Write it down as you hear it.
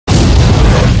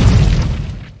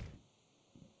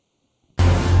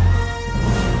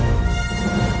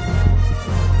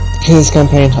Here's this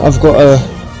campaign. I've got a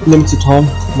limited time.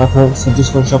 My parents have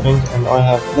just gone shopping and I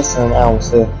have less than an hour,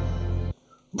 so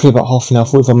probably about half an hour,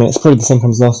 45 minutes, probably the same time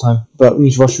as last time, but we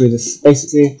need to rush through this.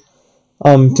 Basically,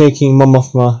 I'm taking Mum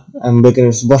Mothma and we're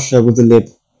going to rush her with the lib,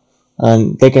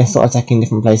 and they're going to start attacking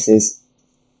different places.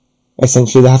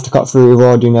 Essentially, they have to cut through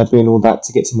Iradu, Nabu and all that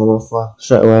to get to Mum Mothma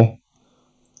straight away.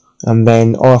 And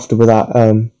then after that,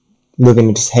 we're going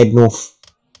to just head north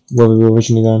where we were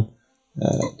originally going.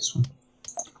 This one.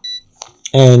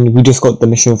 And we just got the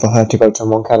mission for her to go to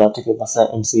Moncala to give us her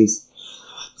MCs.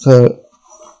 So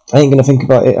I ain't gonna think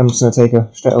about it, I'm just gonna take her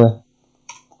straight away.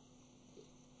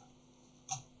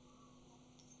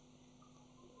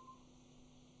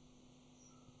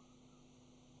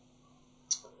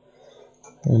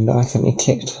 And I accidentally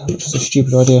clicked, which is a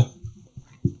stupid idea.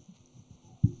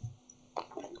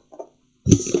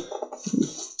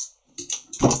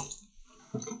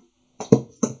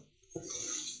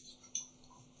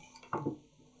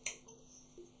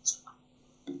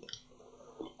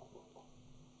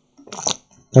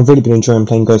 I've really been enjoying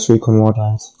playing Ghost Recon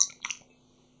Wildlands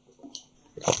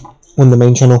on the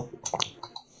main channel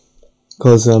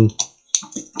because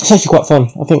it's actually quite fun.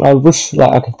 I think I wish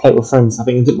like I could play it with friends. I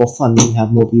think it's a bit more fun when you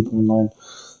have more people online,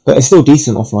 but it's still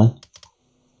decent offline,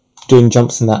 doing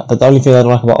jumps and that. But the only thing I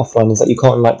don't like about offline is that you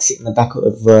can't like sit in the back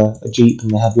of a jeep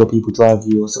and have your people drive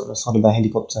you, or sort of side of a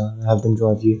helicopter and have them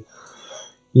drive you.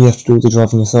 You have to do all the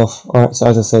driving yourself. Alright, so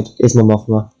as I said, it's my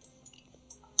Mothma.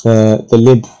 The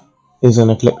lib is going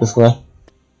to collect this guy.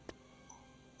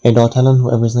 Adar Talon,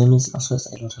 whatever his name is. I swear it's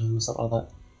Adar Talon or something like that.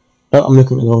 No, I'm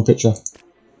looking at the wrong picture.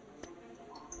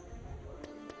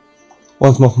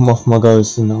 Once Mothma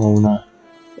goes, then oh no.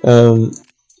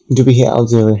 Do we hit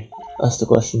Alziri? That's the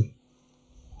question.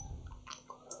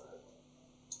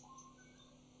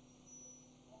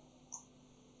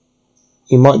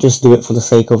 You might just do it for the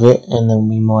sake of it, and then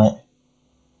we might...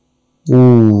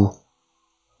 Ooh.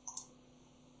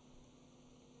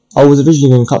 I was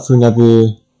originally going to cut through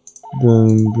Nabu,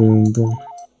 boom, boom, boom.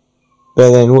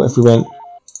 But then what if we went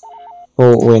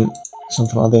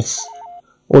something like this?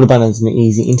 All the banners are going to be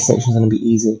easy, intersections are going to be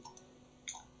easy.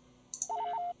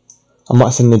 I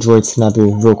might send the droids to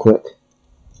Nabu real quick.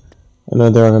 I know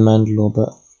they have a Mandalore,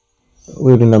 but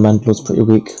we already know Mandalore's pretty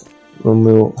weak when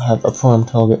we'll have a prime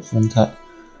target for an attack.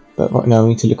 But right now we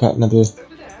need to look at Nabu. If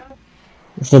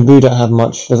Nabu doesn't have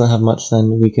much,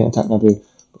 then we can attack Nabu.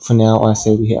 But for now, I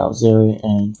say we hit out Zero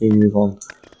and we move on.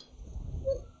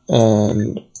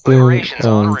 And boom,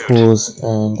 and pause,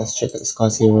 and let's check out this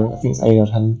guy's hero. I think it's Adar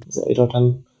Talon. Is it Adar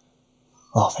Talon?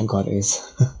 Oh, thank God it is.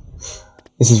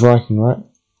 This is Riken, right?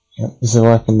 Yeah, this is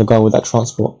Riken, the guy with that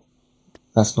transport.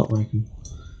 That's not Riken.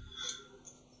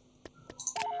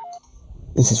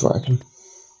 This is Riken.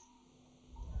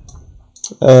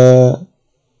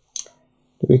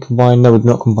 Do we combine? No, we do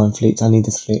not combine fleets. I need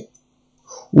this fleet.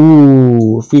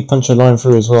 Ooh, if we punch a line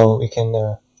through as well, we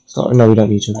can start. No, we don't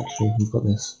need to actually. We've got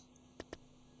this.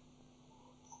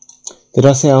 Did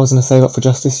I say I was going to save up for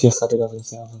justice? Yes, I did. I was going to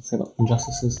say I was going to save up for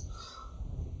injustices.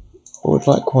 I would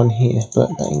like one here, but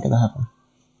that ain't going to happen.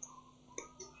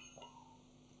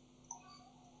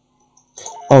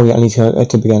 Oh yeah, I need to go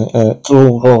to begin.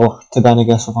 To ban a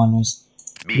gas refineries.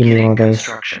 Give me one of those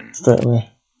straight away.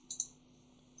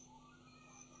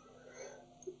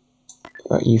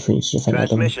 Right, you three need to defend that.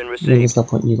 There's no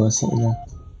point in you guys sitting there.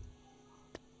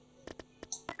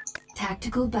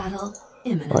 Tactical battle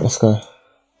imminent. Right, let's go.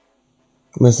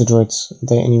 Where's the droids? Are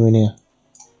they anywhere near?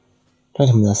 Don't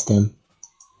tell me that's them.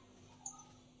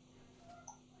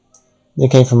 They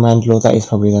came from Mandalore, that is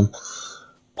probably them.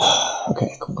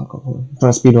 Okay, come on. I'm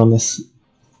trying to speed on this.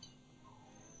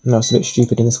 No, it's a bit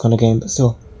stupid in this kind of game, but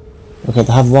still. Okay,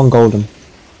 they have one golden.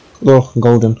 Oh,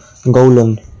 golden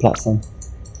platform.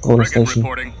 Golden station.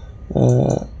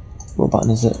 What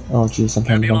button is it? Oh jeez, I'm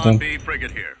playing the wrong thing.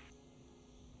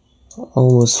 I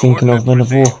was thinking of Men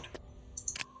of War.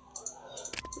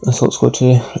 That's what's got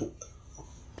to.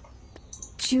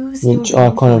 Which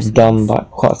I've kind of done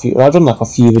like quite a few. I've done like a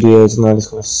few videos and I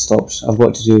just kind of stopped. I've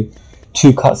got to do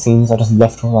 2 cutscenes. I just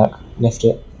left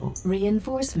it.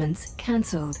 Reinforcements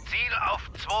cancelled.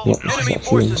 Yep, this is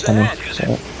actually coming.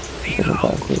 So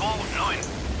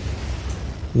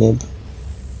Lib.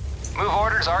 Move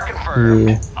orders are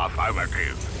confirmed.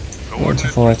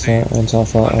 Anti-fighter.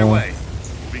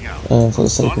 For the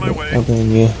sake of it, I'll bring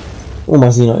you. All my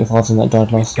Z95s and that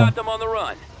died last time.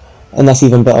 And that's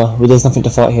even better. There's nothing to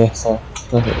fight here, so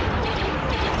perfect.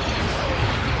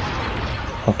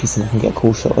 Hopefully someone can get a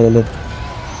cool shot with a Lib.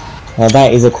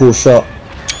 That is a cool shot.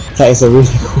 That is a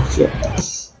really cool shot.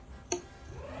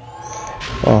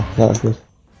 Oh, that was good.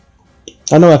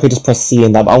 I know I could just press C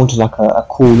in that, but I wanted like a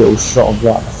cool little shot of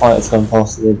like the fighters going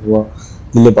past the lib, well,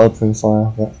 the lib opening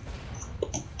fire. But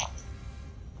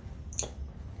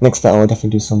next battle I'll definitely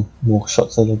do some more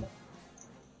shots of lib.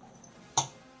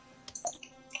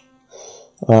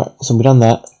 Alright, so we've done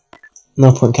that.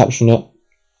 No point capturing it.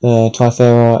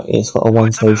 Typhera, it's got a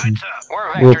 1 station.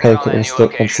 We'll poke it with a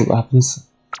stick and see what happens.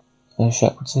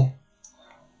 Shaq would say.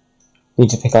 Need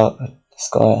to pick up this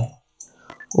guy.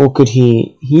 Or could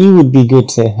he would be good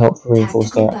to help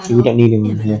reinforce there actually. We don't need him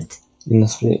in here in the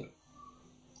split.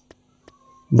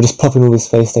 We're just popping all these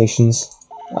space stations.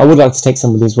 I would like to take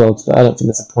some of these worlds, but I don't think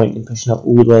there's a point in pushing up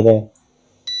all the way there.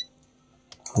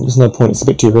 There's no point, it's a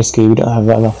bit too risky, we don't have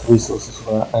enough resources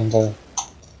for that, and it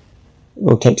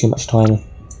will take too much time.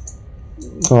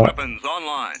 Alright. Weapons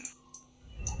online.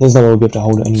 There's no way we'll be able to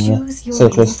hold it anywhere. So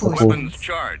close to the core.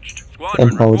 The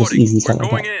Empire will just easily counter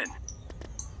that.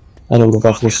 And all of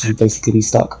our forces will basically be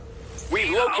stuck. We've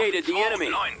located the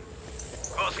enemy.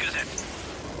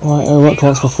 Alright, it worked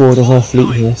once before, there's no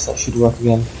fleet here, so that should work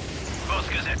again.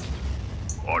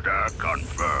 Order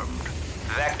confirmed.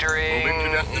 Vectoring Moving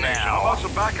to destination. now. Also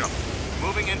backup.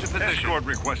 Moving into position. Escort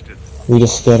requested. We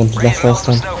just scared him to death last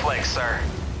time. Snowflakes, sir.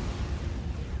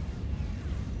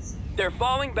 They're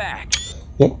falling back.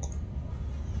 Yep.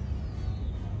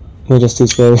 We're just too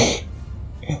scary.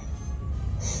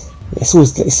 It's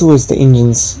always the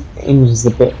engines. The engine's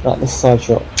the bit like this side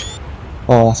shot.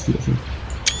 Oh, that's beautiful.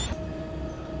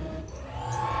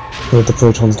 With the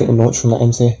protons getting launched from that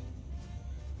MC.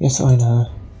 Yes, I know.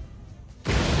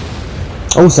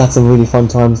 I also had some really fun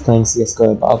times playing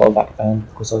CSGO, but I got a back ban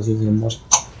because I was using a mod.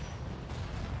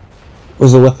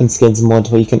 There's a weapon skins mod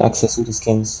where you can access all the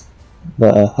skins,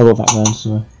 but I got back banned,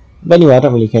 so. But anyway, I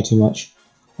don't really care too much.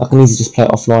 I can easily just play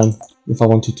it offline if I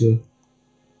wanted to.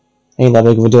 Ain't that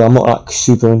big of a deal. I'm not like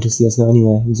super into CSGO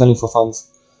anyway. It was only for fun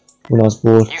when I was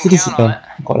bored. It's a decent game.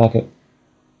 I quite like it.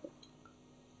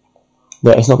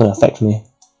 But it's not going to affect me.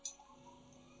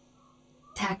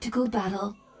 Tactical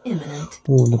battle imminent.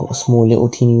 Oh, they've got a small little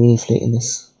teeny weeny fleet in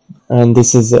this. And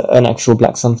this is an actual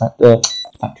Black Sun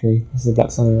factory. This is a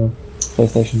Black Sun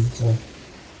PlayStation, so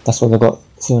that's why they've got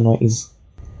CO90s.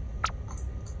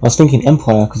 I was thinking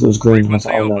Empire because it was green, and I was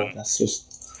like, oh no, that's just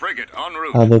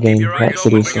how the game likes to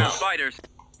do stuff.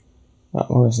 Right,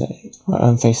 where is it? Right,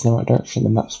 I'm facing the right direction, the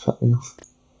map's put me off.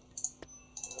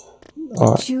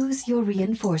 Alright. Choose your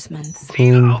reinforcements.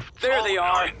 There they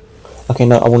are. Okay,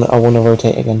 no, I wanna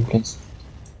rotate again, please.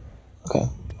 Okay.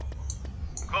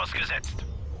 Ausgesetzt.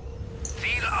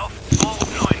 Ziel auf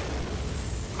 2-9.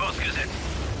 Ausgesetzt.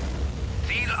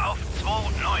 Ziel auf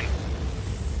 2-9.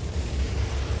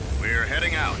 We're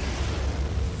heading out.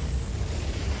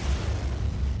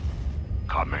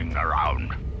 Coming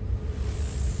around.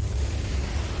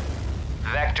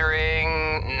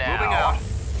 Vectoring now. Moving out.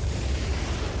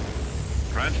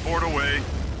 Transport away.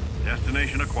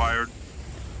 Destination acquired.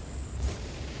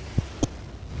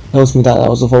 Tells me that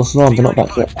was a false alarm, but not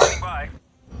back yet.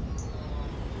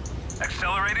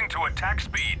 Accelerating to attack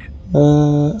speed.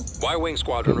 Y-wing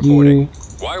squadron reporting.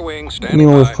 Y-wing me standing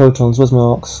on by. with protons. Where's my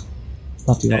ox?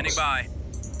 Not the Standing ox. by.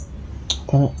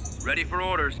 Damn it. Ready for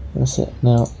orders. That's it.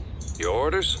 Now, Your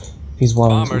orders? these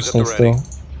ones will Bombers stay at the still. ready.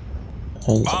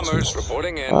 And Bombers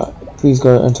reporting in. Alright, please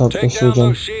go and top Take this down region.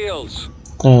 those shields.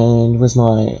 And where's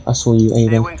my... I saw you,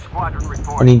 Aiden. A-wing squadron I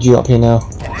reporting. need you up here now.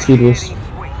 Speed boost.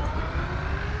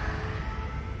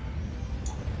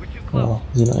 Oh,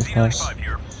 Z95 pass.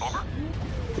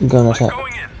 Go and attack.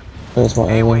 Where's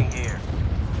my A-wing?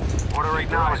 Order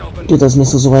acknowledged. Get those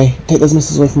missiles away. Take those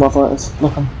missiles away from our fighters.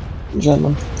 Knock them. Jam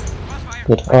them.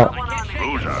 Good.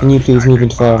 Alright. Can you please move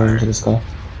into fire into this guy?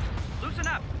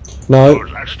 No.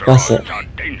 That's it.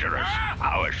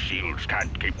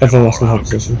 Everyone else can hold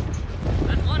position.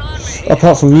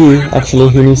 Apart from you, actually,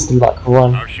 who needs to like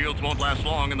run. Our shields won't last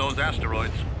long in those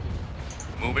asteroids.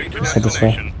 Moving to Just head this way.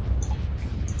 destination.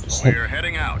 Just We're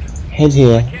heading out. head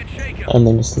here, Can't shake it. and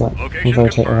then just like Location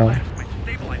rotate confirmed. around. My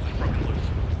stabilizer's broken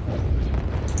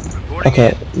loose. Reporting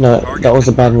Okay, in. no, Target that was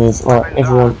a bad move. Alright,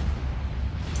 everyone.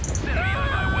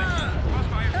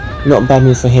 Not bad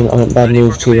move for him, I meant bad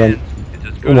move to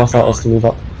all my fighters to move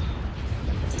up.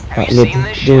 Right, Lib,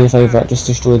 do me a favour, just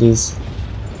destroy these.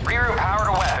 Reroute power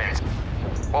to weapons.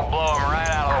 We'll blow them right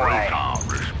out of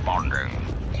the way. Responding.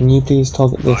 Can you please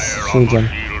target this shield gen?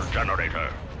 Shield generator.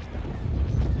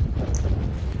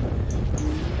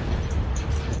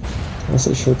 What's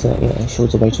it shields are? Yeah,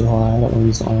 shields are way too high, I don't want to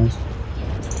use the irons.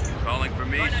 Calling for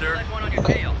me, sir.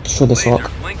 Okay, destroy this Laser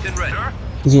lock. linked and ready.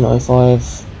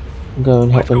 Z95, go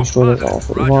and help them destroy those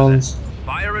R41s.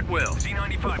 Fire at will.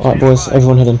 C95. Alright boys,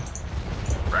 everyone head in.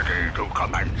 Ready to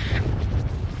commence.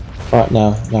 Right now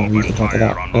we can talk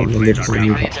about it. And the lid is gonna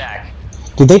move The up. attack.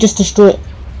 Did they just destroy it?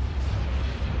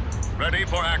 Ready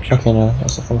for action. Okay, no,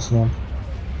 that's a false alarm.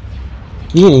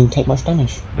 You didn't even take much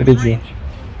damage, or did you?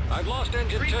 I've lost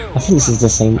engine 2. I think this is the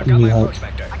same I've got New my Hope. approach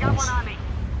vector. Nice.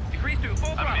 Decrease to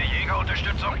full throttle.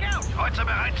 Jägerunterstützung. Heute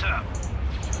bereit, Sir.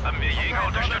 Haben wir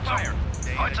Jägerunterstützung?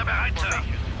 Heute bereit, Sir.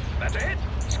 That's it.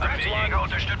 Haben Scratch wir one.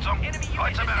 Jägerunterstützung?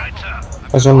 Heute bereit, Sir.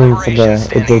 I was wondering for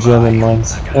the German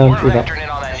lines. We're Do that. vectoring in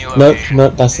on that new Nope, location.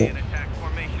 nope, that's it. Attack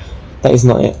formation. That is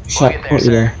not it. We'll Shut, get there, what are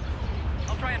you doing? sir.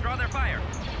 I'll try and draw their fire.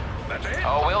 That's it.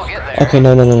 Oh, we'll get there. Okay,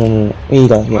 no. Here you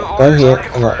go. Yeah, go here.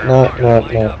 No.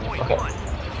 Okay,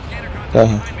 go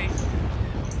here.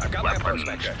 I've got my approach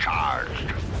vector.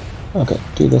 Charged. Okay,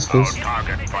 do this, please.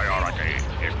 Target priority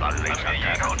is the laser cannon.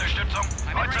 Jägerunterstützung.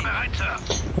 Heute bereit, Sir.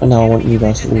 And now I want you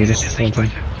guys to all just destroy them.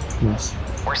 Yes.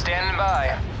 We're standing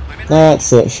by.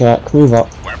 That's it, Shaq. Move up.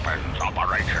 Weapons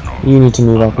operational. You need to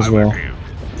move up as well.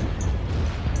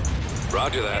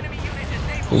 Roger that.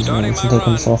 He's Starting to my take on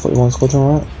run. the South 41 squadron,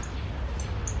 right?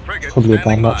 Frigate Probably a bad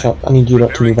standing by. matchup. I need you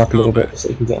lot to move up a little Preparing bit so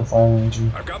you can get in firing range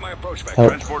and I've got my approach vector. help.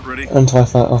 Transport ready.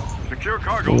 Anti-fighter. Secure All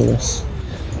cargo. of this.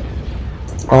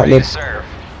 We're Alright, ready Lib. to serve.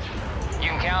 You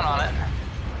can count on it.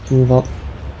 Move up.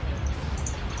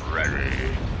 Ready.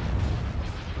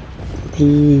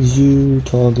 Please, you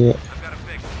target I've got a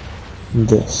fix.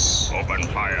 this. Open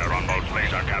fire on those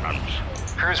laser cannons.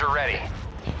 Crews are ready.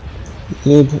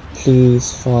 Lib,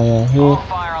 please fire here. All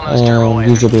fire on those turbo And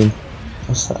use lasers. your beam.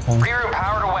 What's that thing? Reroute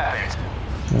power to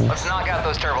weapons. Let's knock out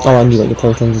those turbo Oh, and you lasers. got your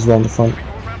protons as well in the front.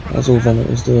 That's all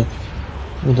Venator's do.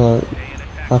 Although,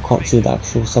 I can't see the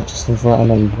actual subsystems right, I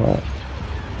know you've got it.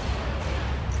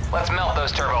 Let's melt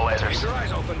those turbo Keep lasers. your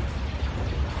eyes open.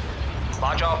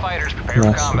 Launch all fighters. Prepare for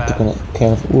Nice, combat. they're gonna take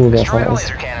care of all their Destroy the fighters.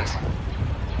 laser cannons.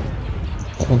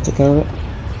 They're gonna take care of it.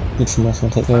 Literally, that's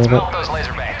gonna take care Let's of it. melt those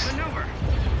laser banks. Maneuver.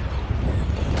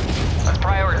 Let's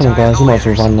prioritize Come on guys, the you might as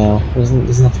well lasers. run now.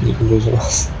 There's nothing you can do to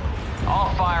us. All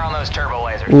fire on those turbo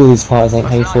lasers. All these fighters ain't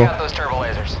Let's paid knock for. out those turbo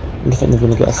lasers. I think they're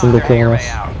gonna get a Knock single their kill hangar on bay us.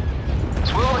 out.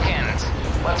 Swivel the cannons.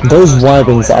 Let's melt Those turbo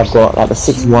Y-wings that I've lasers. got, like the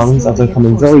 6 ones, are gonna come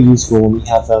in very useful when we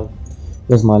have,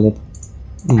 where's my lib?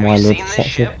 My you lib, seen this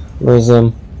section. ship? Where's,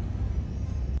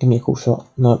 give me a cool shot.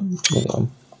 No, there you go.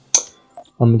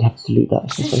 I'm gonna have to delete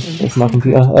that, it's my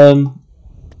computer.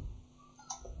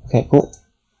 Okay, cool.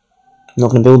 I'm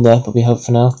not gonna build there, but we hope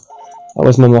for now. That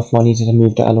was my muff, I needed to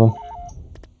move that other one.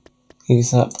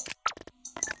 Here's that.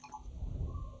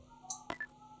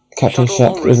 Captain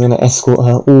Shuttle Shaq is gonna escort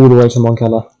her all the way to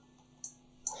Moncala.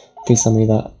 Please tell me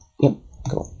that. Yep,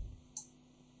 cool.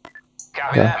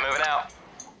 Copy Yeah. that. Moving out.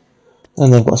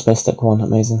 And they've got a space deck one,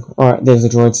 amazing. Alright, there's the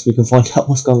droids, we can find out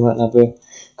what's going on at Naboo.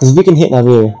 Because if we can hit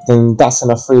Naboo, then that's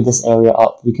gonna free this area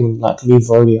up. We can like leave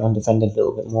Rhodey undefended a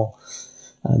little bit more.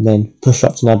 And then push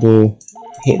up to Naboo,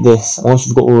 hit this. And once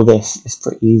you've got all of this, it's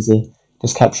pretty easy.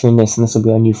 Just capturing this, and this will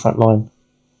be our new front line.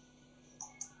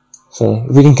 So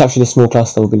if we can capture this small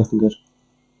cluster, we'll be looking good.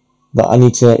 But I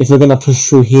need to, if we're gonna push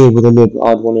through here with a lib,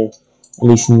 I'd want to at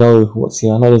least know what's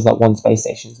here. I know there's like one space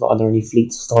station, but are there any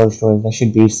fleets of storage droids? There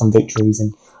should be some victories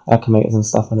and acclimators and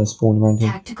stuff when they're spawning around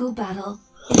here. Tactical battle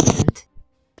imminent.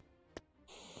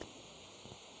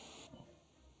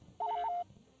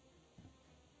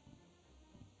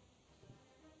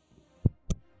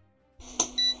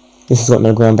 This has got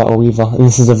no ground battle either, and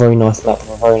this is a very nice map,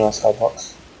 a very nice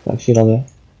skybox. Actually, love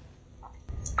it.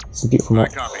 It's a beautiful I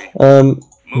map. copy.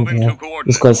 Moving Yeah. to This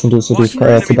coordinates. guys can do so do Watching two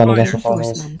enemy banded gas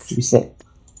reinforcements. refineries. Should be sick.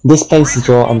 This base is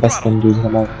what I'm best going to do to the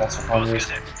banded gas refineries,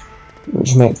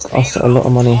 which makes us a lot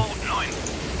of money.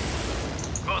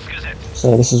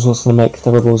 So this is what's going to make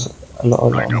the rebels a lot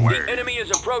of money The enemy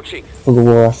is approaching. for the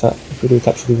war effort if we do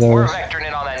capture these We're areas. vectoring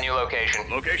in on that new location.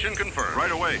 Location confirmed.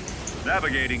 Right away.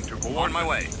 Navigating to coordinates. On my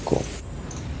way. Cool.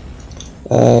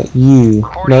 You,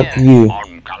 Reporting no, in. you,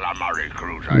 On calamari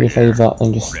cruiser. do me a favour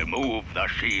and just Remove the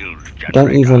shield don't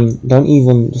generator.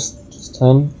 even, just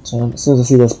turn. As soon as I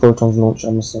see those protons launch,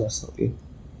 I'm just gonna stop you.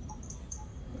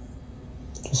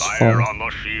 Just Fire fire. on the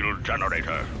shield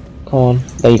generator. Come on,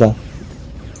 there you go.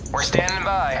 We're standing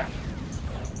by.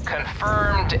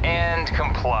 Confirmed and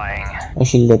complying.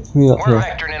 Actually, let me up We're here.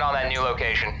 vectoring in on that new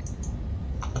location.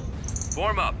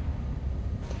 Form up.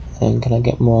 And can I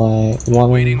get my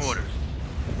Waiting ones orders.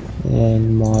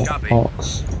 and my Copy.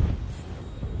 arcs?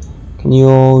 Can you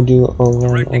all do a run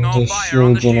Directing on all the fire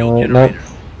on shield the shield generator? No, generator.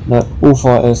 no, all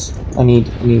fighters. I need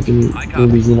I all these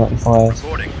copy. Z95s.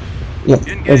 Reporting. Yep,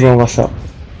 Engage. everyone rush up.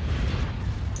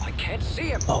 I can't see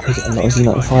him. Oh, we get a lot of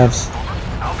Z95s.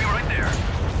 I'll be right there.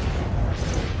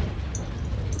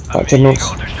 Right,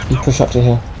 generals, you push up to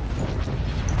here.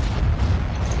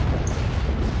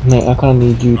 Mate, I kinda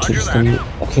need you to just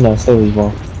actually no, stay where you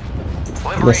are.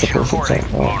 Let's support ships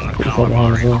out. Alright, put your foot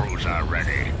behind as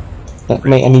well.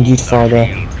 Mate, I need you to fire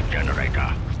there.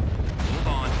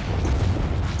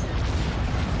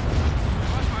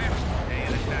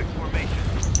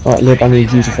 Alright, Lib, I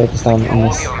need you to focus down on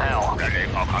this.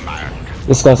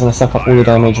 This guy's gonna suck up all the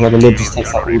damage while the Lib just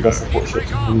takes out all the support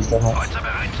ships and use their hearts.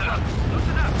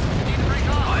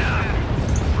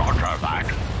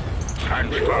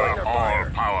 Transfer all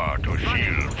power to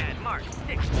shield.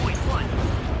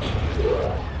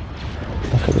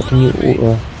 Okay, but can you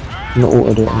auto... not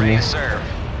auto do it anymore.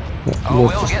 Yeah,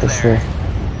 Lib, just push through.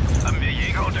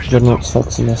 Dreadnought's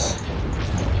focusing this.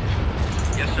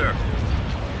 Yes, sir.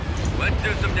 Let's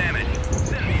do some damage.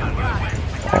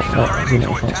 Alright, no, do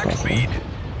not fight Attack speed.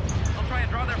 I'll try and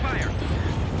draw their fire.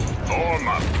 Form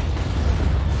up.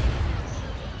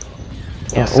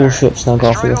 Alright, all ships now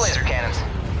go for Destroy the this. laser cannons.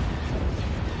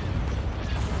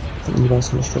 I think you guys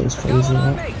can destroy this pretty easily,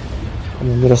 right? I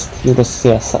mean, you're just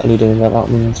yeah, subtly doing that without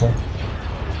meaning to.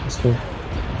 That's cool. Right,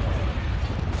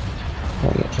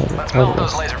 yeah, Let's build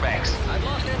those this. laser banks. I've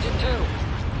lost engine 2.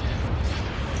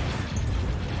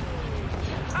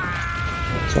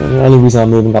 So the only reason I'm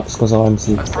moving up is because I'm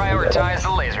MC. Let's prioritize the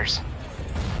lasers.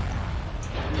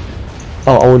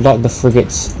 Oh, I would like the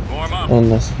frigates Form up.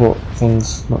 and the support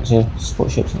things, not to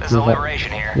support ships. There's a Move up.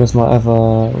 liberation here. Where's my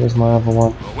other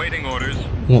one? Awaiting orders.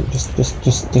 Yeah, just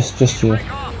you.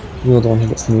 You're the one who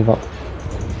gets to move up.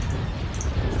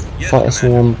 Yes, Fighter Commander.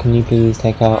 swarm, can you please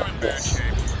take out this?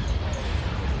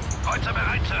 Heute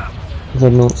bereit, Sir.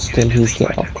 Dreadnoughts, can you please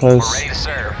get up We're close? ready to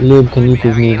serve. Lib, can you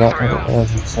please move up? I don't know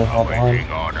if you're so far behind.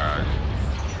 Awaiting orders.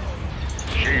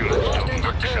 Shields to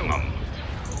maximum.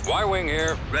 Y-wing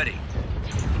here. Ready.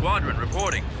 Squadron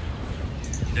reporting.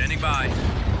 Standing by.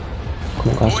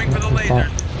 Come on guys, Going for the fight.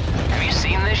 lasers. Have you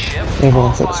seen this ship? Everyone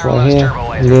All focus fire on right those here. turbo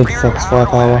lasers. Lib, Rear focus power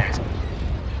firepower. weapons.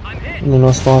 I'm hit. No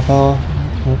nice firepower.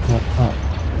 Okay, alright.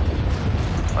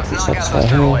 Let's knock Focus out those right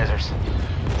turbo here. lasers.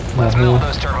 Right Let's build here.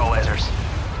 those turbo lasers.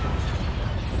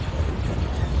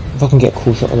 If I can get a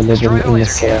cool shot of the Lib Destroy the in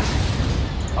this laser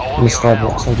cannons. in this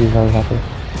skybox, I'll be very happy.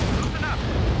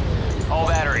 All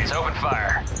batteries, open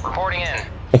fire. Reporting in.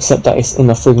 Except that it's in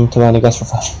a frigging Tyrannic gas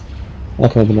refresh.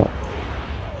 Okay, maybe not.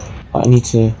 I need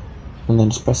to, and then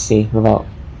just press C without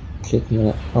clicking on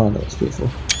it. Oh, that looks beautiful.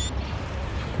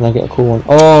 Can I get a cool one?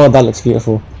 Oh, that looks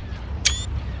beautiful.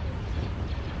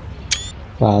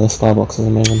 Wow, this skybox is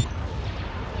amazing.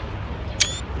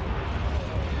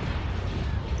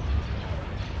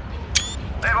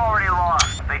 They've already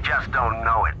lost. They just don't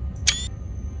know it.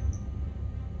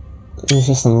 There's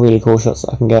just some really cool shots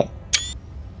that I can get.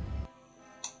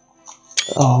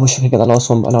 Oh, I wish I could get that last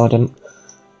one, but no, I didn't.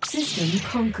 System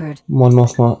conquered. One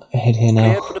off my head here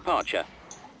Cleared now. for departure.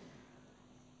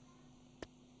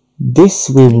 This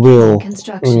we will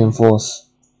Construction. reinforce.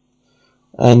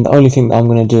 And the only thing that I'm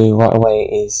going to do right away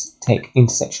is take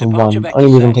intersection Departure 1. vector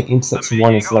Only reason I'm set. taking intersection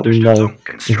 1 is so that we know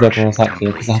if they're going to attack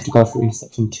here, because I have to go through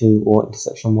intersection 2 or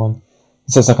intersection 1.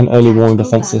 So it's like an early warning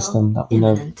defense system that we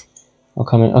know will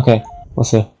come in. Okay,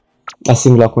 what's here? A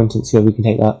single acquaintance, yeah, we can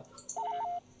take that.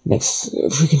 Next,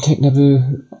 if we can take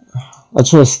Naboo. I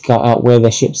just want to scout out where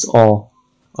their ships are.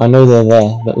 I know they're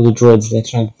there, but all the droids, they're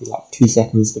trying to be like 2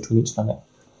 seconds between each planet.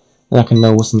 And I can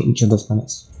know what's in each of those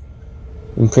planets.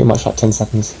 In pretty much like 10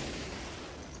 seconds.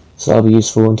 So that'll be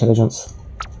useful intelligence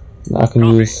that I can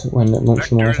use when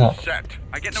launching my Vector attack. set.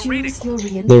 I get no reading.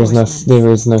 Choose your There is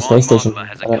reinforcements. no space station,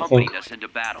 I don't think.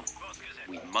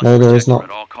 No, there is not.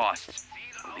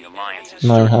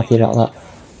 No, happy about that.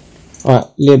 Alright,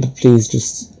 Lib, please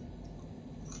just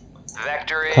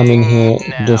Vector come in here,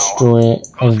 now. destroy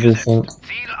everything.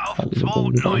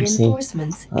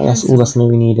 Reinforcements. That's all that's going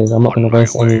to be needed. I'm not going to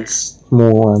waste any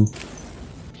more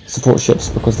support ships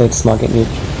because they just might get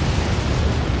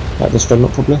nuked. Like this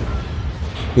dreadnought probably.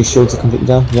 These shields are completely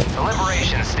down. Yep. The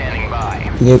Liberation standing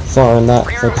by. Yep, fire on that,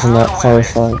 focus on that, fire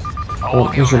side.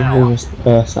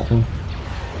 Stacking.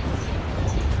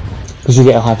 Because you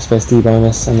get a hyperspace D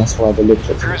bonus, and that's why the Lib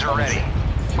ships Crews are ready.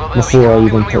 Will they be before I happy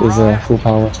even when we put his arrive? full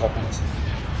power weapons,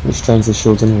 which drains the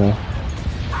shields anyway.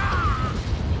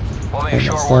 We'll make And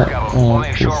short that's work that, of them. We'll and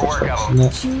make full short work footsteps of on them.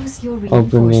 that. Choose your I'll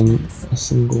bring in reinforcements. a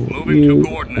single Moving you, to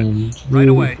coordinates. and Right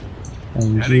you, away.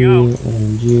 and Heading you, out.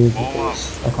 and you, All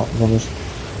because I can't be bothered.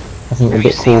 I think Have a you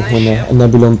bit seen cool this when ship? a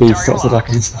Nebulon B Target sets it up locked.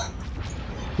 in this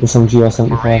with some We're ready to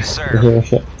GR-75, the serve. hero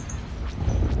ship.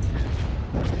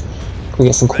 Can we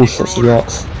get some cool Ready for shots of the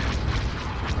arcs?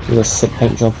 With a sick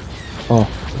paint job. Oh,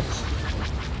 yes.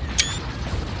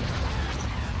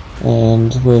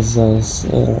 And where's those,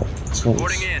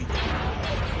 Boarding in.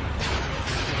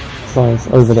 flying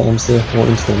over the MC or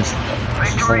into the MC.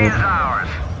 Victory is ours.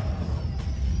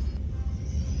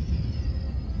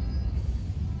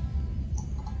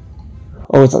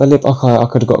 Oh, it's at the lip. Okay, I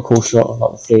could have got a cool shot of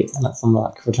like the fleet, like from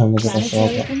like returning as a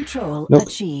Planetary shot. control Nope.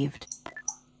 achieved.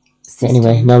 But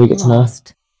anyway, now we get to know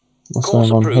what's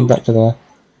going on. Head back to there.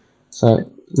 So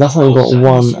that's why we got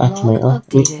one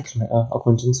acquaintance.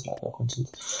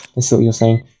 Let's see what you're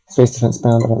saying. Space defense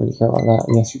bound. I don't really care about that.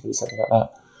 And yes, you probably said about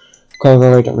that.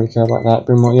 Covert, don't really care about that.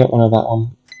 Brimwell, yep, I know that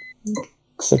one.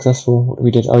 Successful. What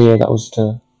we did? Oh yeah, that was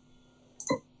to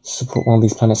support one of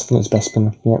these planets. I think it's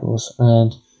Bespin. Yeah, it was.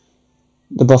 And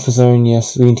the buffer zone.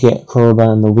 Yes, we need to get Koroban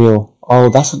and the wheel. Oh,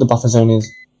 that's what the buffer zone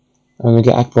is. And we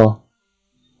get Akbar.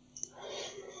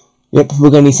 Yep, we're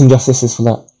gonna need some justices for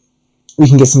that. We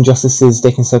can get some justices.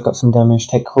 They can soak up some damage.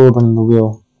 Take Koroban and the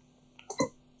wheel.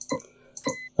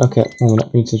 Okay, we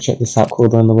need to check this out.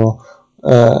 Koroban and the wheel.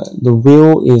 The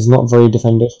wheel is not very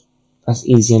defended. That's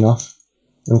easy enough.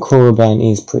 And Koroban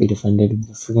is pretty defended with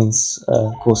the friggin'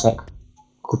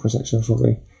 Corporate section for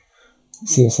the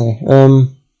CSA.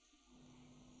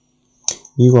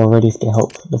 You are ready to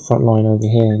help the front line over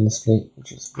here in this fleet,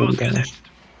 which is really damaged.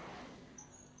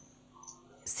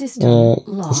 It's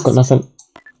got nothing.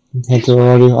 Head to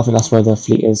already. I think that's where the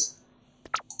fleet is.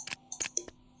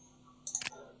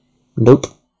 Nope.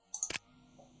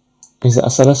 Is it a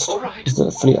Celeste? Right. Is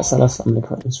the fleet a Celeste? I'm gonna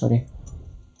correct this ready.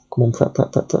 Come on, prep.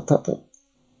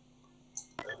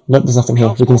 Nope, there's nothing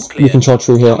here. We can charge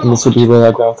through here, and this will be where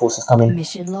our ground forces come in.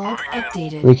 Mission log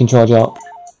updated. We can charge out.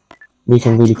 We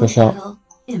can really push out.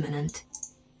 Imminent.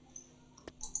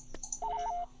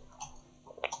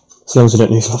 As long as I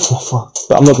don't lose my far.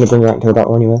 But I'm not going to bring her out to her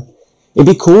battle anyway. It'd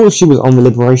be cool if she was on the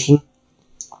Liberation.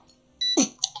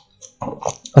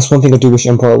 That's one thing I do wish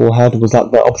Empire War had, was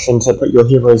like the option to put your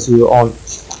heroes who aren't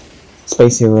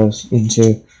space heroes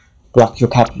into like your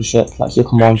capital ship, like your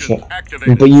command ship.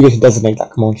 But you get to designate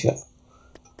that command ship.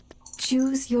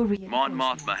 Choose your Mon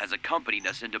Mothma has accompanied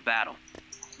us into battle.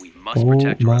 We must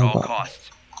protect her at all costs.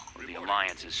 Or the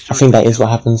Alliance is I think that is what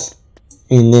happens.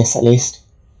 In this at least.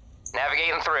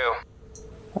 Navigating through.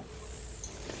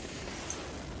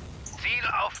 Ziel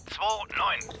auf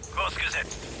 2-9. Kurs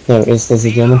gesetzt. There it is, there's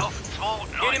a German.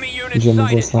 Enemy unit German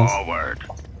voice sighted. lines. Forward.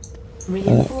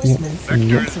 reinforcements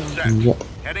cancelled. Yep.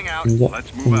 Heading out. Yep.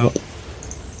 Let's move out.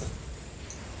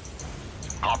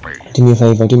 Copy. Do me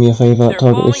a favour,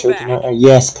 target with shield generator.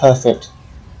 Yes, perfect.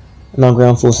 And our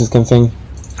ground forces can thing.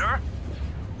 Sir?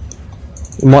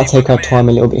 It might take our time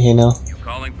a little bit here now. You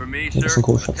calling for me, Get sir? some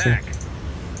cool shots in. Attack.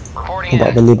 Reporting What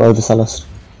about the in. Lib over Celeste?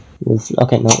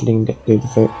 Okay, no, it didn't do the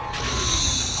foot.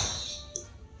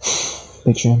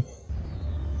 Big shame.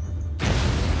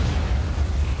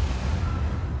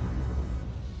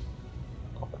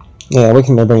 Yeah,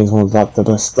 Awakening Librarian is one of like,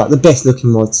 the best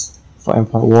looking mods for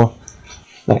Empire War.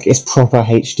 Like, it's proper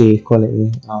HD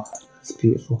quality. Oh, it's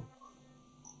beautiful.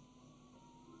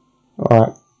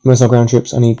 Alright, where's our ground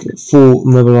troops? I need full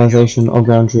mobilization of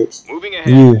ground troops. Moving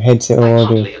ahead. You head to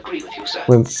already.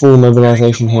 We're full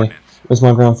mobilization here. Where's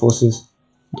my ground forces?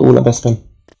 All at Bespin.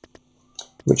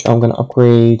 Which I'm going to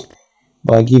upgrade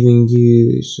by giving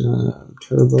you some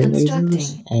turbo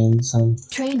lasers and some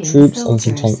troops and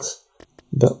some tanks.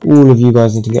 But all of you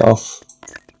guys need to get off.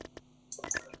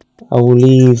 I will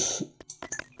leave.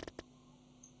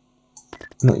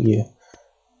 Not you.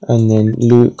 And then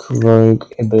Luke,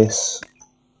 Rogue, Iblis,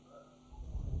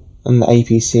 and the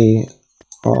APC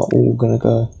are all gonna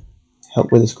go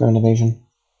help with this ground invasion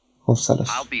of Salus.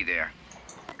 I'll be there.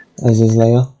 As is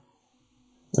Leia.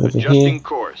 Over here.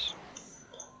 Course.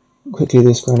 Quickly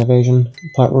this ground invasion.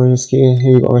 Pirate rescue.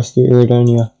 Who we got to rescue?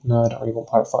 Iridonia. No, I don't really want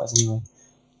pirate fighters anyway.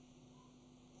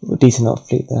 We've got a decent enough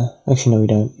fleet there. Actually no we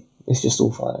don't. It's just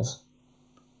all fighters.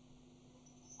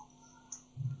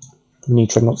 We need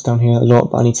dreadnoughts down here a lot,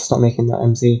 but I need to start making that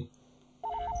MC.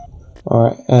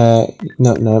 Alright, no.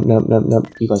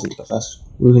 You guys need to go first.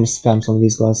 We're going to spam some of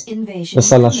these guys. Invasion The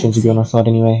Celestians will be on our side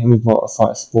anyway, and we've got a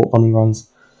fighter support, bombing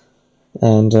runs,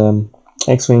 and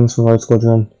X-Wings from Road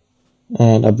Squadron.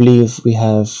 And I believe we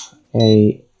have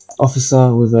a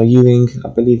officer with a U-Wing. I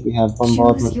believe we have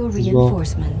bombardment as well.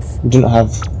 We do not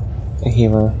have a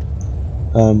hero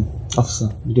officer.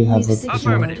 We do have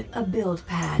a build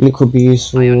pad. It could be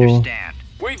useful.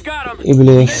 We've got them.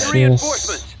 Iblis,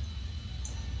 yes.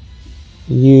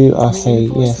 You are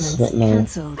saying yes, but no.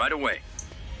 Cancelled. Right away.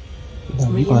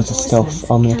 No, you guys are stealth.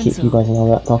 I'm gonna keep you guys in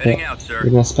our back pocket. Heading out, sir.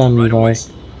 We're gonna spam you Right away.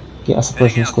 guys. Get us a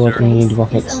operational out, squad sir. and we need Is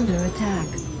rockets. under attack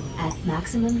at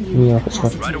maximum We need unit rocket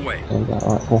squad. capacity. Right away. There we go.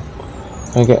 Alright, cool.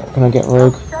 Can I get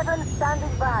Rogue?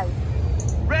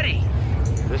 Ready.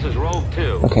 This is Rogue 2.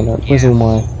 Okay, no. Where's all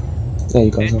my There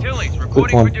you go. Antilles, Quick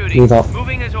reporting one. for duty. Move up.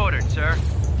 Moving as ordered, sir.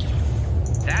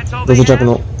 That's all There's a they have?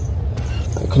 juggernaut.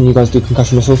 Can you guys do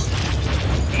concussion missiles?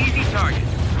 Easy target.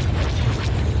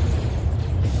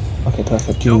 Okay,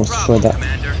 perfect. You No almost destroyed problem,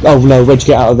 that. Commander. Oh no, Wedge,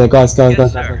 get out of there, guys, Yes,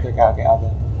 guys, sir. get out of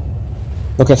there.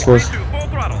 Look at scores. Full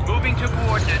throttle. Moving to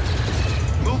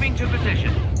coordinates. Moving to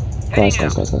position. Guys, Heading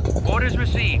get out. out. Orders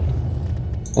received.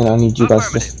 And I need you guys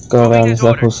to just go Moving around in as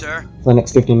ordered, circles sir. for the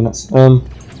next 15 minutes. No.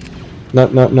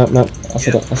 I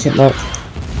said it, no.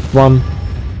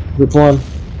 Group 1.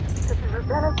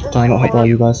 Damn, not hot bar,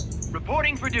 you guys.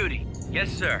 Reporting for duty. Yes,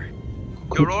 sir.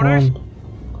 Group Your orders? 1.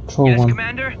 Control Yes, 1.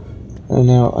 Commander. And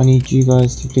now I need you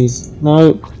guys to please.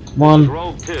 No! 1.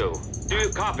 Roll 2. Do you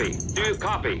copy? Do you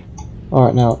copy?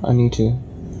 Alright, now I need to.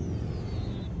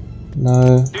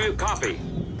 No. Do you copy?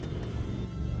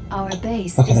 Our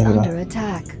base Okay, is there we go. under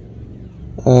attack.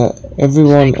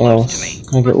 Everyone Stay close else. to me.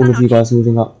 Can I get all of you guys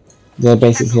moving up? Their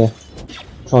base is here.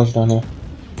 Charge down here.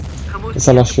 The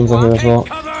Celestians are here as well.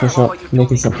 Push up,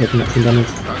 making some hit and some damage.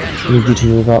 I need you to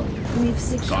move up. We've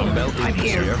secured a build pad.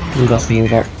 You guys can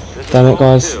move up. Damn it,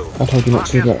 guys. I told you not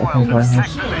to get. Okay, go ahead.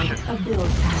 Secured a build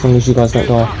As pad. long as you guys don't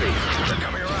die.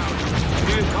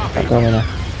 Don't go in there.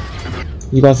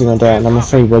 You guys are gonna die, and I'm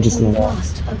afraid we're just We gonna die.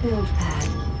 lost a build pad.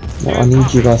 No, I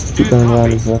need you guys to keep going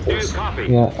around in circles.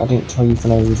 Yeah, I didn't tell you for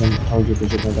no reason. I told you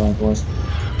because you're gonna die, boys.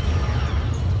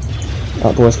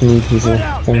 Alright, boys, can you please you're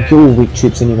all weak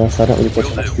troops anyway, so I don't really care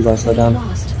too much if you guys slow down.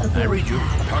 Lost a build pad.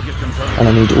 Target confirmed. And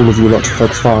I need all of you lot to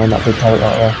focus fire on that big turret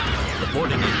right there.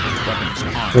 Reporting in. Weapons on.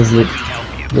 Where's Luke?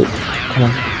 Help you. Luke, come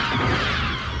on.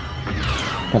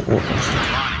 Don't walk this.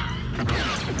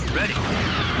 Ready.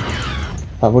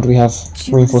 Right, what do we have? Choose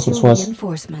Reinforcements your wise.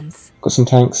 reinforcements. Got some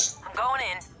tanks. I'm going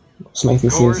in. Got some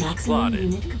APCs. Maximum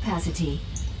unit capacity.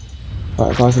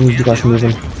 Alright guys, I need you guys to move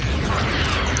in.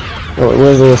 Oh,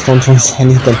 where's all the stanchions? I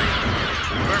need them.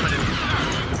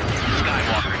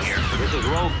 Skywalker here. This is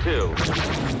roll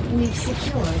 2. We've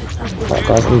secured a build Right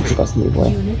guys, I need you guys to move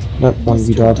away. unit. Nope, one of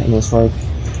you died, and it's Rogue.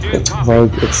 It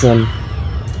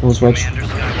was Wedge. Commander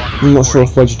Skywalker. I'm not sure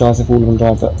if Wedge dies if all of them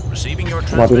die, but Receiving your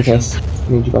it might be the transmission. case.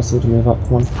 I need you guys all to move up,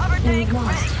 come on. We've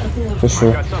lost a build For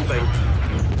sure. Got something.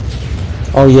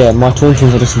 Oh yeah, my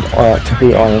tauntings are just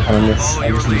complete iron on this. I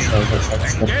just need to say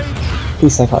that's good.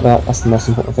 Please take out that, that's the most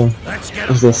important thing.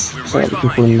 What's this? So that the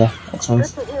people in the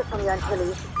X-Ones.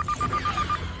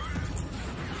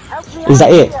 Is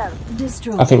that it?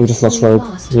 destroyed. I think we just lost Rogue.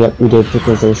 Yep, we did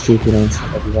because there was stupid ones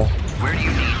everywhere. Where do you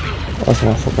need me? That's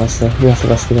my fault, guys. So we have to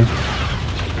rescue them.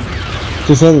 To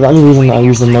be fair, the only reason that I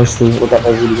use them mostly, or that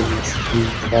they're really good in this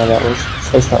battles,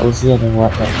 space battles, yeah, they're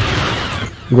right there.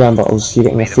 Ground battles, you're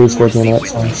getting a full squad on the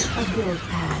X-Ones. A build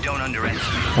pad. Don't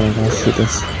underestimate. Come on guys, shoot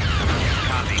this.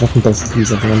 Copy. I can basically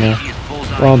use everyone now. Easy as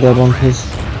bullseye. Well, blood one, please.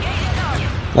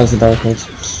 Those are barricades.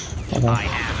 I Okay. am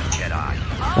a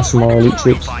Jedi. That's from our elite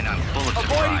troops. Find I'm full of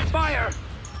surprises. Fire!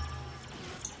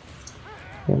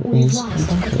 Yeah, it We've is.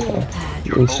 lost a build pad.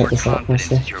 Your Let's check this out overconfidence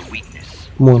first. is your weakness.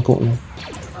 More importantly.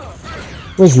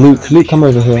 Where's Luke? Luke, come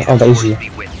over here. Oh, that is you. Be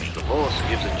with me. The Force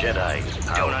gives a Jedi his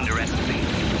Don't power. underestimate.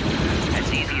 As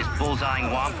easy as bullseyeing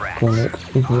womp rats. Go on, Luke.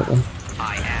 You can get them.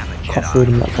 I am a Cut through Jedi.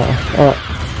 them like that.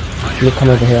 Alright. Luke, come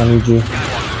over here. I need you.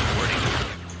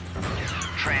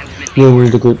 Transmit You're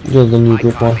the group. You're the new I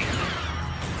group one. copy.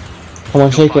 Come on,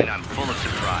 You'll shake find it. I'm full of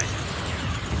surprises.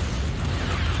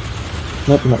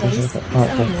 Nope, you're not gonna Base shake is it. Alright,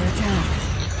 under cool.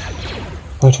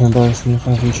 attack. Way to embarrass me in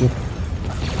front of YouTube.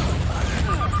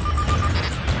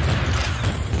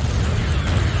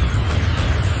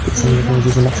 It's only going to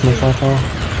use the maximum firepower.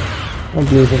 I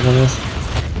believe it is.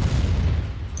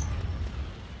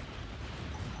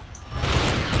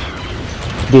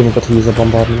 Didn't even get to use a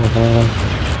bombardment with one.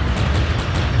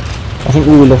 I think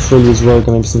all we lost really was Rogue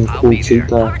and maybe some cool cheap,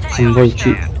 some very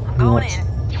cheap units.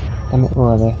 Damn it, where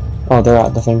are they? Oh, they're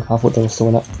out the thing. I thought they were still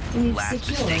in it. We've Last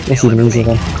secured mistake That's they'll even ever easier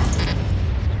make. then.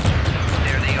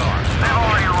 There they are. They've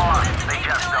already lost. They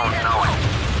just don't know it.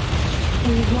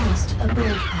 We've lost a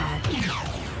build pad.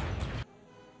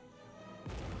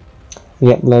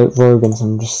 Yep, Rogue and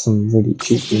some really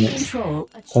cheap System units. control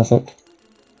achieved. Perfect.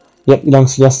 Yep, you don't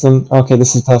suggest them. Okay,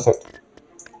 this is perfect.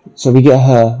 So we get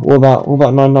her. What about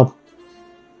 9 knob?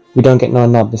 We don't get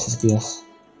 9 knob. This is BS.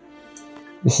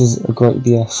 This is a great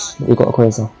BS. We got a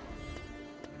Quasar.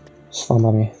 It's fine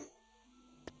by me.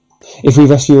 If we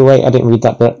rescue away, I didn't read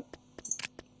that bit.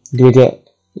 Do we get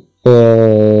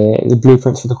the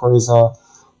blueprints for the Quasar,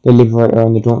 the Liberator,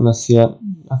 and the Dauntless? Yeah.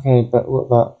 Okay, but what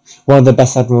about one of the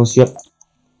best admirals? Yep.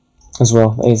 As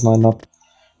well. That is 9 knob.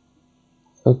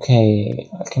 Okay,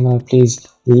 can I please...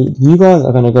 You guys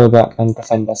are going to go back and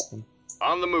defend Bespin.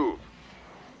 On the move.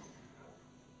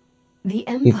 The He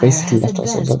Empire basically has left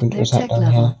us advanced open to their attack tech down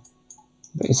level. here.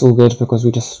 But it's all good because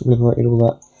we just liberated all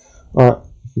that. Alright,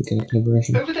 get it,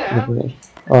 liberation. Over there. Liberated.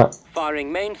 Alright,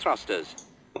 Firing main thrusters.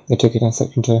 they took it down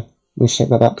section 2. We check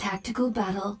that back. Tactical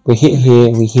battle. We hit here,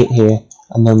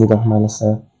 and then we go for minus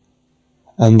there.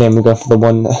 And then we go for the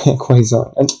one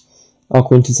Quasar. And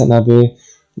Arc Intercept Naboo.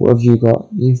 What have you got?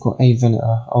 You've got a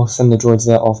Venator. I'll send the droids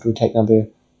there after we take Naboo.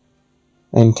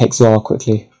 And take Zara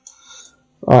quickly.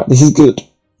 Alright, this is good.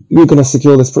 We're gonna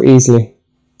secure this pretty easily.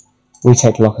 We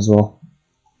take Lock as well.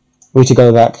 We need to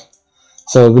go back.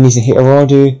 So we need to hit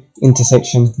Aradu,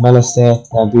 intersection, Malastair,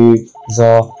 Naboo,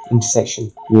 Zar,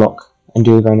 intersection, Lock. And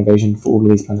do a ground invasion for all of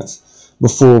these planets.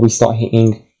 Before we start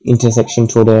hitting intersection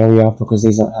toward the area, because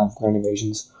these don't have ground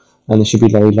invasions. And they should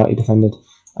be very lightly defended.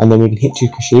 And then we can hit to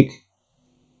Kashyyyk,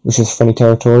 which is friendly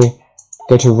territory.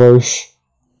 Go to Roche.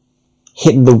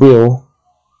 Hit the wheel,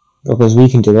 because we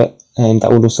can do it. And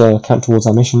that will also count towards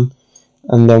our mission.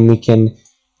 And then we can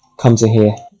come to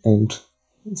here and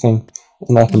thing.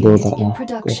 And I can build that now.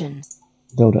 Production.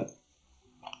 Good. Build it.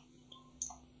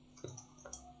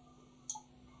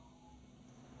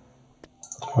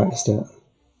 Alright, let's do it.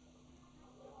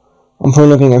 I'm probably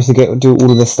not going to be able to do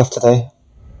all of this stuff today.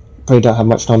 Probably don't have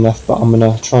much time left, but I'm going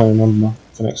to try and remember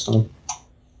for next time.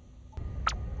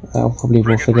 I'll probably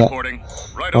will forget. Reporting.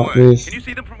 Right Right, away. move. Can you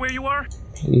see them from where you are?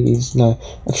 Please, no.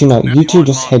 Actually, no, you two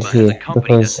just head here,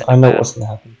 because I know what's going to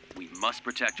happen. We must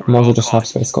protect her I might at as well all just have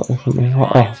costs. space got from me. Oh,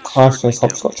 half space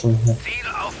hopscotch from here.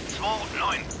 Ziel auf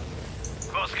 2-9.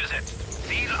 Kurs gesetzt.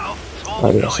 Ziel auf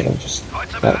Oh yeah, so 2-9. just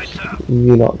Kreuzer that, bereit, Sir.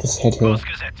 you lot just head here. Kurs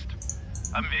gesetzt.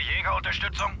 Haben wir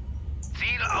Jägerunterstützung?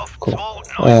 Ziel auf Cool.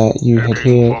 2-9. You head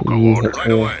here, you head Right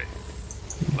here. away.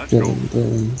 Let's go. Boom,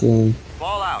 boom, boom,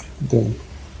 Fall out. boom.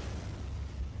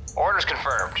 Orders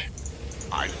confirmed.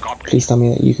 I copy. Please tell me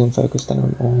that you can focus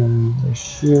down on the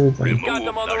shield. We've got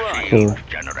them on the run. Cool.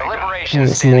 The Liberation Oh, is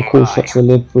get some more standing cool by. shots to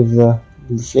live with the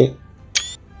fleet.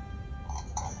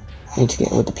 Need to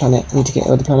get with the planet. Need to get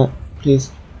with the planet, please.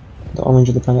 The orange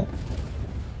of the planet.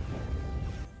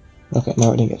 Okay,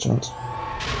 no, I didn't get a chance.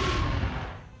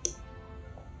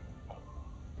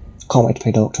 Can't wait to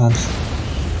play Dark Times.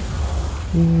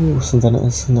 Ooh, some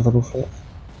Venators in the Rebel fleet.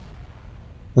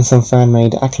 And some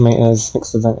fan-made acclimators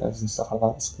mixed with Venators and stuff like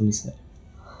that. It's really sick.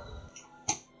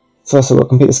 First, I will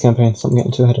complete this campaign, so I'm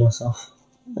getting too ahead of myself.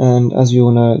 And as you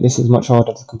all know, this is much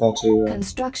harder compared to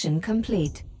Construction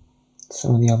complete.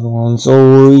 some of the other ones.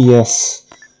 Oh yes,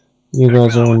 you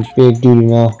guys are in big duty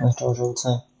now, as George would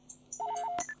say.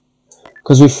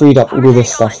 Because we've freed up all of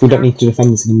this stuff, we don't need to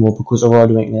defend this anymore because we're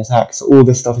already making an attack. So all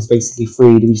this stuff is basically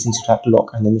freed, we just need to attack the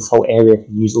Lock, and then this whole area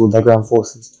can use all their ground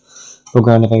forces for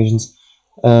ground evasions.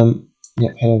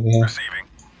 Yep, head over here. Receiving.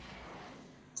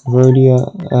 Rhodia,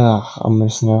 I'm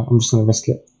just gonna risk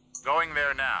it. Going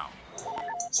there now.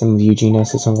 Some of Eugenia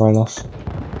sits on right off.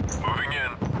 Moving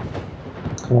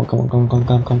in. Come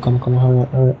on, hurry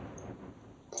up.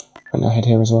 Right now, head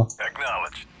here as well.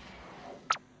 Acknowledged.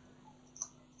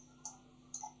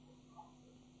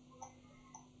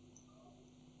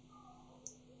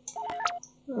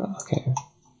 Okay.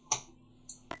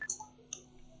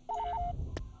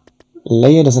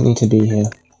 Leia doesn't need to be here.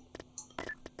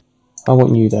 I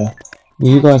want you there.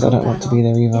 You guys, I don't want to be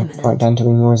there either. Right, down to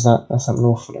wing, or is that? That's up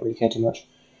north, I don't really care too much.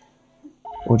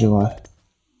 Or do I?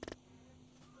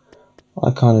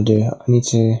 I kinda do. I need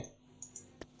to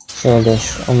sell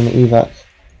this. I'm gonna evac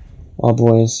our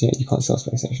boys. Yeah, you can't sell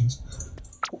space stations.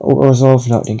 Or resolve?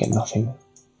 No, I didn't get nothing.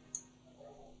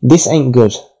 This ain't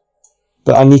good.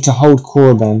 But I need to hold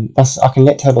Korriban. I can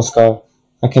let Telos go.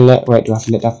 I can let. Wait, do I have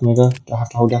to let Dathomir go? Do I have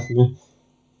to hold Dathomir?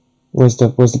 Where's the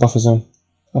buffer zone?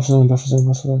 Buffer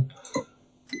zone.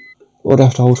 What do I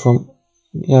have to hold from?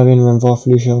 Yeah, I've been around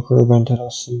Varfalucia, Korriban,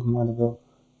 Telos, and Commanderville.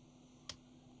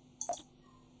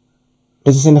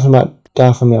 Doesn't say nothing about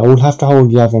Dathomir. I will have to hold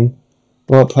Yavin.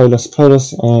 Well, Polis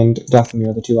and Dathomir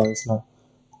are the two others now.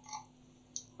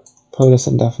 Polis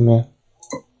and Dathomir.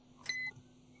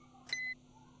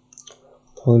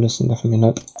 Polis and Dathomir,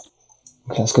 nope.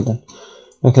 Okay, that's good then.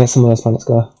 Okay, let some of those planets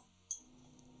go.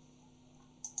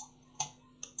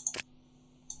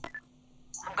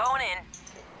 I'm going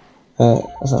in.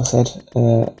 As I said,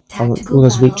 all Tactical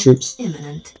those weak battle troops.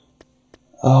 imminent.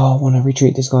 Oh, I want to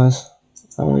retreat these guys.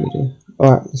 I really do.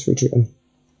 Alright, let's retreat them.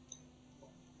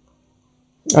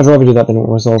 I'd rather do that than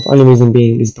resolve. Only reason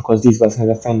being is because these guys can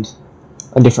defend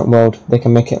a different world. They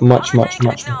can make it much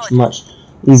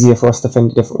easier for us to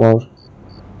defend a different world.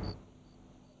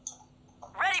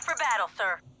 Ready for battle,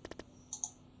 sir.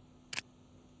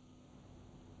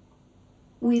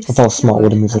 If I was smart, I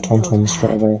would have moved the Tauntaun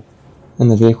straight away. And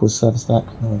the vehicles service back.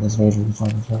 Oh, there's Vader in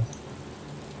front of us.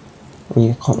 Well,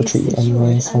 you can't We've retreat yet secured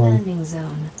anyway, it's a fine. landing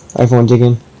zone. Everyone dig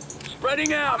in.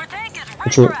 Spreading out. Tank is ready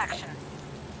Retreat. for action.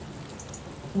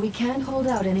 We can't hold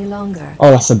out any longer.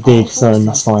 Oh, that's a big All zone,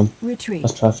 that's forces, fine. Retreat.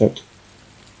 That's perfect.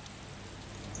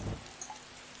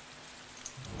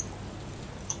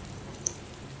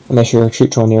 Unless you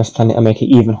retreat to our nearest planet and make it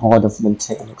even harder for them to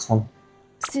take the next one.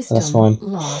 System That's fine.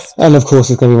 lost. And of course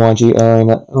it's going to be YG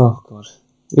that. Oh god.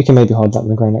 We can maybe hold that on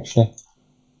the ground actually.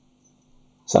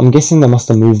 So I'm guessing they must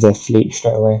have moved their fleet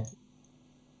straight away.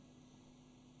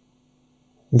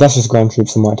 If that's just ground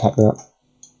troops, I might attack that.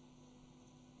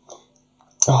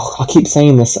 Oh, I keep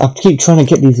saying this. I keep trying to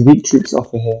get these weak troops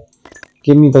off of here.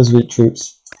 Give me those weak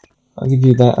troops. I'll give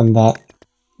you that and that.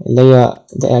 Leia,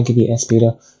 I'll give you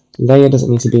airspeeder. Leia doesn't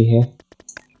need to be here.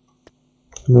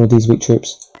 Nor these weak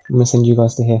troops. I'm gonna send you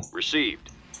guys to here. Received.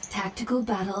 Tactical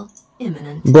battle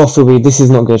imminent. Buffalo, this is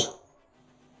not good.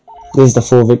 This is the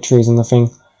 4 victories and the thing.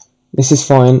 This is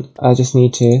fine. I just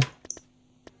need to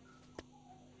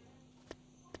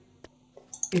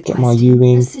get my Requesting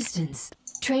U-wing. assistance.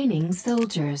 Training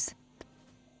soldiers.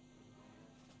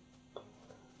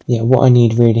 Yeah, what I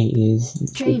need really is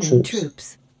big Training troops.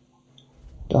 troops.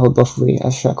 The whole Buffalo,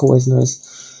 as Shaq always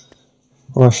knows.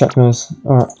 Or as Shaq knows.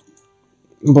 Alright.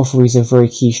 Buffalo is a very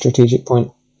key strategic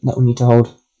point that we need to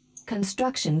hold.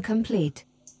 Construction complete.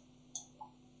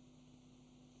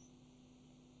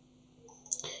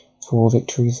 4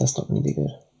 victories, that's not going to be good.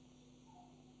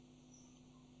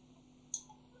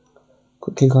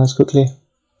 Quickly guys, quickly.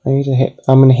 I need to hit.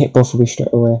 I'm going to hit Buffalo straight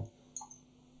away.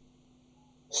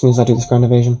 As soon as I do this ground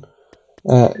invasion.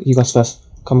 You guys first.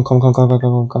 Come.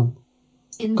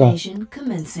 Invasion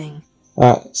commencing.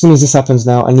 Alright, as soon as this happens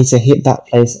now, I need to hit that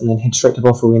place and then head straight to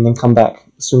Buffalo and then come back,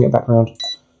 swing it back around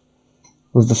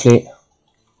with the fleet.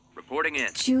 Reporting in.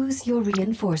 Choose your Alright,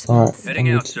 reinforcements. Heading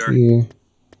out, sir. you.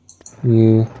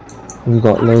 We've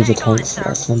got loads of tanks,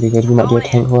 that's gonna be good. We might do a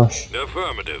tank rush.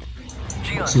 Affirmative.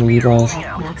 Some of you guys.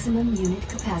 At maximum unit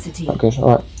capacity. Not good,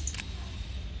 alright.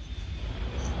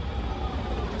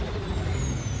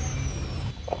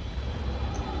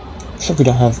 Shop we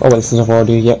don't have. Oh wait, this is a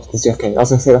Vardu. Yep, this is okay. I was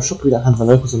gonna say, I shop we don't have the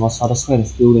locals on our side. I swear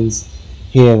there's buildings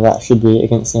here that should be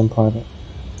against the Empire,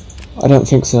 but I don't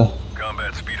think so.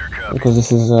 Combat speeder copy. Because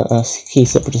this is a key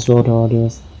separatist world Vardu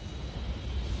is.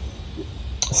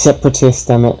 Separatist,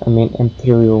 damn it. I mean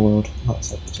Imperial world, not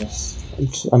separatist.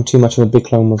 I'm too much of a big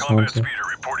Clone Wars fan Combat to speeder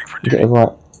reporting for get it duty. right.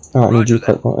 Alright, I need you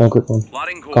Roger grip one.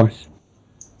 Plotting Come. course.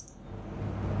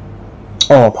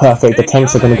 Oh, perfect. The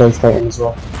tanks are going to go straight in as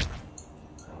well.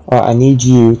 Alright, I need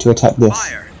you to attack this.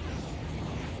 Fire.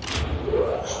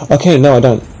 Okay, no, I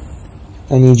don't.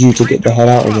 I need you to get the hell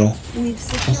out of there. We've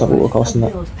not what we're secured costing a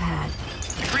that. build pad.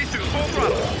 Retreat through full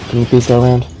throttle. Can you please go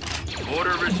around?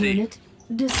 Order received. Unit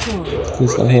destroyed.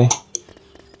 Please go here.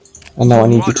 And now I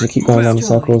need you to keep going around in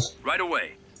circles. Right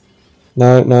away.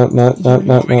 No,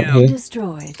 here.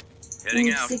 Destroyed. Heading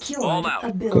We've out. secured All a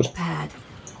out. build Good. pad.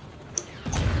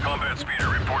 Combat speeder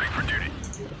reporting for duty.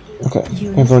 Okay,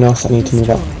 Unit everyone else, I need to move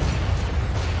up. destroyed.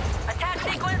 Attack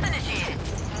sequence initiated.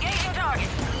 Engaging target.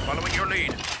 Following your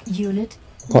lead. Unit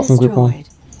Apart from group one. destroyed.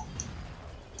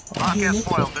 Rocket Unit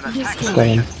spoiled in attack destroyed. Go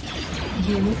in.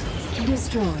 Unit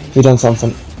destroyed. We've done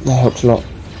something. That helped a lot.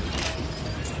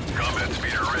 Combat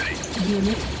speeder ready.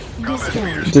 Unit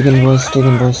destroyed. Dig in, boys, dig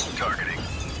in, boys. Targeting.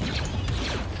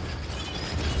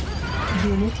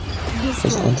 Unit There's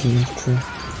destroyed. anti-infantry.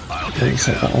 I'll Let me take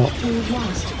set it that out. out. We've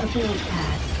lost a build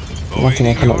pad. One thing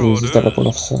I cannot Awaiting lose is your development order.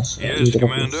 officer. So I Yes, need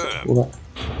development Commander. officer, all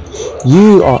that.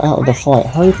 You are out of the fight.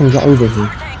 How you can get over here?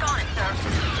 Tank on it, sir.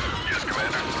 Yes,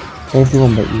 Commander.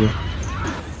 Everyone but you.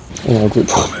 You know, group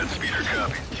one. Combat speeder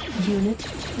copy. Unit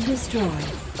destroyed.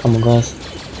 Come on, guys.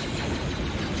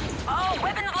 All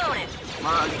weapons loaded.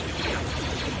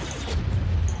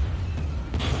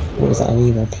 What is that? I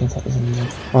need that. Please, that is an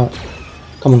evo. Alright.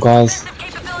 Come on, guys. Defensive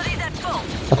capabilities at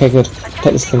full. Okay, good. Attack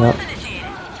Take this thing out. sequence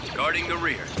initiated. Guarding the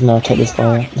rear. No, take this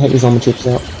guy out. Take these armor troops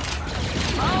out.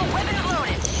 All weapons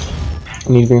loaded. I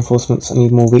need reinforcements. I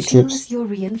need more weak troops. Choose your I've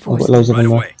got reinforcements. loads of Right them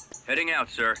there. away. Heading out,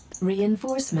 sir.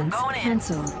 Reinforcements Going in.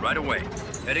 cancelled. Right away.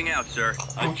 Heading out, sir.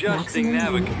 At Adjusting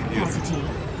maximum unit navigator. capacity.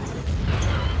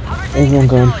 Everyone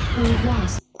going. We've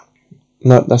lost.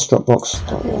 No, that's Dropbox.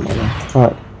 Don't want that one.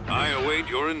 Alright. I await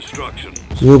your instructions.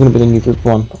 You're going to be the new group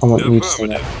one. I want you to say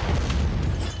that.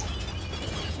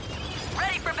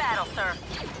 Ready for battle, sir.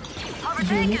 Hover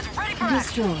tank Unit is ready for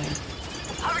action. destroyed.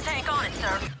 Hover tank on it,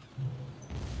 sir.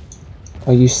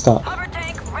 Are you stuck? Hover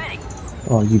tank ready.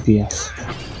 Oh, you BS.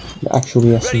 The actual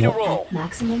BS Ready in to that. roll.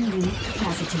 Maximum unit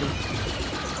capacity.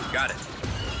 Got it.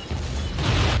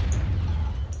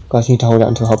 Guys, you need to hold out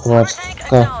until help Hover arrives. tank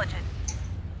Go. acknowledged.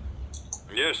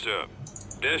 Yes, sir.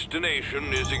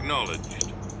 Destination is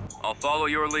acknowledged. I'll follow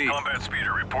your lead. Combat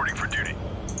speeder reporting for duty.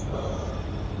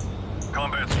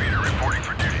 Combat speeder reporting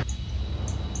for duty.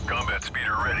 Combat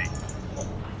speeder ready.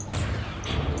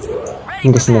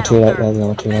 I'm guessing they're too late. They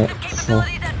were too late. So.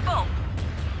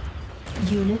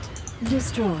 Unit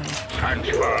destroyed.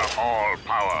 Transfer all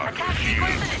power. Attack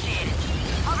sequence initiated.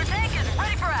 Hover tank is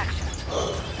ready for action.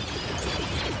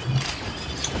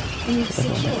 We've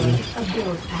secured a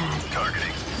build pad.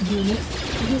 Targeting. Unit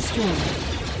destroyed.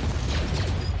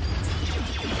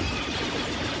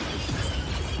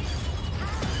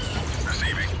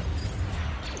 Receiving.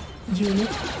 Unit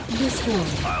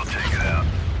destroyed. I'll take it out.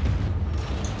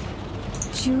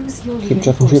 Choose your Keep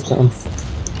dropping troops at them.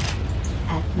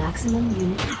 At maximum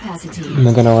unit capacity. And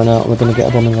they're gonna run out. We're gonna get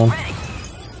a bombing run.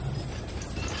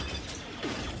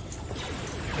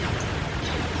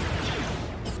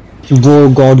 Raw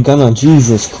God Gunner,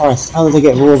 Jesus Christ, how did they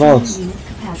get raw guards? Unit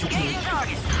capacity.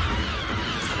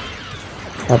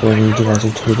 I don't need you guys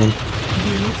all two then.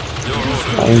 Unit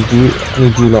I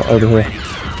need you lot over here.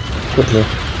 Quickly.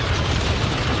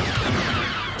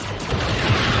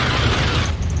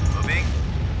 Moving.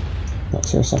 Not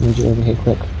serious, I need you over here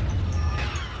quick.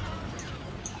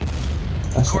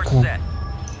 That's it, Course come on. set.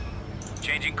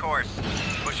 Changing course.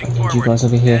 Pushing I need forward. you guys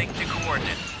over here. Heading to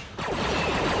coordinates.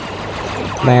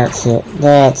 That's it,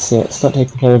 that's it. Start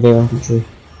taking care of their infantry.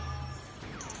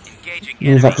 Engaging Move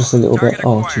enemy. up just a little bit. Target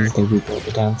Oh acquired. jeez, they rebuilt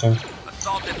the damn thing.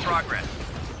 Assault in progress.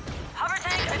 Hover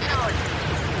tank acknowledged.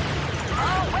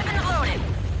 All weapons loaded.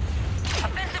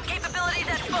 Offensive capabilities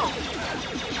at full.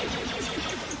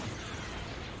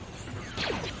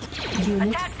 Unit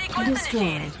Attack sequence destroyed.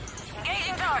 initiated.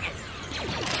 Engaging target.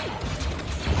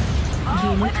 All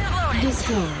Unit weapons loaded.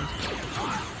 destroyed.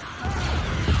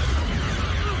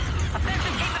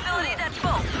 Offensive capabilities at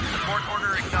full. Support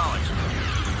order acknowledged.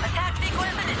 Attack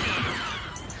sequence initiated.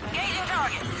 Engaging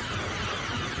target.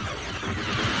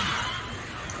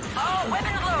 All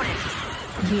weapons loaded.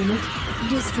 Unit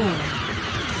destroyed.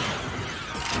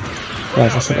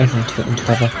 Guys, I sent everyone to get into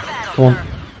cover. For battle, Come on. sir.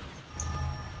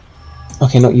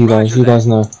 Okay, not you guys, you guys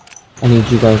know. I need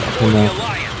you guys up in there.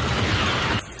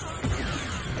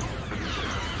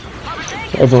 Hover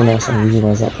tank Everyone else, I need you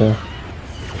guys up here.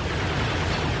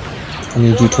 I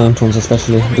need you Tauntauns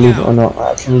especially, believe it or not,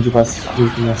 I actually need you guys to do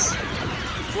this.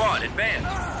 Squad, advance.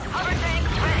 Hover tank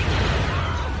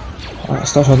ready. Alright,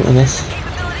 start targeting this.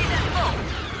 Capabilities at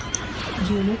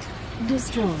full. Unit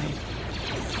destroyed.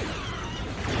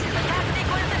 Attack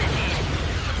sequence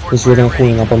initiated. Because we're gonna call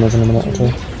in our bombers in a minute or two.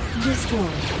 Unit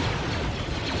destroyed.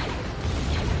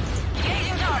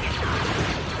 Engaging target.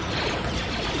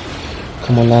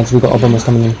 Come on lads, we got our bombers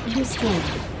coming in. Destroyed.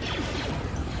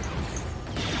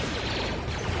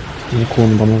 We're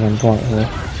calling the bomber runs right here.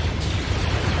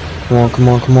 Come on, come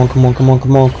on, come on, come on, come on,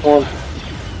 come on, come on.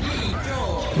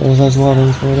 Where's those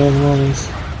wildings? Where are those wildings?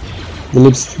 The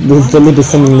Lib is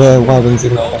sending their wildings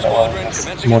in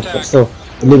there. Mod, but still,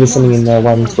 the Lib is sending in their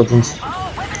wilding squadrons.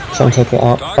 Try and take it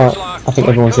out. Alright, I think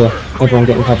everyone's here. Everyone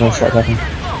getting cover and start attacking.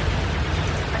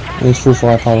 We need full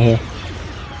firepower here.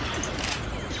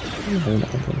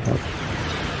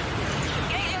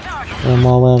 Where are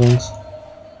my wildings?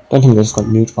 Don't think they just got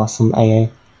nuked by some AA.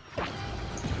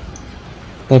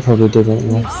 They probably did it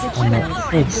anyway. I'm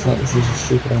not. This is just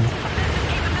stupid.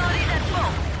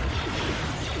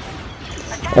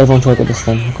 Everyone try to get this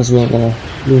thing, because we ain't gonna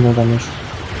do no damage.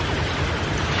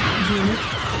 Unit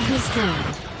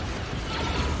destroyed.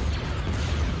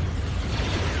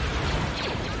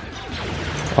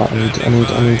 Right,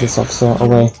 I need this officer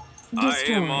away. I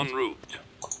am en route.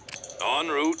 En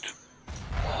route.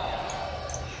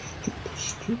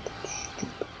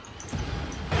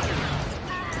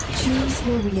 Choose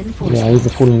your reinforcements. Yeah, he's the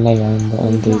fallen layer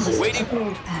and these. Lost a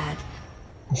build pad.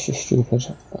 It's just stupid.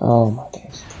 Oh my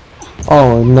days.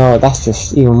 Oh no, that's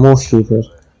just even more stupid.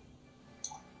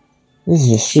 This is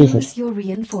just stupid. Choose your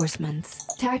reinforcements.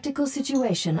 Tactical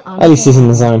situation on At least he's in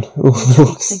the hold. zone.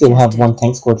 We'll still have one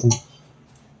tank squadron.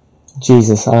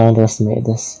 Jesus, I underestimated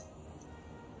this.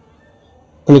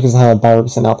 Probably because I had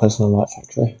barracks and outposts on the light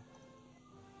factory.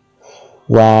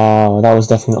 Wow, that was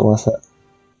definitely not worth it.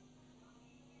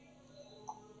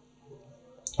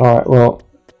 Alright, well,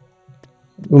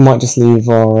 we might just leave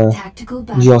our Tactical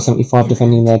battle. GR75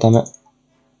 defending there, damn it.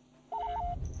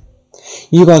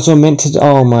 You guys were meant to.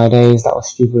 Oh my days, that was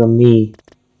stupid on me.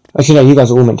 Actually, no, you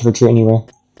guys are all meant to retreat anyway.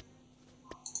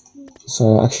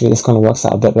 So, actually, this kind of works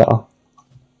out a bit better.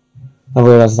 I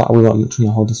realised that we weren't trying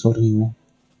to hold this road anyway.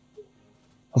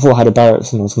 I thought I had a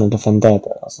barracks and I was going to defend there,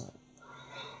 but I was like,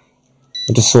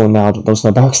 I just saw now that there was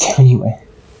no barracks there anyway.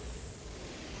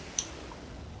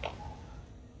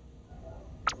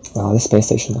 Wow, this space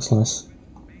station looks nice.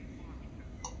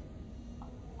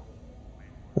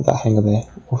 With that hangar there.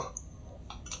 Oof.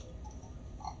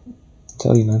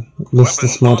 Tell you, man,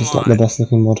 this mod is like the best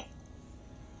looking mod.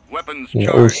 Weapons Yeah,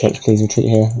 all charged. ships, please retreat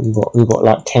here. We've got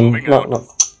like 10, Moving out. not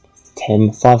 10,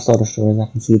 5-star destroyers.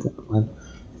 I can see that, man.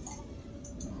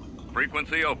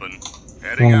 Frequency open.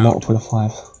 Heading Oh, out. multiple of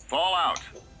 5. Fall out.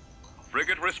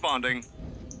 Frigate responding.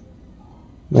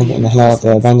 They're getting the hell out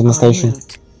there. Abandon the En station.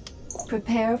 route.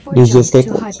 Prepare for Use the jump escape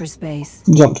to pods. hyperspace.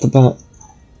 Jump to the back.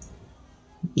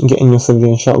 Get in your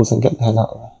civilian shuttles and get the hell out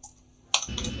of there.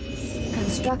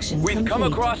 Construction We've come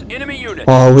complete. across enemy units.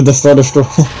 Oh, with the Star Destroyer.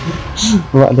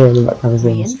 Right there in the background as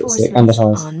well. It's pretty sick. And the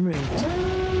Reinforcements tires. en route.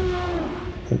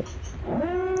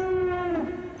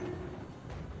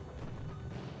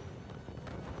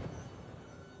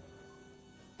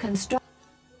 Construct.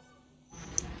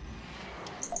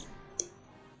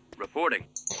 Reporting.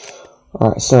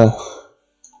 Alright, so.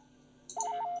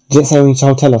 Did it say we need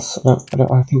to tell us?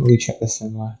 I think we checked this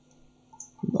in my.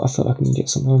 I feel like I can get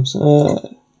sometimes.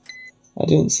 I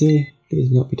didn't see.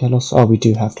 Please not be Telos. Oh, we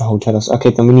do have to hold Telos.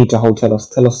 Okay, then we need to hold Telos.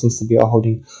 Telos needs to be our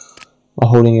holding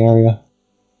area.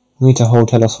 We need to hold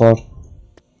Telos hard.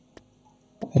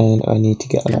 And I need to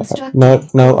get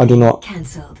that. No, I do not.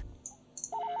 Cancelled.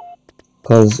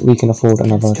 Because we can afford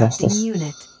another Constructing Justice.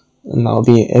 unit. And that'll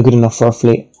be good enough for our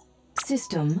fleet.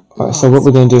 System. Alright, so what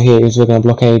we're going to do here is we're going to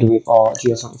blockade with our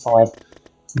GS-75.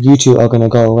 You two are going to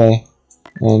go away.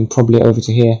 And probably over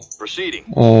to here. Proceeding.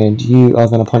 And you are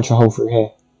going to punch a hole through here.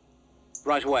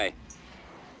 Right away.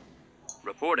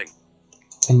 Reporting.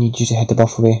 I need you to head to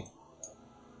Buffalo.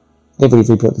 They've already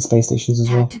rebuilt the space stations as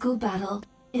well. Tactical battle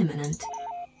imminent.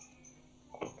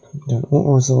 Don't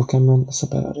auto resolve Cameron, that's a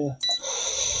bad idea.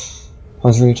 I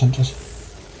was really tempted.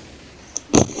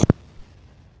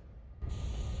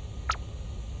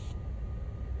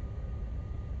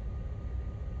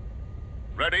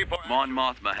 Ready for Mon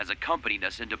Mothma has accompanied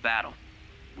us into battle.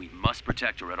 We must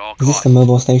protect her at all Is this costs. the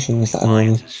mobile station or is that another one?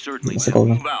 Alliance is certainly It's a winning.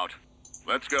 golden. move out.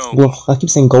 Let's go. Well, I keep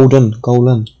saying golden.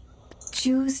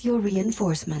 Choose your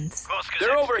reinforcements.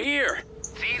 They're over here.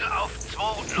 Ziel auf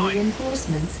 2-9.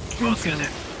 Reinforcements cancelled.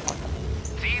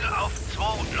 Ausgesetzt. Ziel auf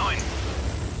 2-9.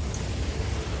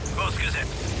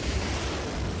 Ausgesetzt.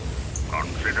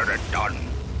 Consider it done.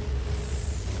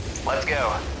 Let's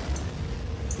go.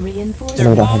 No, we Reinforcements.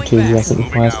 don't have two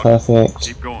US-75s, perfect.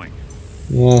 Keep going.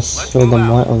 Yes, fill them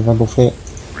right on the rebel fleet.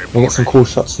 We'll get some cool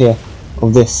shots here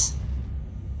of this.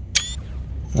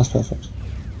 That's perfect.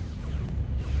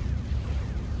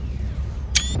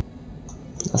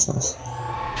 That's nice.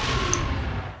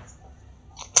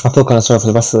 I feel kind of sorry for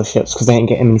the rest of the ships because they ain't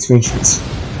getting any screenshots.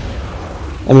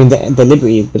 I mean, the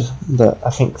Liberty is good, but I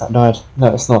think that died.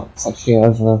 No, it's not. It's actually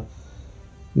over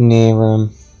near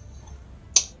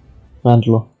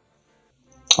Mandalore.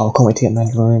 Oh, I can't wait to get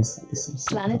Mandalorians.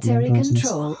 Planetary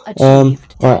control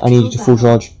achieved. Right, I need you to full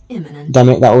charge. Imminent. Damn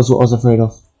it, that was what I was afraid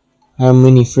of. How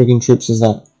many frigging troops is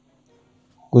that?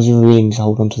 Because we really need to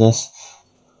hold on to this.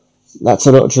 That's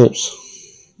a lot of troops.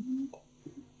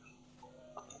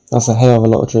 That's a hell of a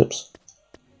lot of troops.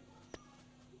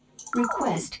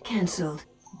 Request cancelled.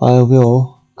 I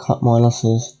will cut my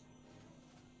losses.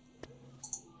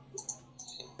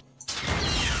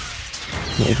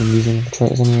 Not even using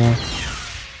infiltrators anyway.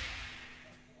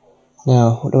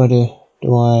 Now, what do?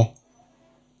 Do I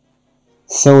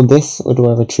sell this, or do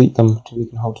I retreat them so we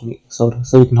can hold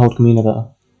Kamina better?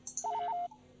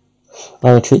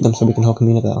 I retreat them so we can hold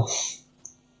Kamina better.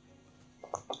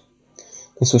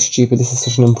 This was stupid. This is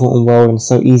such an important world and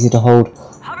so easy to hold.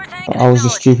 Hover tank But I was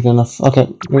just acknowledged. stupid enough. Okay,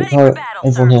 Ready for hurry, battle,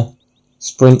 everyone sir. here.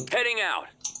 Sprint. Heading out.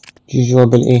 Use your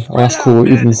ability. Oh, that's cool.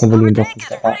 Even the civilian Hover tank buffers is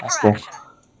get ready that. That's for cool. action.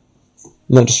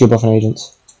 Not just your buffing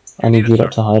agents. I need you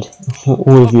lot to hide.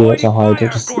 All of you lot to hide.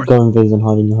 Just go and visit and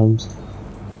hide in your homes.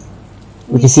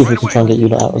 We can see if we can try and get you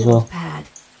lot out as well. Pad.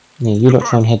 Yeah, you lot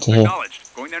try and head to here.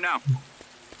 Acknowledged. Going there now.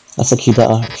 That's actually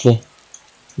better, actually.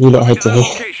 You lot head to Marking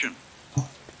here. location.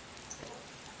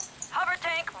 Hover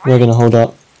tank We're ready. gonna hold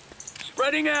up.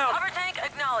 Spreading out. Hover tank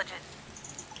acknowledges.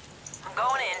 I'm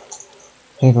going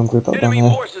in. Everyone group up down Enemy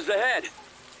there. forces ahead.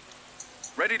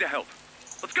 Ready to help.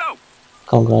 Let's go.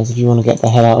 Come on guys, if you want to get the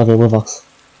hell out of here with us.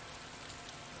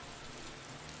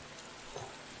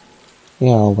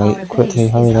 Yeah, I'll Our wait. Quickly,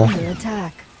 base hurry is there. under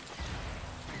attack.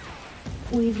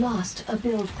 We've lost a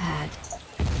build pad.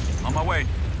 On my way.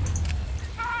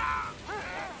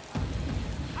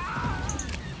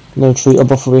 No retreat or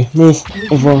buffery. Move! We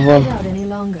Everyone can't run. hold out any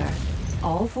longer.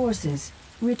 All forces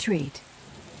retreat.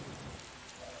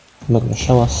 I'm not gonna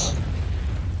show us.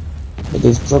 But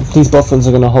these buffins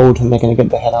are gonna hold and they're gonna get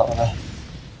the hell out of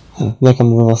there. They're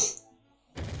coming with us.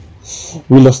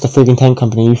 We lost the friggin' tank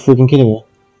company, you friggin' kidding me?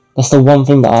 That's the one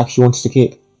thing that I actually wanted to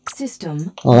keep.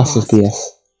 System Oh, that's just BS.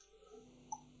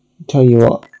 Tell you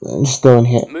what, just go and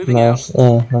hit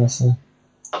Madison.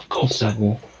 Of course,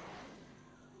 sir.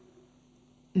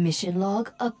 Mission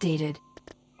log updated.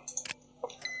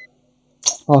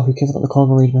 Oh, who cares about the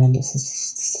cargo raid, man? This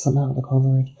doesn't matter, the cargo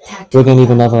raid. Tactical We're gonna leave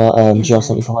another inland.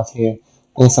 GR75 here.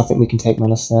 And it's something we can take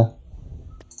Manus there.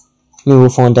 Maybe we'll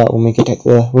find out when we get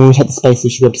when we hit the space. We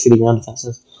should be able to see the ground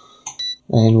defenses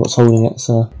and what's holding it.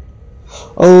 So,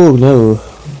 oh no,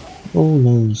 oh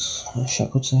no, oh shit,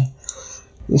 what's that?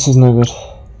 This is no good.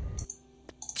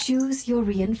 Choose your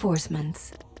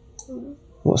reinforcements.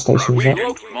 What station is that?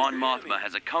 Mon Mothma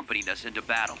has accompanied us into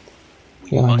battle. We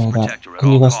Yeah, I must know that. protect her at Can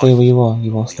you all guys stay costs. where you are?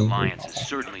 You are The staying where you Alliance is are.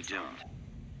 certainly doomed.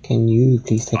 Can you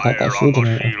please take out that shield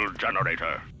generator? shield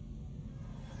generator.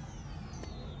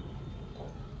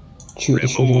 Shoot the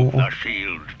shield Remove generator. the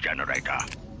shield generator.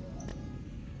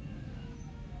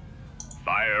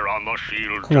 Fire on the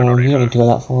shield Come on, you don't need to go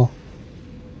that far.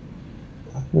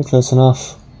 You're close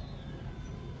enough.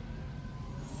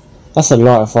 That's a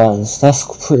lot of fires.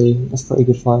 That's pretty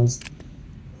good fires.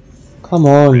 Come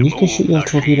on, you can shoot your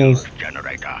torpedoes.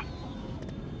 Generator.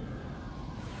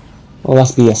 Oh,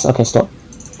 that's BS. Okay, stop.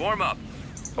 Form up.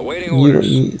 Awaiting orders.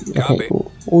 Okay, Copy.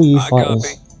 all you I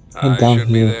fighters, copy. head I down should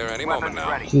be here. there any moment now.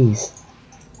 Jeez.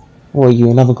 What are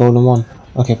you, another golden one?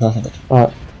 Okay, perfect.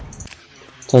 Alright.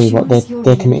 Tell you what,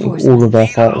 they're committing all of their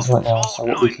fighters right now, so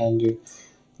what we can do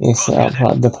is set up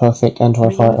like the perfect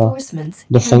anti-fighter Reinforcements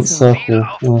defense cancelled.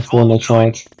 circle when they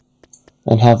charge,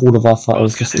 and have all of our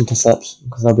fighters just intercept,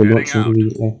 because they'll be Heading launching out.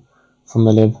 immediately from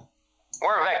the lib.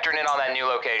 We're vectoring in on that new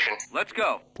location. Let's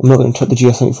go. I'm not going to touch the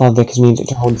GS-75 there because we need it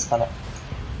to hold this planet.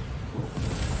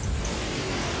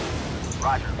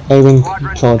 Roger. A-wing,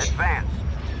 Squadron, charge. advance.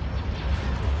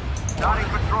 Starting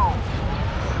patrol.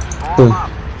 Form Boom. up.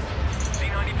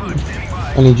 C-95 standing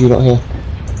by. I need you lot here.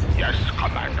 Yes,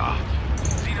 Commander.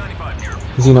 C-95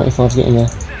 here. Z-95's getting there.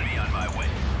 Send me on my way.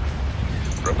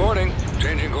 Reporting.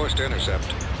 Changing course to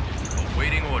intercept.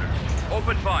 Awaiting orders.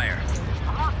 Open fire.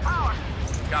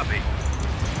 Copy.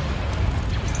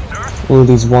 All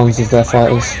these ones is their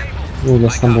fighters. All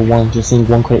this number one, just seeing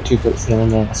one credit, two credits here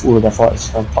and there. That's all of their fighters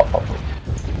just going pop, pop, pop.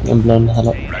 And blown the hell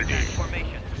up.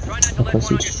 Of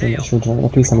course, you just trying that shield generator.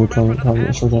 Please tell me you're targeting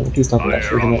that shield generator. Please target that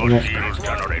shield generator. Shield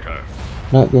generator.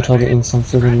 No, you're targeting some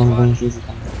friggin' long range laser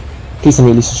cannon. Please tell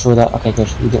me at least destroy that. Okay, good.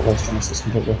 You get wasted on this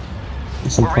completely.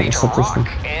 There's some We're ready point to of subsystem.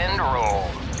 rock and roll.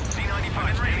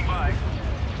 C-95 standing by.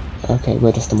 Okay,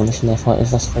 we're just demolishing their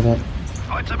fighters. That's fair enough.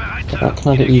 Heute bereit. Right,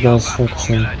 can I get you guys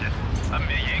focusing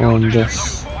on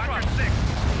this?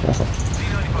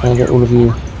 Perfect. Can I get all of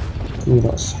you? You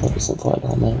lot's focusing right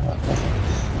down there. Right,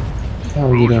 perfect. How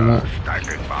are you doing, mate?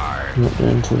 Standing by. I'm not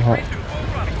doing too hot.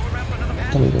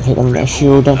 Don't even hit them with that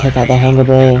shield. Don't take out their hangar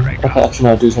bay. Okay, actually,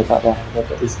 no, I do take out their hangar bay,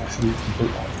 but at least actually you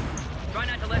complete that. Try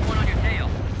not to let one on your tail.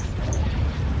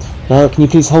 No, can you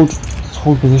please hold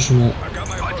position, mate? I've got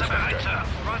my Heute first bereit.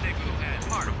 Rendezvous and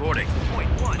mark. reporting. Point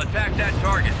 1. Attack that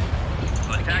target.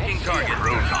 Attacking target.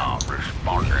 Cruiser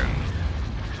responding.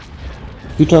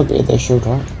 You targeted their shield,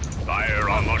 right? Fire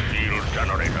on the shield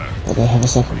generator. But they have a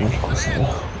second one, of course they do.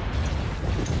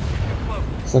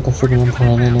 It's like a friggin' Empire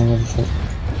and they know everything.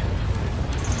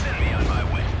 Send me on my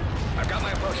way. I've got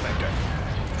my approach vector.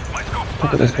 Let's go.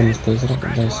 Look at those guns, please. I don't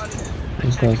think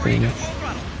those guys very much.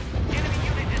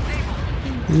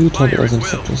 You target those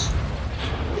interceptors.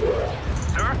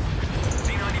 Sir?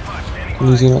 C-95 standing Can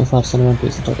you Z-95 send around,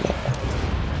 please, and target that guy.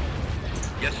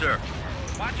 Yes, sir.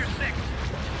 Watch your 6.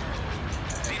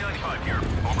 C-95 here.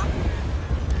 Over.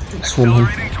 Swarm him.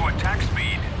 Accelerating to attack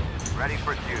speed. Ready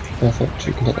for duty. Perfect,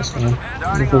 you can get this guy in. No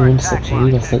problem, interceptor,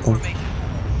 you guys take them.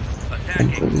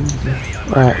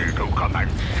 Alright, Ready to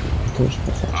commence. good,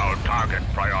 perfect. Our target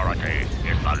priority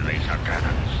is the laser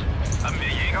cannons. Haben wir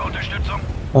Jägerunterstützung?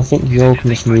 I think you can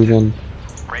just move in.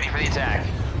 Ready for the attack.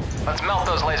 Let's melt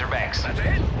those laser banks. That's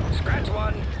it. Scratch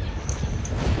one.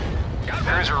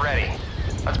 Cruiser ready.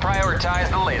 Let's prioritize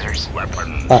the lasers.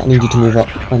 Weapons. I need you to move up.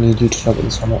 charged. I need you to target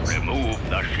this one next. Remove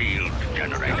the shield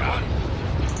generator.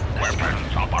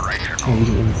 Weapons operational. Oh, you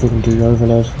didn't even freaking do your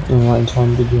overload in right in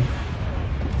time, did you?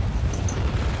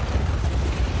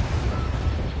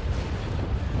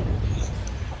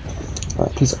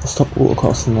 Alright, please stop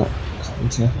autocrossing that.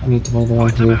 I need to move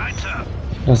around Heute here. bereit, Sir.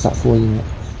 There's that 4 unit.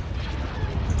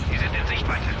 Sie sind in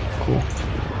Sichtweite. Cool.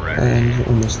 Ready. And you're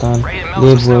almost done. Ready to melt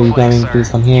Lib, some where are you snowflakes, going? sir. Please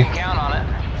come You here. can count on it.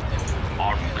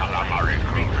 On calamari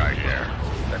cruiser here.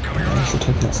 I should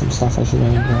take out some stuff as you're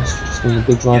going, guys. Just doing a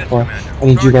big drive-by. I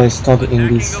need you guys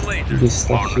targeting this On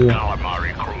stuff here.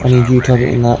 calamari cruiser. I need you ready.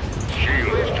 targeting that.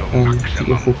 Shields to Keep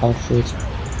your full power shields.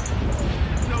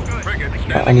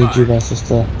 I need you guys just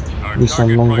to do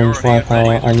some long range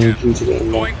firepower. I need you to get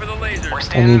in there. I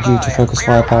need you to focus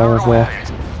firepower as well.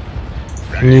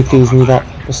 Can you please move up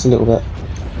just a little bit?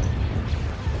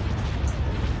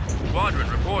 Squadron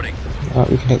reporting. Alright,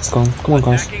 we can take this on. Come on,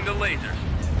 guys. Attacking the lasers.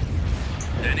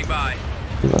 Standing by.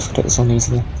 You guys can take this on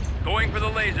easily. Going for the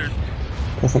lasers.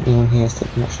 I think anyone here is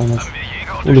taking much damage.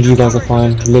 All of you guys are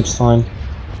fine. Lib's fine.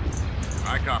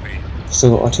 I copy.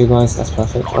 Still got our 2 guys. That's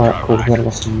perfect. Alright, cool. We haven't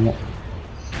lost him yet.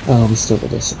 Oh, we still got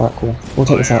this. Alright, cool. We'll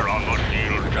take this out.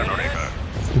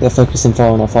 They're focusing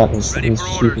fire on our fighters. That means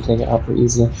you can take it out pretty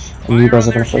easily. And you guys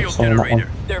are going to focus fire on that one.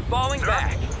 They're falling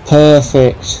back.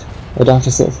 Perfect. They don't have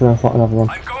to sit through and fight another one.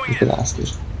 Look at that, that's good.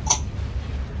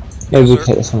 Maybe we can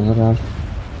take this one on the ground.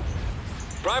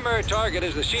 Primary target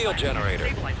is the shield generator.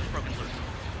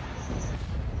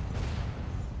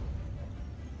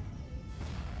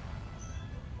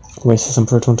 Wasted some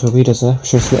proton torpedoes there.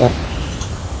 Should have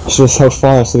held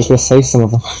fire so we could have saved some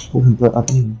of them.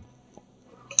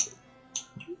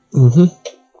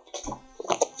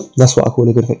 That's what I call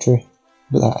a good victory.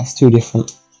 Look at that, it's 2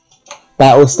 different.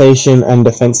 Battle station and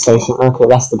defense station. Okay,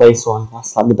 that's the base one.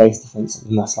 That's like the base defense,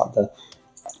 and that's like the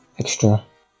extra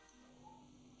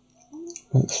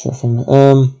thing.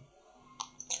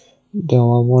 Do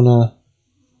I wanna?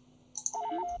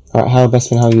 Alright, how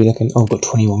Bestman, how are you looking? Oh, I've got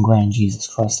 21 grand. Jesus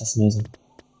Christ, that's amazing.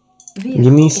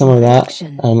 Give me some of that,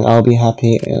 and I'll be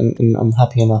happy, and I'm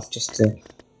happy enough just to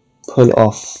pull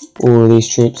off all of these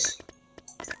troops.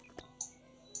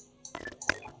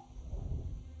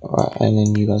 Alright, and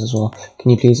then you guys as well. Can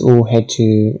you please all head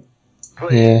to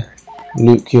here?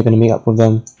 Luke, you're going to meet up with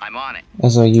them. I'm on it.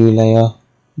 As are you, Leia.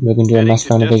 We're going to do a mass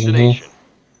ground division here.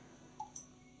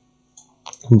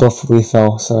 Both we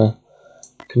fell, so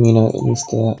Camino needs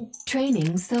to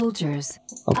Training soldiers.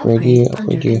 upgrade you,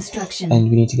 and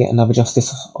we need to get another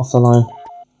Justice off the line.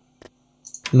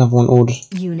 Another one ordered.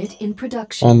 Unit in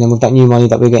production. And then with that new money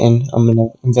that we're getting, I'm going to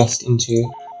invest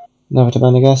into another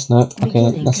burner gas. Nope.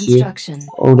 Okay, that's you.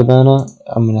 Older burner.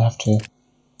 I'm going to have to.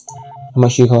 How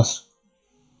much do you cost?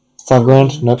 5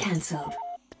 grand? Nope. Cancelled.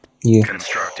 You.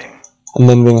 Constructing. And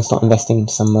then we're going to start investing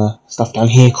into some stuff down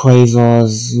here.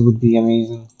 Quasars. It would be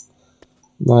amazing.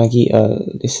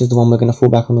 Margita. This is the one we're going to fall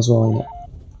back on as well, isn't it?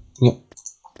 Yep.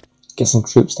 Get some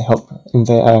troops to help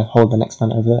hold the next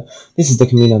planet over there. This is the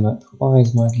Camino map. Why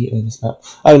is Margita this map?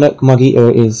 Oh no,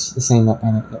 Margita is the same map,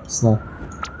 and it's snow.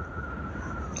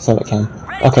 So it can.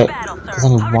 Okay, there's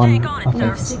only one.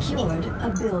 Okay. Secured a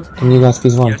build. Can you guys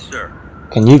please run? Yes, sir.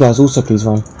 Can you guys also please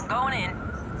run? Going in.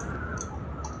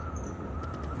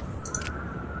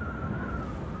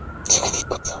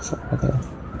 Okay.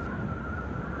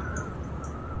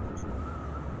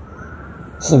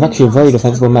 This is actually a very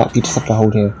defensible map. You just have to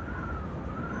hold here.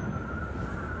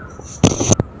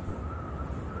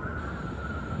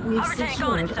 We've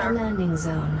secured a landing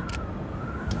zone.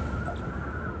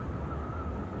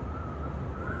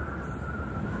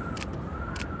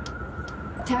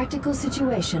 Tactical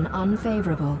situation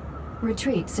unfavorable.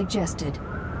 Retreat suggested.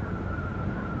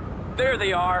 There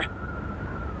they are.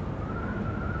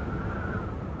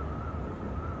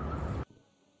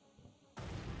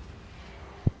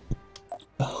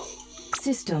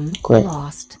 System Great.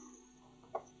 lost.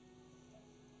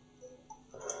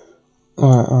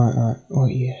 Alright.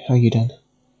 How you doing?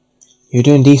 You're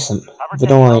doing decent. But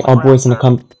don't worry, our boys gonna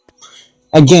come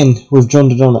again with John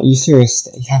Dodon. Are you serious?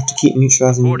 You have to keep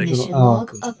neutralizing. Mission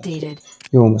log updated.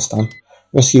 You're almost done.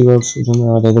 Rescue rogues, John,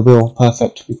 where are they? The wheel,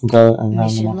 perfect. We can go and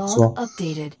round them Mission up as log well.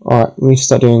 updated. Alright, we need to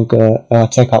start doing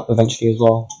tech up eventually as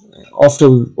well. After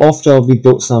we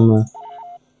built some of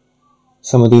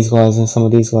these guys and some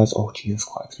of these guys. Oh gee, that's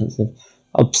quite expensive.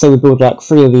 I'll say we build like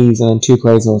 3 of these and then 2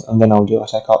 Quasars, and then I'll do a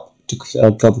tech up to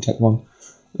double tech one.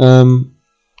 Alright.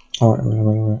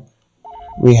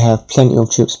 We have plenty of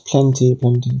troops, plenty of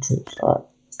troops. Alright,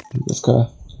 let's go.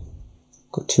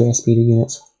 Got 2 airspeeder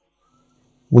units.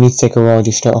 We need to take a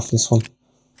Raji straight off this one.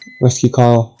 Rescue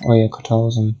Kyle. Oh yeah,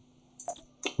 Kyle's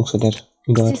also dead.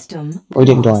 He died. Well, he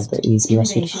didn't die, but he needs to be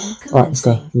rescued. Alright, let's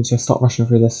go. We need to start rushing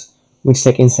through this. We need to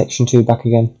take in section 2 back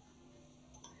again.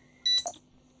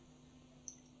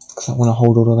 Because I want to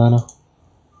hold all of Anna.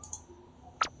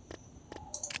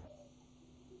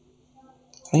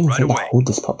 I don't even think I hold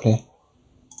this properly.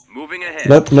 Moving ahead.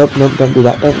 Nope, don't do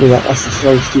that, that's a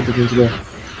very stupid thing to do.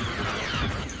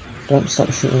 Don't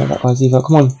start shooting at that guys either,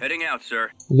 come on. Heading out, sir.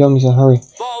 You need to hurry.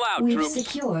 Fall out, We've troops.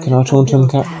 secured Can I turn to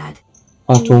build cap? pad.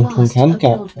 I can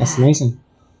cap, that's amazing.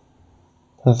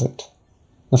 Perfect.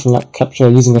 Nothing like capture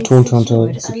using a Tauntaun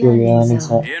to secure your landing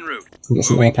site. En route. Can we get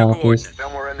some air power, please?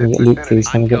 Can we get loot, please?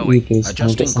 Can we get loot, please? Can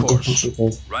we get some infantry,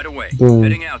 please? Right away. Boom,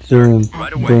 Heading out, sir. boom, Right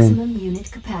At away. boom. maximum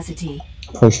unit capacity.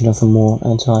 Probably should have some more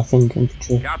until I think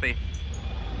infantry. Copy.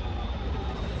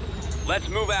 Let's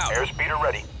move out. Airspeeder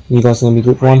ready. You guys are gonna be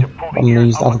group one. I'm gonna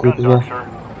use the other group as well. Sir.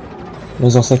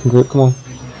 There's our second group, come on.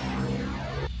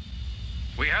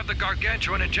 We have the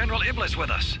Gargantuan and General Iblis with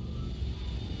us.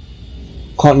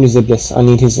 Can't use Iblis. I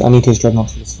need his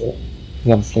dreadnoughts for this fleet.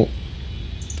 The other fleet.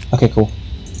 Okay, cool.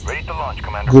 Ready to launch,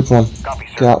 Commander. Group one. Copy,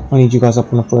 sir. Get out. I need you guys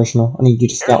up and operational. I need you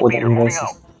to scout with it on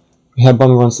bases. We have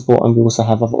bomber run support and we also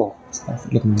have other. Oh, it's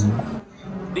perfect. Look at me.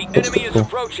 The Looks enemy is cool.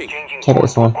 approaching. Changing Take it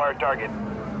course this to one. acquire target.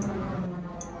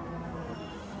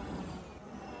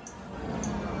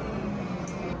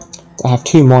 I have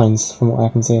 2 mines from what I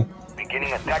can see.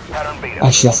 Beginning attack pattern beta.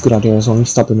 Actually, that's a good idea as well. We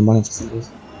start building mining facilities.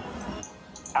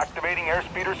 Activating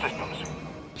airspeeder systems.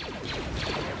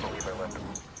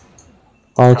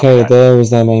 Okay, there is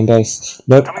their main base.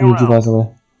 Nope, I need you guys away.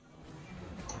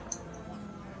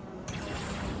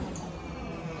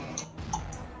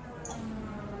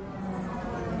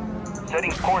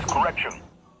 Setting course correction.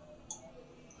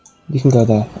 You can go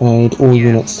there, and I need all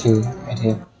units to head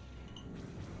here.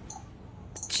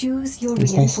 Choose your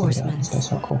This base, yeah, this reinforcements. base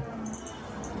is not cool.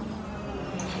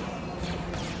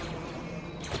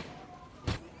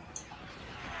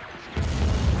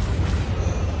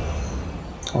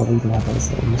 Oh, we even have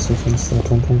those little missile things, the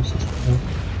twin pumps.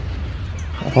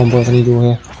 Come on, boys, I need you all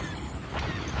here.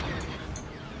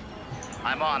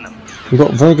 I'm on them. We've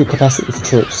got very good capacity for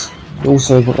troops. We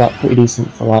also got that pretty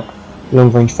decent for like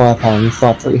long range firepower, and you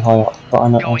fire pretty high up, but I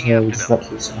know artillery will distract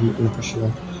you, so I'm not going to push you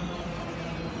in.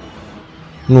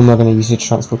 Normally I'm going to use it to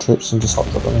transport troops and just hop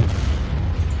up on him.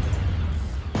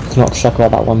 Cannot shock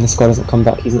about that one, this guy doesn't come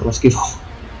back, he's not rescuable.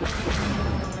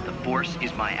 The Force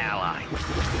is my ally.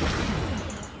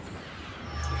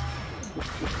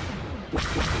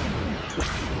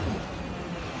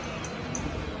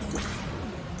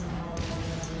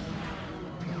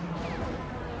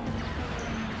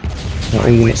 Not all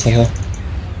units are here.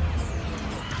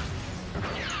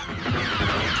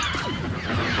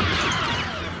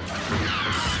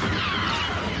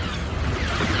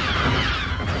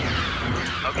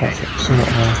 Perfect, so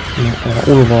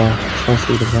all of our space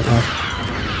leaders right now.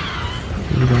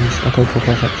 You guys, okay, cool,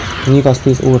 perfect. Can you guys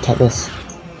please all attack this?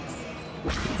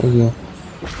 There you go.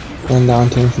 And the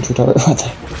anti-infantry turret right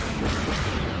there.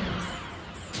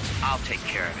 I'll take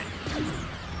care of it.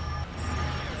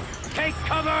 Take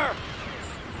cover!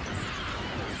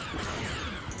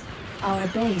 Our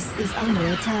base is under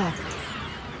attack.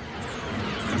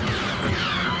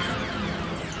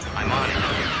 I'm on it.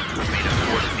 May the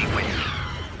Force be with me.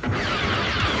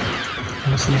 I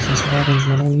want to use these wagons,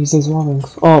 man. I want to use these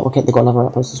wagons. Oh, okay, they've got another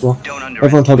outpost as well. Don't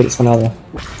Everyone target this for now, though.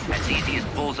 As easy as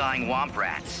bullseyeing womp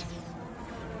rats.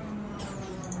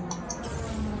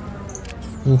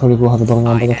 You probably will have a bomb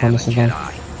run by I the time am a this is done.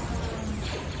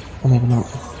 Jedi. Or maybe not.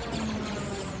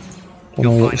 Don't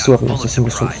You'll know, find still our haven't lost a bullets single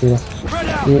will strength through there. Spread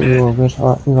out, You're all good.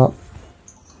 Alright, move up.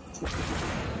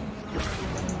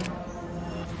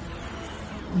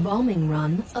 Bombing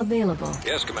run available.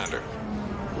 Yes, Commander.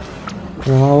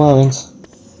 There are wagons.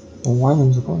 The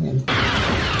wagons are going in.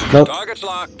 Nope. Target's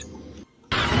locked.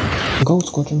 Gold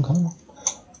squadron, come on.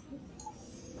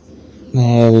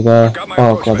 There we go. Got my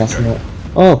Oh god, that's not.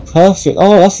 Oh, perfect.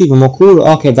 Oh, that's even more cool.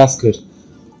 Okay, that's good.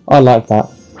 I like that.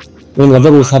 I mean, the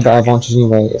rebels had that advantage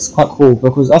anyway. It's quite cool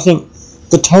because I think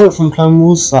the turret from Clone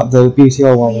Wars, like the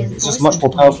BTR one, is just much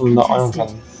more powerful than the Iron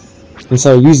Cannon. And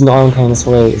so using the Iron Cannon this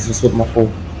way is just a bit more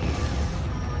cool.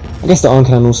 I guess the Iron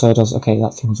Cannon also does. Okay,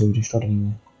 that thing was already destroyed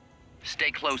anyway.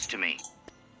 Stay close to me.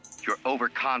 Your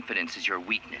overconfidence is your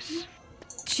weakness.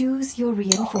 Choose your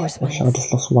reinforcements. Actually, I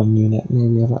just lost one unit. Maybe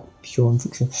we have like pure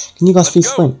infantry. Can you guys please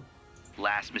sprint?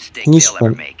 Last mistake Can you they'll ever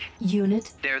sprint? make.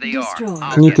 Unit There they destroyed.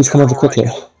 are. Can you please come over quickly?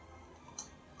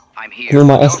 I'm Can here. all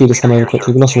my SP just come over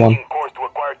quickly? We lost one. Changing course to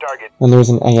acquire target. And there is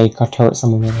an AA turret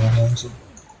somewhere over there.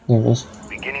 There it is.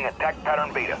 Beginning attack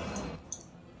pattern beta.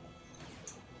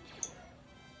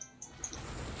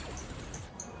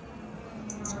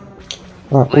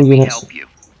 Alright, all Let me units, help you.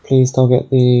 please target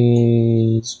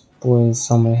these boys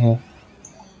somewhere here.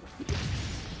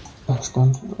 Oh, it's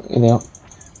gone. Here they are.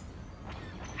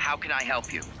 How can I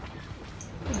help you?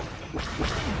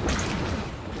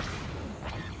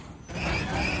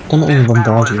 Don't let me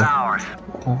bombard you.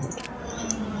 Perfect.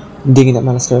 Digging at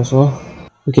Manister as well.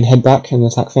 We can head back and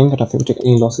attack thing. I don't think we took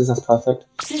any losses, that's perfect.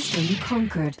 System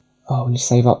conquered. Oh, we need to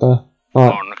save up there.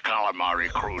 Alright. On the calamari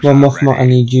cruiser. One Mothma, I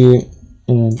need you.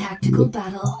 Tactical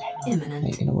battle imminent.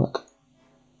 Ain't gonna work.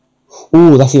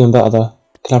 Ooh, that's even better though.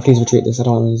 Can I please retreat this? I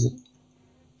don't want to use it.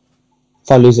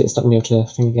 If I lose it, it's not going to be able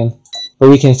to thing again. But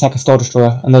we can attack a Star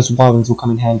Destroyer, and those Y-Wings will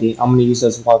come in handy. I'm going to use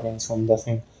those Y-Wings from the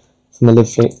thing, from the Live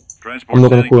fleet. Transport I'm not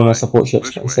going to call them my standing support by. ships,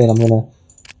 This but way. instead I'm going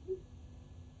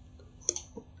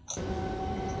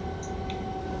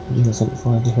to use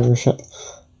 75, the hero ship.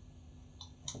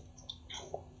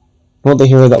 Not the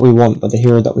hero that we want, but the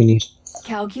hero that we need.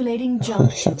 Calculating jump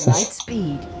to Success. light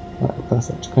speed. Right,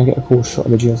 perfect. Can I get a cool shot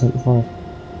of the GL-75?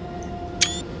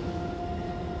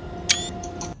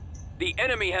 The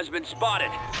enemy has been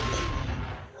spotted.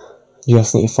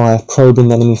 GL-75, probing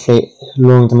the enemy fleet,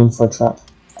 luring them in for a trap.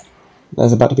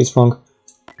 There's about to be sprung.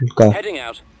 Go. Heading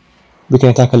out. We can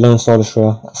attack a lone Star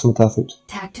Destroyer. That's all perfect.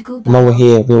 Tactical While we're battle.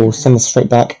 here, we'll send us straight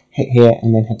back, hit here,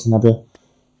 and then head to Naboo.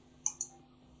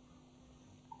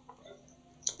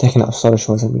 Taking out a Star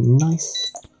Destroyer is going to be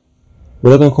nice.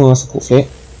 We're not going to call in our support fleet,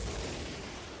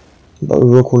 but we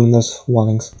will call in those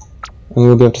Y-Wings. And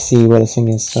we'll be able to see where this thing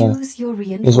is. So, Choose your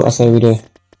here's what I say we do. reinforcements.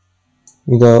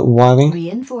 We go Y-Wing,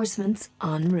 Reinforcements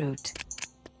en route.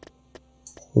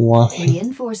 Y-Wing,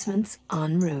 Reinforcements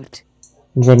en route.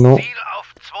 Dreadnought, Ziel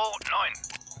auf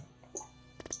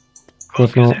 2-9.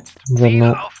 Dreadnought, Gesetzt. Ziel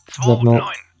Dreadnought, auf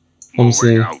Dreadnought, 2-9. MC,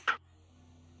 Moving out.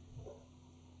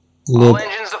 All Lib,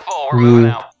 engines to full. We're moving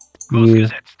out. U,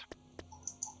 Gesetzt.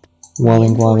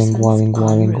 Y-Wing, Y-Wing, Reinforcements Y-Wing, en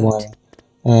Y-Wing, route. Y-Wing.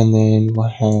 And then we'll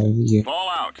have you, Fall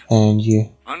out. and you,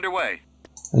 Underway.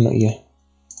 and not you.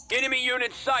 Enemy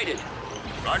unit sighted.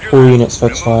 Roger All that. units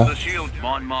focus Remove fire. the shield.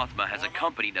 Mon Mothma has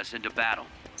accompanied us into battle.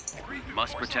 We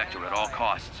must protect her at all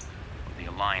costs. The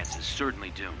Alliance is certainly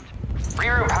doomed.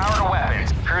 Reroute power to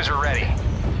weapons. Cruiser ready.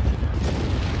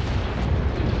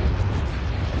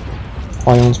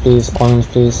 Ions please, Ions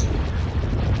please.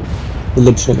 The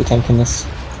Lib shouldn't be tanking this.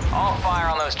 All fire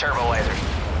on those turbo lasers.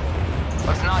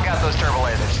 Let's knock out those turbo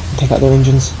lasers. Take out their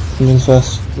engines. Engines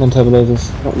first, then turbo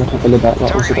lasers. Not gonna take the Lib out,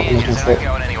 not also Target got the the engines, engines they're fit.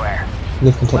 not going anywhere.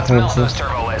 Lib can take Let's melt turbo those lasers.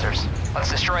 turbo lasers. Let's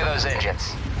destroy those engines.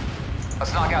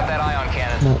 Let's knock out that ion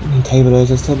cannon. No, turbo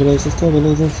lasers, turbo lasers, turbo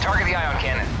lasers. Target the ion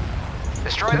cannon.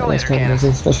 Destroy the Turbo laser lasers, cannons.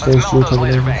 turbo lasers, Let's especially those melt dual those turbo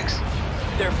laser lasers. banks.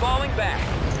 They're falling back.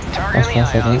 Target That's the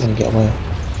perfect, they ain't ions. gonna get away.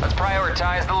 Let's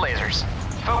prioritize the lasers.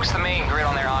 Focus the main grid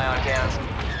on their ion cannons.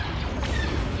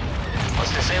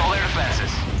 Let's disable their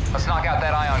defenses. Let's knock out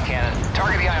that ion cannon.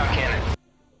 Target the ion cannon.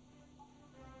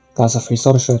 That's a free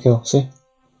Star Destroyer kill, see?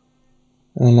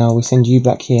 And now we send you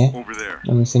back here, Over there.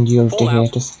 and we send you over to Pull here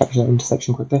out. to fetch that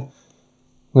intersection quickly.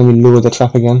 When we lure the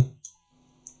trap again.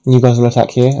 And you guys will attack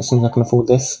here as soon as I can afford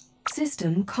this.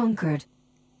 System conquered.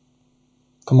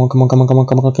 Come on, come on, come on, come on,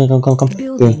 come on, come on, come on, come on.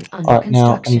 Building Good. under Alright,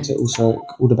 now I need to construction. also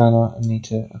call the banner. I need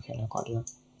to. Okay, no, I can't do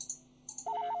that.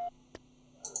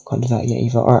 Can't do that yet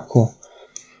either. Alright, cool.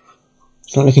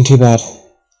 It's not looking too bad.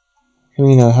 Let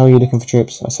me know, how are you looking for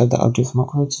troops? I said that I'll do some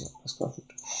upgrades. Yeah, that's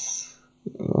perfect.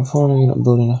 Foreigner, you're not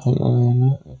building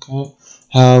nothing. Okay.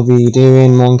 How are we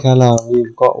doing, Moncala?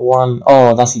 We've got one.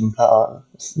 Oh, that's even better.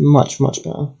 It's much, much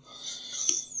better.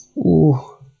 Ooh.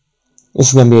 This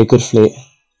is going to be a good fleet.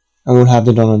 And we'll have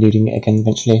the Donald leading it again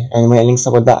eventually. And when it links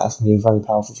up with that, that's going to be a very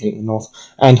powerful fleet in the north.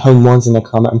 And home one's going to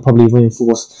come and probably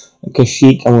reinforce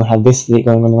Kashyyyk, and we'll have this fleet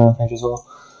going on the rampage as well.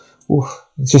 Ooh.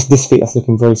 It's just this fleet that's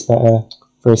looking very scarce.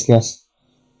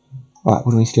 Alright,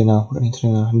 what do I need to do now? What do I need to do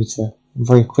now? I need to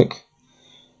very quick.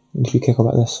 I need to be quick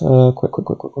about this. Quick.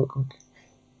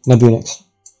 Naboo next.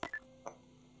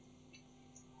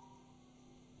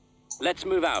 Let's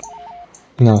move out.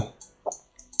 No.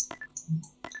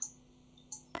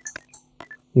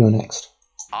 You're next.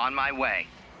 On my way.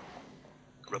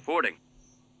 Reporting.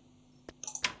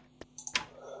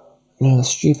 No, that's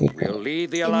stupid. We'll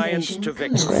lead the Alliance to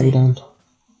Invasion Let's victory. go down.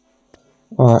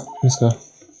 Alright, let's go.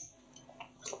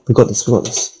 We got this, we got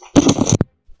this.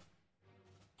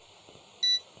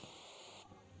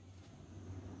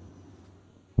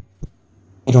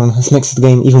 Later on, this makes the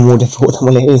game even more difficult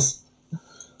than what it is.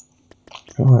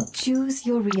 Alright, Choose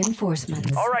your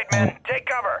reinforcements. All right, men, take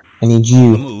cover. I need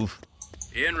you. Move.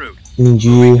 En route. I need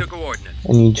Moving you. to coordinates.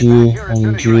 I need you. I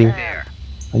need you. There.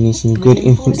 I need some good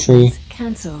infantry. Reinforcements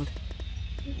cancelled.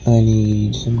 I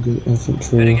need some good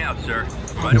infantry. Heading out, sir.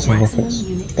 Right And some away. rockets.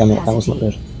 Unit Damn it, that was not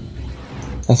good.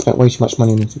 I spent way too much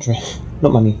money on infantry.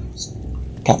 Not money.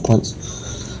 Cap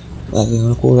points. Whatever you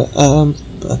want to call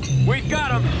it. Okay. We've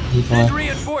got them. Levi. Send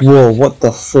reinforcements. Whoa, what the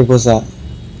frig was that?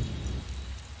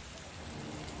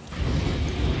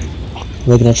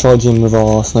 We're gonna charge in with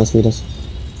our snow speeders.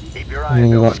 Keep your I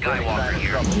mean, what? Skywalker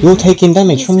here. You're taking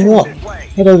damage from what?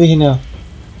 Head over here now.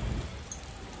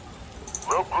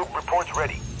 Rogue group reports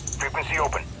ready. Frequency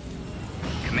open.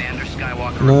 Commander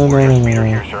Skywalker. No. Airspeeder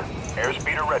here, sir.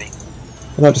 Airspeeder ready.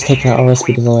 We're not just taking out our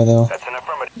speeders away though. That's an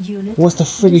affirmative. Unit What's the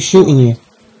frig is shooting you?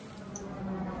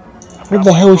 What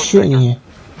the hell is shooting here?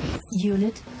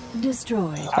 Unit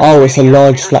destroyed. Oh, it's a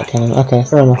large flat cannon. Okay,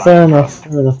 fair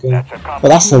enough game. But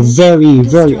that's a very,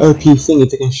 very OP thing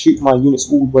if it can shoot my units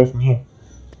all the way from here.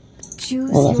 Choose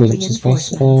Oh, that your feels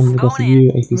space. reinforcements. We go for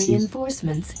you, APCs.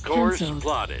 Reinforcements Course cancelled.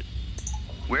 plotted.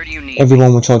 Where do you need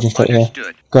Everyone we're charging straight here.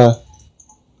 Understood. Go.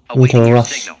 We need to Awaiting your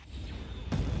rush. signal.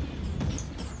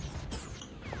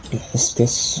 Yeah,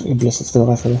 this Iblis is still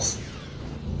alive for this.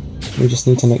 We just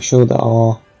need to make sure that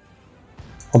our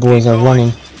boys are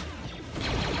running.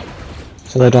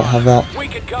 So they don't have that. We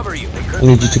can cover you. I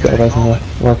need you to get away from here.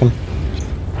 Working.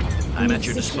 I'm at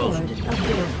your disposal. Secured a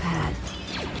build pad.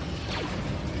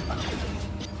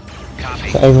 Copy.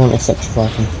 So everyone except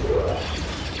Viking.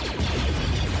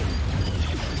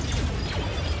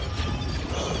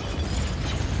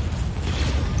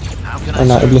 How can I Oh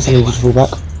no, serve Iblis, I you? need you to fall back.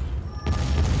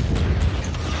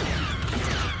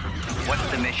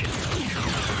 What's the mission?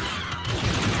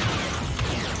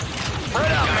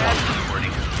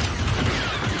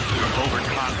 Your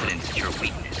overconfidence is your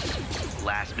weakness.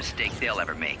 Last mistake they'll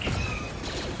ever make.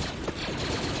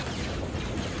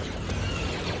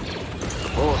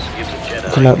 Boss gives a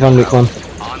Jedi. Come out, run, Luke, run.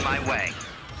 On my way.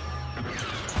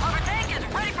 Hover tank is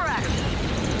ready for action.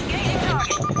 Engaging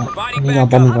target. I need our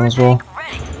bombing gun as well.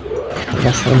 Ready.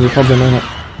 That's the only problem, ain't it?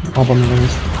 Our bombing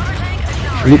guns. Hover tank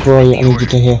accelerated. Luke, where are you? I need you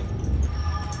to here.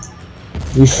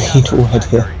 You three need to all head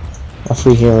here. Our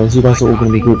 3 heroes, you guys are all going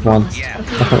to be group 1. I can't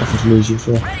afford to lose you,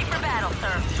 sure. Ready for battle,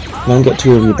 sir. Then get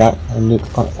 2 of you back, and Luke, I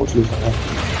can't afford to lose that one.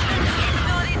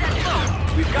 Capabilities at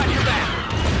full. We've got your back.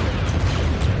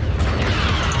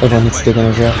 Everyone needs to dig in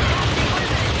as well.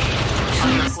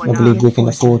 I believe we can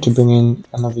afford to bring in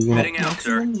another unit. Heading out,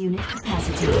 sir. Maximum unit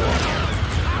capacity.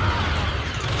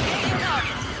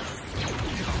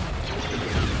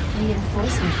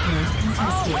 Reinforcement point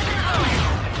contested.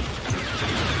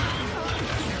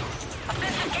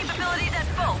 Offensive capabilities at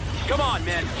full. Come on,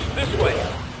 men. This way.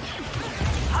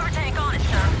 Hover tank on it,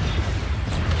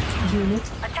 sir. Unit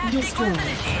Attack destroyed. sequence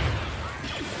initiated.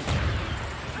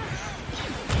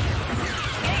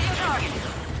 Engaging target.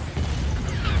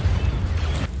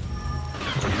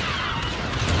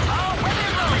 All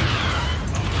weapons loaded.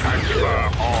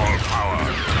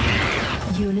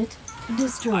 Unit I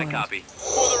destroyed. copy.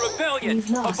 For the rebellion. We've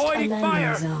lost a Avoiding landing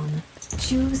fire. zone.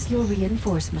 Choose your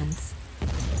reinforcements.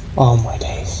 Oh my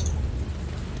days.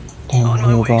 Damn, On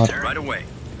my oh way, god. sir. Right away.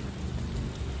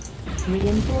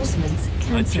 Reinforcements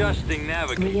cancelled. Adjusting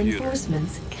navigator.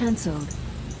 Reinforcements cancelled.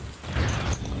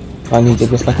 I need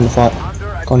Iblis back in the fight.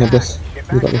 Go on, Iblis.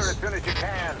 You got this.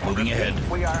 Moving ahead.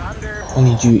 I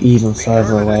need you even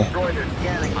further away.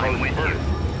 I'm with you.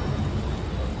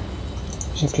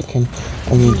 Shift click him.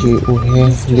 I need you all here.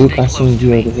 Luke, I still need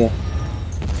you over here.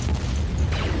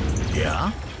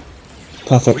 Yeah?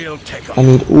 Perfect. We'll take off. I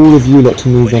need all of you lot to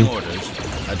move in. Waiting orders.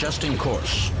 Adjusting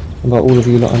course. And by all of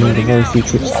you lot, I need a very few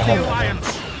troops I have.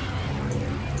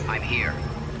 I'm here.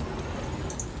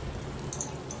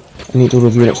 I need all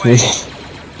of you lot to move in.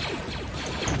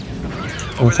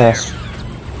 And fast.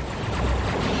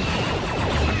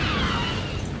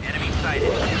 Enemy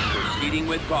sighted. Proceeding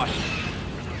with caution.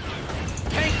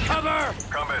 Take cover.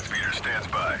 Combat speeder stands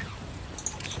by.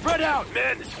 Spread out,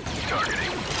 men.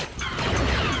 Targeting.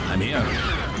 I'm here.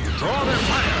 Draw their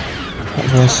fire.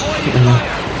 That was. Get in there.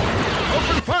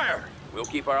 Open fire. We'll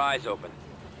keep our eyes open.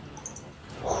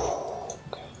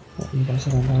 You guys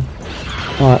are going down.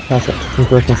 Alright, perfect. We're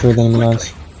breaking through the enemy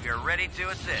lines. You're ready to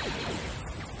assist.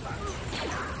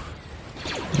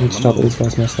 I need to stop these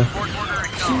guys, mister.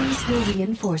 Choose your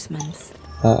reinforcements.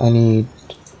 I need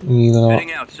you lot,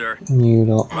 Heading out, sir. you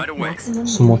lot. Right away. Maximum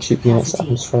Some more unit cheap units that I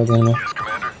can capacity. just throw the enemy. Yes,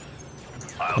 Commander.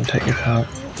 I'll take this out.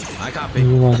 I And copy.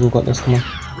 you guys all got this, come on.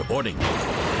 Reporting. Unit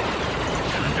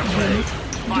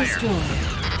destroyed.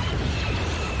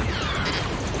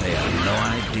 They have no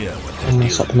idea what I'm gonna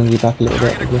stop pulling you back a little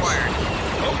bit with this.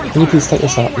 Can you please take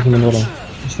this out, the human building?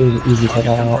 It's really easy to take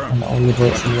that out, and I'll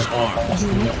liberate some of your power.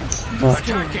 Right,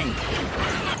 attacking.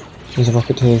 these are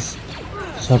rocketeers.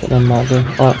 Target them out there.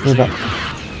 Alright, we're back.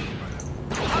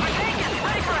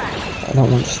 I don't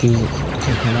want just these to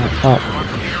take them out. Alright. I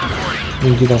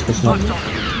need you guys pushing up.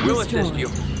 We'll assist you.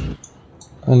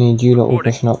 I need you lot all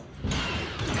pushing up.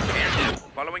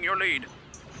 Following your lead.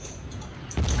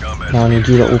 Combat Now I need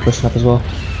you lot all pushing up as well. Right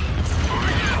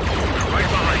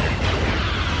behind you.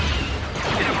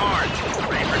 Hit him hard.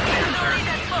 Ready for clear,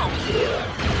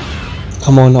 sir.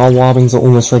 Come on, our warbings are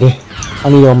almost ready. I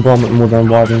need bombardment more than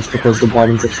warbings because the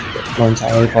warbings are going to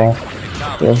AA power.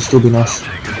 But it'll still be nice.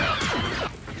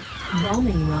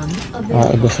 Bombing run Alright, I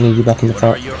available. guess I need you back in the What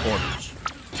are fight. your orders?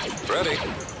 Ready.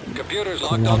 Computers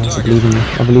Come locked on, on I target. believe in you.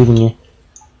 I believe in you.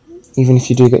 Even if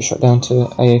you do get shot down to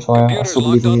AA fire, I still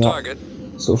believe in you.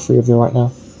 Sort of 3 of you right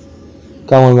now.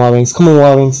 Go on, Y-Wings. Come on,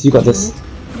 Y-Wings. You got this.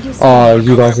 Oh,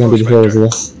 you guys are going to be the heroes of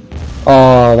this.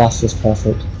 Oh, that's just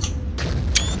perfect.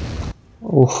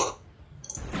 Oof.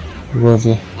 Love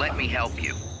you. Let me help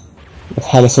you. The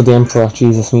Palace of the Emperor.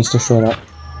 Jesus, we need to destroy that.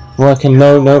 Working.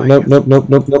 No.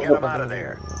 Out of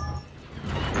there.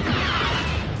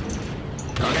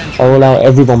 I'll allow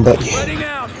everyone but you.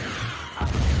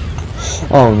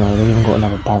 Oh no, they've even got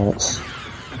another barracks.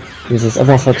 Jesus,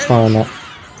 everyone focus fire on that.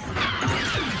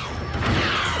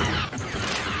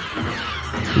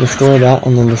 Destroy that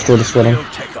and then destroy the swelling.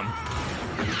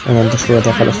 And then destroy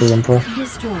the Palace of the Emperor.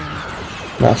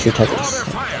 No, actually take this.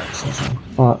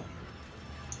 Alright.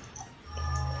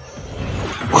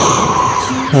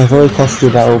 A very costly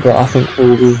battle, but I think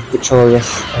we'll be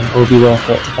victorious and it will be worth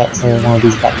it to back one of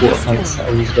these backwater flanks that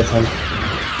I use defend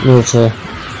in order to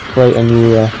create a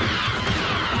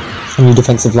new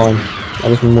defensive line that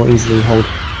we can more easily hold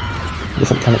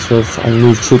different planets with and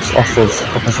move troops off of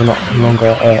because they're not no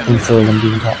longer infill and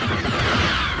being attacked.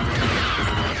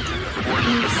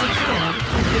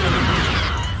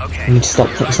 We need to stop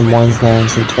putting some mines down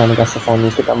so we can to gas the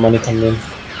farmers, get that money coming in.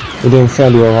 We're doing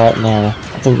fairly alright now. I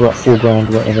think we're at 4 grand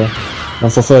or whatever.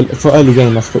 And for early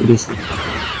game that's pretty decent.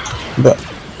 But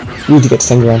we need to get to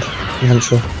 10 grand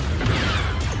eventually.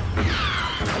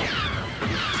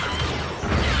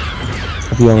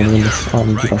 If you want to win this, I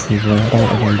need you guys to move away. I don't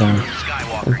want everyone down.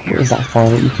 What is that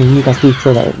fire? You guys do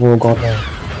kill that royal guard there.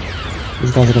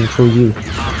 These guys are going to kill you.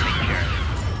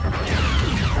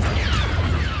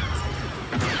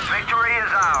 Victory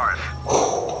is ours.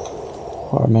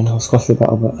 Alright man, I'll squash the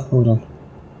battle, but hold on.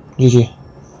 GG.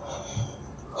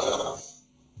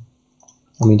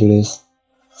 Let me do this.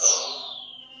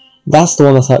 That's the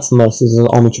one that hurts the most, is the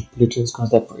army platoons because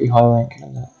they're pretty high rank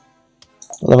and that.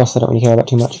 The rest I don't really care about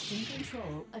too much.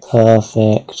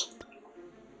 Perfect.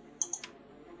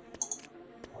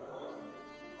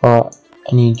 Alright,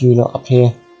 I need you lot up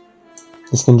here.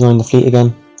 This can join the fleet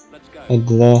again. Head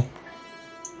to there.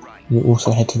 You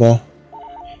also head to there.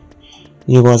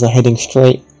 You guys are heading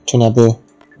straight to Naboo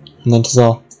and then to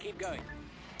Zar.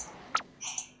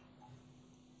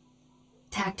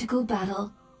 Tactical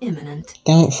battle imminent.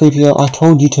 Damn it, 3PO, I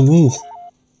told you to move.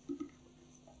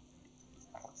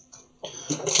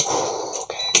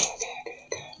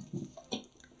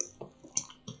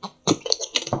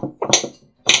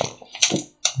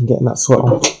 I'm getting that sweat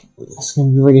on. It's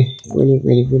going to be really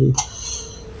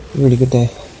good day.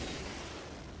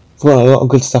 I've got a lot of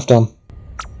good stuff done.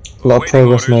 A lot of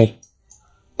progress made.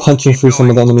 Punching through some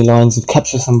of the enemy lines, we've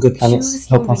captured some good planets,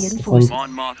 help us defend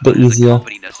a bit easier,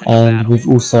 and we've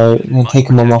also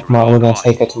taken Mon Mothma and we're going to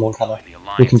take her to Mon Cala.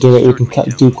 We can do it, we can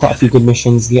do quite a few good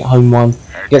missions, get home one,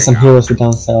 get some heroes for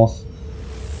down south,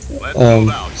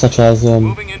 such as, such as,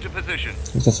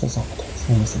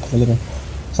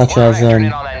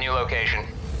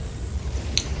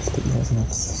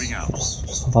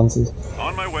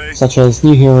 such as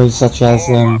new heroes, such as,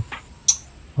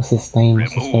 what's his name?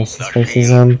 What's his face? His face is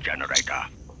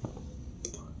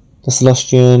the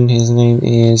Celestian. His name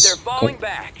is.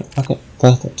 Okay,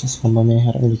 perfect. Just one by me.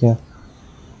 I don't really care.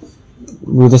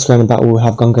 We'll just go in battle. We'll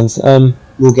have gun guns.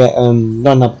 We'll get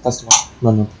no. That's the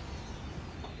one. No.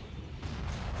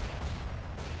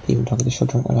 Even target the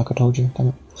shot like I told you. Damn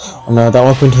it. Oh no,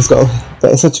 that Arquinter's got.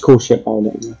 But it's such a cool ship. I would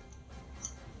let you know.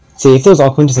 See, if there was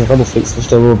Arquinters in other fleets, which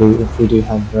there will be if we do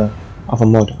have other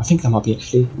mod. I think there might be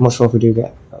actually. I'm not sure if we do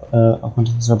get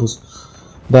Arquinters Rebels.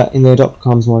 But in the Adopt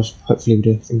Arms mod, hopefully we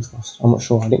do. Fingers crossed. I'm not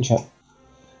sure. I didn't check.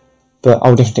 But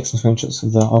I'll definitely take some screenshots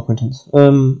of the Arquinters.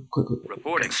 Quick.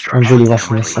 I'm really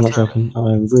rushing this. I'm not joking.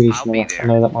 I'm really rushing. I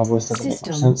know that my voice doesn't make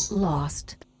much sense.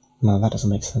 Lost. No, that doesn't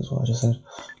make sense. What I just said.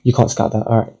 You can't scout that.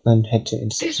 Alright, then head to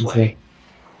intersection 3.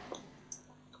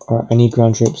 Alright, I need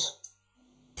ground troops.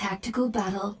 Tactical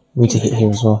battle. We need to hit here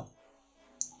as well.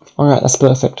 Alright, that's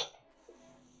perfect.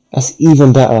 That's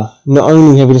even better. Not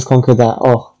only have we just conquered that,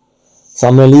 so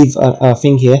I'm going to leave a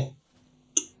thing here.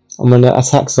 I'm going to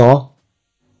attack Zar,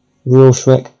 Royal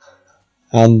Shrek,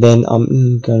 and then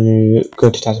I'm going to go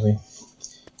to Tatooine.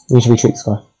 We need to retreat this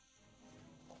guy.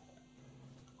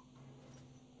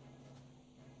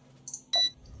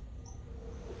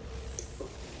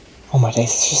 Oh my days,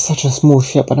 it's just such a small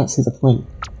ship, I don't see the point.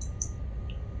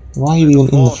 Why are you even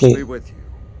in the fleet?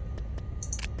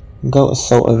 Go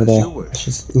assault over there. Let's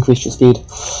just increase your speed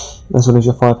as well as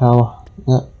your firepower.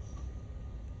 Yeah.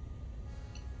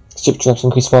 Ship traps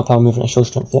increase firepower, movement, and show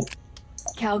strength. Yep.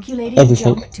 Calculating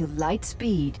everything. Jump to light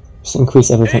speed. Just increase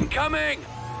everything. Incoming!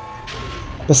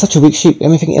 They're such a weak ship.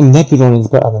 Everything in Nebulon is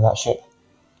better than that ship.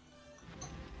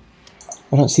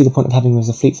 I don't see the point of having him as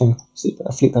a fleet thing.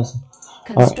 A fleet person.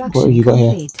 Alright, what have you got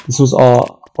here? This was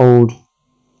our old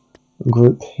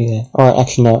group here. Alright,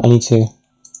 actually no, I need to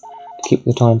keep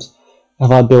the times.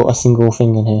 Have I built a single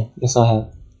thing in here? Yes, I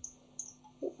have.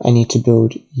 I need to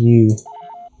build you.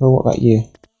 Well, what about you?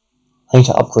 I need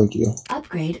to upgrade you.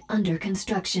 Upgrade under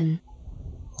construction.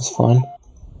 That's fine.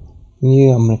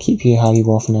 You, I'm gonna keep you how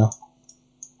you are for now.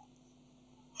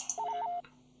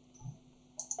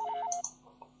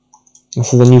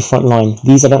 This is the new front line.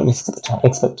 These I don't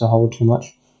expect to hold too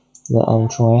much, but I'll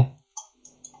try.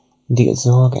 Need to get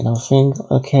Zor, get another thing.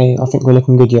 Okay, I think we're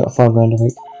looking good yet at 5 grand a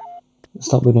week. Let's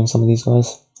start building some of these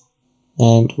guys.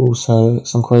 And also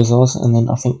some Quasars, and then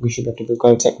I think we should be able to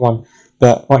go Tech 1.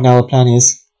 But right now the plan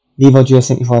is leave our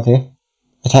GS-75 here,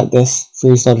 attack this,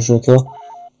 3 Star Destroyer kill.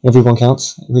 Everyone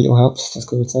counts, it really helps, that's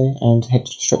good to say, and head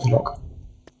straight to lock.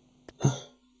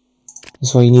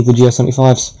 That's why you need the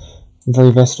GS-75s.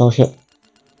 Very versatile ship.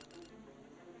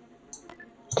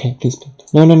 Okay, please.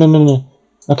 No.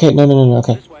 Okay, no,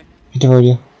 okay. Hit the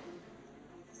radio.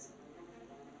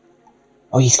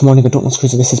 Oh, he's commanding a Dortmund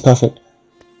cruiser, this is perfect.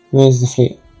 Where's the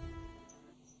fleet?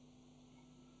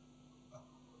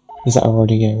 Is that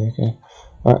already? Yeah, okay.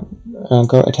 Alright,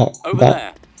 go attack. Over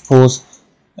that. there. Pause.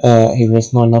 Here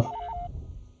is 9 love.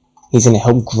 He's gonna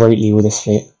help greatly with this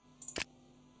fleet.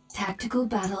 Tactical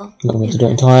battle. Not going to do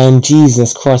it in time.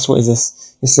 Jesus Christ, what is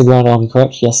this? This is the Grand Army,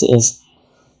 correct? Yes, it is.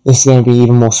 This is going to be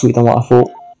even more sweet than what I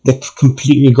thought. They've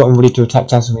completely gotten ready to attack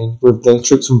Tasmania with the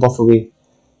troops from Boffery.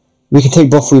 We can take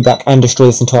Boffery back and destroy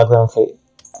this entire ground fleet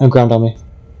and Grand Army,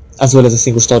 as well as a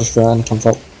single Star Destroyer and a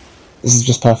Tomfalt. This is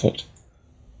just perfect.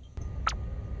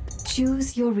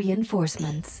 Choose your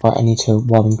reinforcements. Right, I need to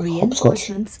wobble hopscotch.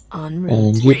 Reinforcements en route.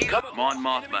 And you. Mon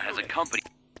Mothma has a company.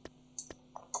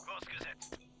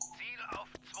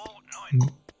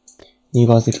 You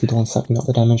guys need to be the ones sucking up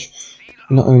the damage.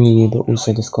 Not only you, but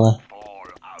also this guy.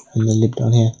 And the lib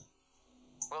down here.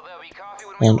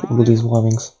 And all of these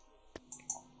wirings.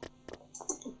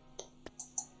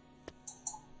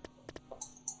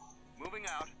 Moving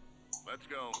out. Let's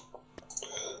go.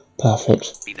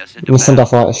 Perfect. We'll send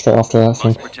off right straight after that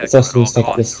thing. Let's also take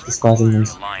up this guy's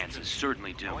engines.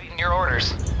 Waiting your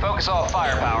orders. Focus all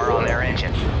firepower on their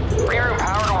engine. Reroute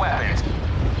power to weapons.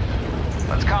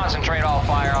 Let's concentrate all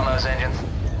fire on those engines.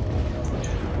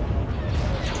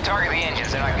 Target the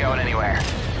engines, they're not going anywhere.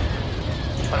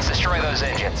 Let's destroy those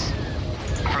engines.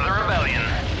 For the rebellion.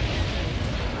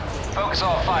 Focus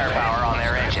all firepower on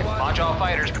their engine. Launch all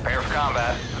fighters, prepare for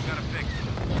combat.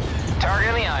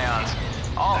 Targeting the ions.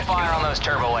 All fire on those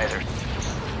turbo lasers.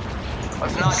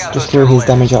 Let's knock out those destroy turbo his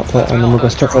damage lasers. output, and then we'll go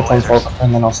straight for the Tomfalt,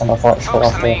 and then I'll send our fight straight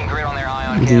Focus the after main grid on their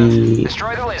ion cannons.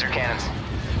 Destroy the laser cannons.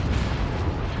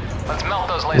 Let's melt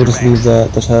those laser we'll just leave the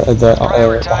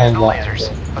prioritize hand the lot. lasers.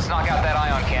 Let's knock out that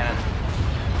ion cannon.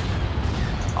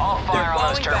 All fire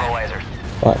on those turbo lasers.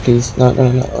 Right, please. No.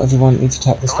 Everyone needs to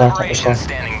attack this guy. Attack this guy.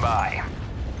 Standing by.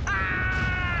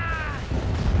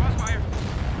 Crossfire.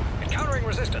 Encountering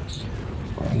resistance.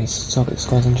 Right, I need to target this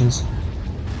guy's engines.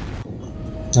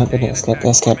 No, they didn't escape. They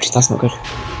escaped. That's not good.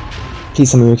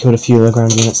 Please tell me we killed a few of the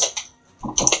ground units.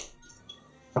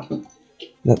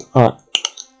 No, alright.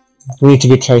 We need to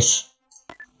get chase.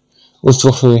 Where's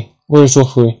Dwarfery? Where is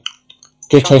Dwarfery?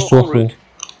 Get chase Dwarfery.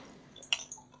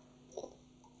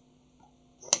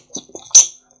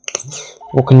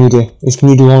 What can you do? Can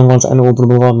you do long runs and orbital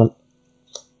bombardment?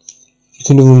 You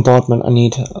can do bombardment, I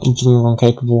need bombing run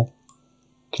capable.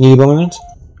 Can you do bombing runs?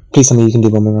 Please tell me you can do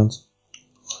bombing runs.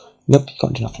 Nope, you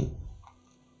can't do nothing.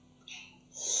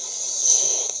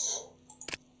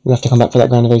 We have to come back for that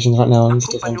ground invasion right now. I need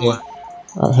to defend here.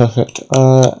 Alright, perfect.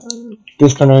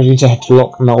 This ground invasion to head to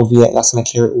lock, and that will be it. That's going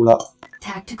to clear it all up.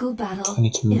 Tactical battle. I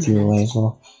need to move you away as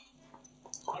well.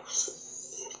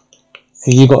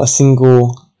 So you got a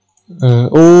single.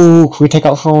 Oh, can we take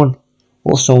out Thrawn?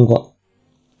 What's Thrawn got?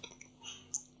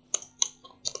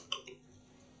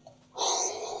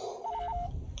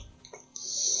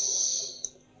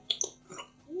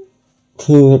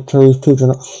 Two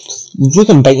victories. You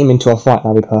can bait him into a fight,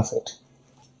 that'd be perfect.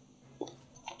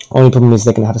 Only problem is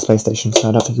they're going to have a space station, so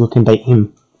I don't think we can bait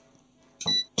him.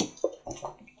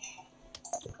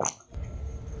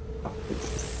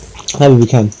 Maybe we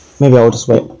can. Maybe I'll just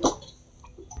wait.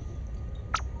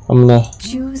 I'm gonna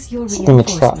spring a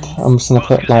trap. I'm just gonna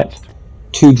put like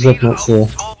 2 dreadnoughts here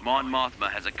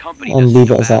and leave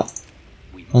it as that,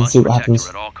 and see what happens.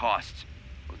 At all costs,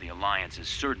 or the Alliance is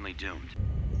certainly doomed.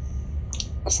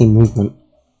 I see movement,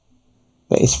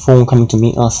 but is Thrawn coming to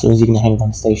meet us, or is he gonna hang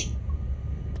around the station?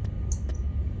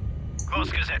 Come on,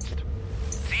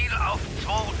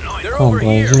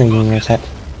 boys, you know you're gonna attack.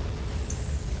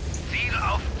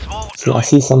 See, I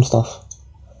see some stuff.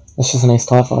 It's just a nice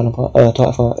TIE fighter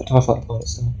pilot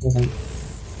still. Doesn't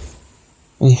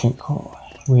anything cool,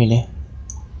 really.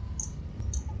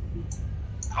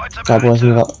 That boys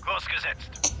move up. Kurs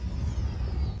gesetzt.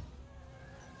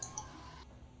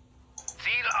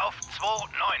 Ziel auf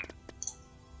 2-9.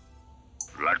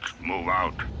 Let's move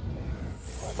out.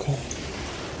 Okay.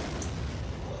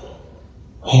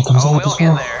 Here comes Oh, Alec we'll as get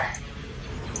well. there.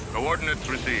 Coordinates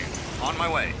received. On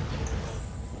my way.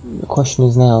 The question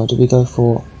is now, do we go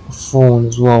for Thrawn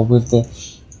as well with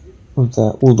all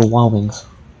the Y-wings?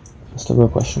 That's the real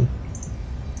question.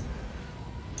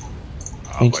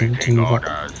 I need to move up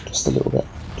just a little bit,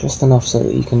 just enough so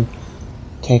that you can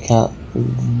take out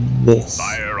this.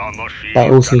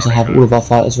 But also need to have all of our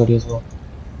fighters ready as well.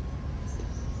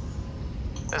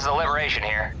 This is a liberation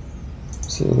here.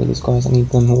 See all of these guys, I need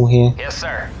them all here. Yes,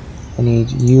 sir. I need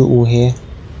you all here.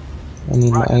 I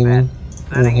need my A-wing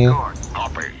all here.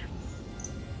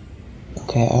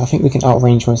 Okay, I think we can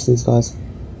outrange most of these guys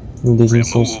with these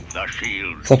missiles.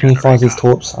 Second he fires these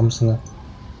torps, I'm just gonna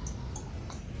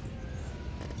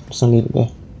leave it there.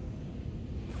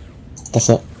 That's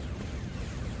it.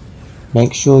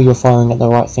 Make sure you're firing at the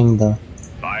right thing though.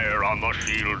 Fire on the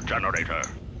shield generator.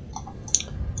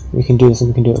 We can do this and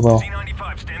we can do it well.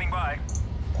 C-95 standing by.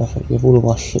 Perfect, we have all of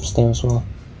our ships there as well.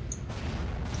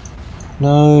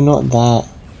 No, not that.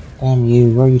 Damn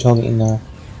you, where are you targeting now?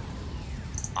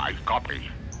 I copy.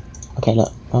 Okay,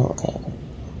 look. Oh, okay.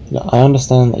 Look, I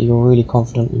understand that you're really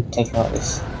confident in taking out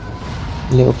this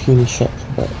little puny ship,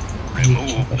 but you need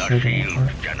to check the shield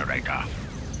generator.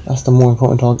 That's the more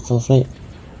important target for the fleet.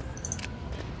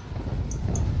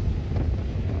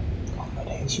 Oh my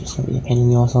days, you're just gonna be a pain in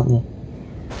the arse, aren't you?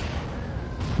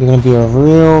 You're gonna be a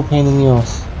real pain in the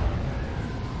arse.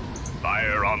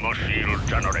 Fire on the shield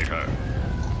generator.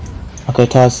 Okay,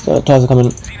 TIEs are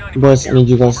coming. Boys, I need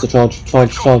you guys to charge.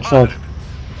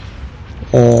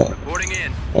 Reporting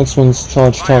in. X-Wings,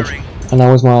 charge. And now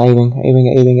where's my aiming?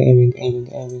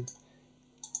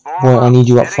 Boy, I need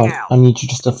you up front. I need you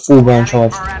just a full burn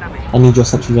charge. I need your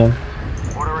sensor jam.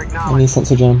 I need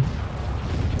sensor jam.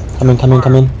 Come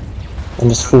in. And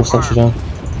just full sensor jam.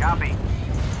 Copy.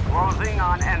 Closing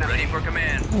on enemy. Ready for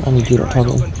command. I need you to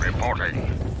target him. Reporting.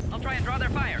 I'll try and draw their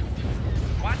fire.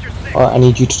 Watch your six. Alright, I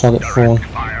need you to target Thrawn.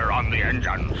 Fire on the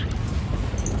engines.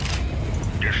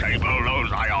 Disable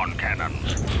those ion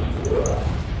cannons.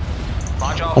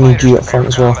 Launch all I need you fighters, up front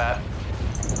as prepare well. for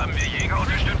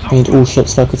combat. I need all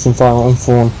ships focusing fire on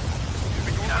Thrawn.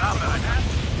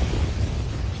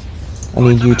 I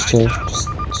need you to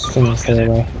just stay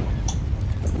away.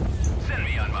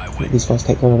 Let these guys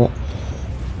take care of it.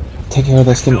 Take care of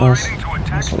their skin arse.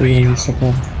 That's what we really need to take care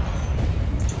of.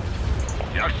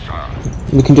 Yes,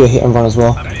 sir. We can do a hit and run as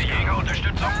well.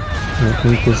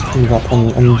 Can you please move up?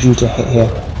 I need you to hit here.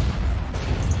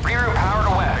 Reroute power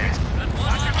to weapons.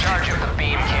 Charge up the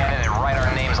beam cannon and write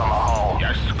our names on the hull.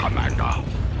 Yes, Commander.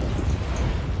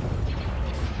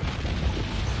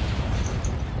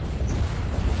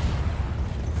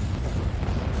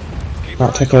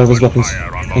 Right, take care of his weapons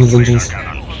and his engines.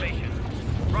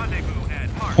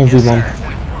 Everyone.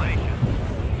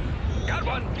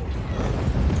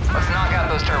 Let's knock out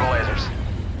those turbo lasers.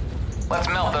 Let's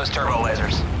melt those turbo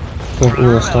lasers. Kill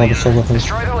all the starboard sub weapons.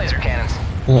 Destroy the laser cannons.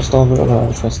 Is that starboard? Oh,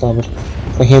 no, try starboard.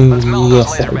 For him,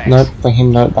 yes. No, for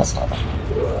him, no, that's starboard.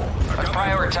 Let's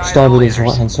prioritize Starboard the is lasers.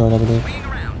 right hand side, I believe.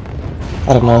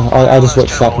 I don't know. I just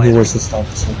watched that and he was his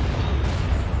starboard, so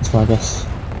that's my guess.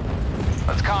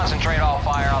 Let's concentrate all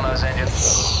fire on those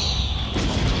engines.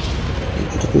 I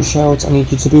need you to do shields. I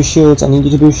need you to do shields. I need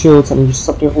you to do shields. I need you to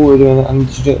stop doing all you're doing. I need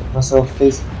you to do it myself,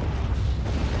 please.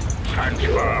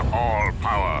 Transfer all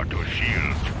power to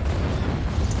shield.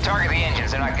 Target the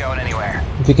engines, they're not going anywhere.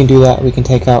 If we can do that, we can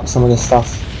take out some of this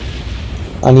stuff.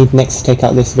 I need next to take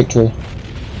out this victory.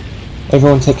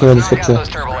 Everyone take care of this Knock out victory. those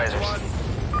turbo lasers.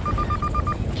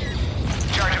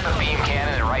 Charge up the beam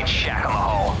cannon and right shack on the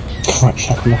hull. Right,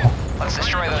 shack them all. Let's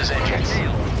destroy those engines.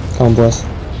 Come on, boys.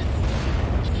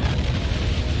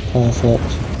 Perfect.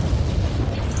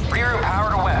 Reroute power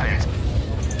to weapons.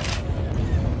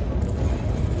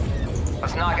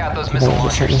 Let's knock out those missile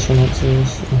launchers.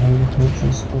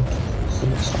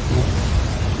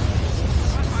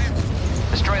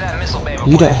 Destroy that missile bay before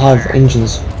You don't they have fire.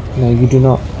 engines. No, you do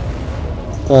not.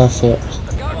 Perfect.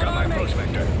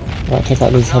 Right, take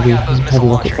out these heavy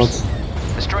rocket pods.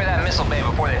 Destroy that missile bay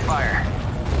before they fire.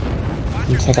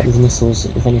 And take out these missiles,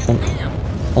 if anything.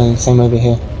 And same over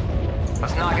here.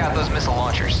 Let's knock out those missile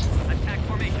launchers.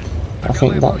 I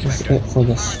think that is it for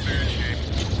this.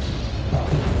 I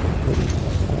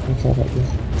don't care about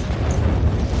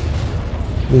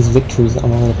these victories that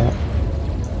I'm worried about.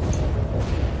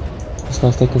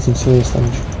 guy's taking some serious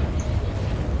damage.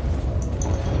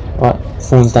 Right,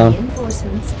 Thorn's down.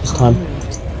 Reinforcements It's time. en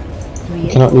route. We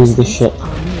cannot lose this shit.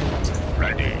 Reinforcements en route.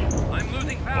 Ready. I'm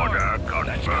losing power. Order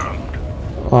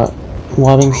confirmed. Right,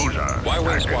 Y-Wings, Cruiser.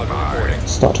 Y-wing squadron reporting.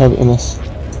 start targeting this.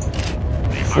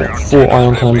 Fire on 4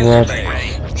 ion cannon barrage.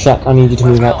 Shaq, I need you to Let's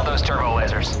move melt up. those turbo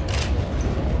lasers.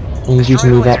 I need you to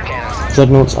move up.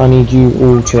 Dreadnoughts, I need you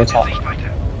all to attack.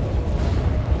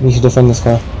 You need to defend this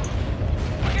guy.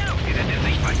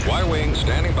 Y-wing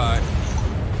standing by.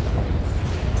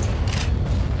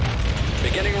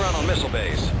 Beginning run on missile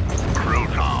base.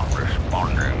 Cruiser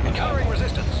responding. Encountering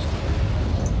resistance.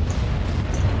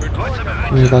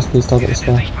 Can you guys please target this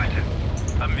guy?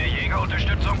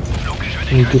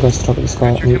 I need you guys to target this guy.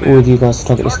 I need all of you guys to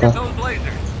target this guy. Target those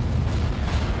lasers.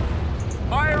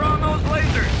 Fire on those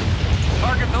lasers.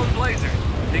 Target those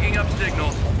lasers. Picking up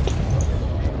signals.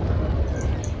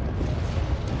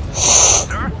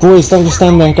 Sir? Boys, don't just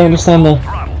stand there, don't just stand there.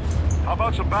 How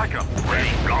about some backup?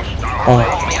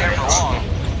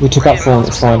 Oh, we took out 4,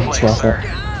 it's fine, it's worth it.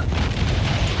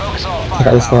 Focus all Check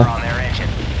out this firepower guy. on their engine.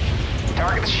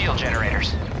 Target the shield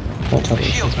generators. Don't target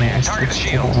this Shields, guy, man, let's target the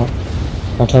check that shields. out.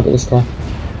 I'll target this guy.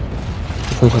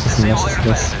 Before we take some Disable risks their for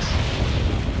this.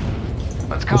 defenses.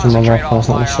 Let's Push him on concentrate right, all it's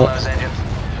not fire gonna on those engines.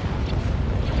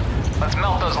 Let's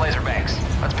melt those laser banks.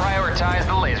 Let's prioritize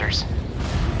the lasers.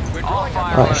 All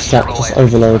fire on Right, those Jack, turbo just lasers.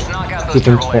 overload. Let's knock out those Keep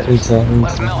him turbo to lasers.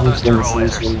 Let's melt those turbo now.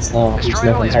 lasers. Need to Destroy make the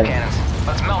him laser pay. cannons.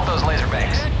 Let's melt those laser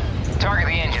banks. Target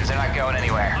the engines, they're not going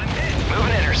anywhere. Move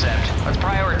and intercept. Let's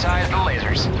prioritize the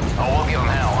lasers. Oh, we'll give them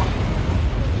hell.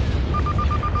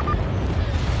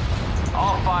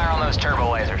 All fire on those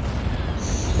turbo lasers.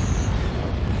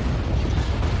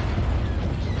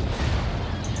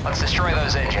 Let's destroy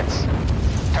those engines.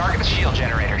 Target the shield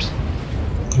generators.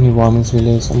 How many Y-Wings we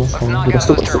lose on this Let's one? knock We've out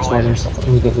still those got 6 turbo Y-Wings, I think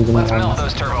we get losing Let's melt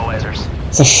Y-Wings. those turbo lasers.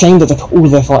 It's a shame that they put all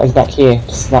their fighters back here,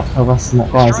 just so that harassing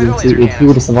that guy, Destroy the laser he would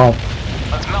cannons. have survived.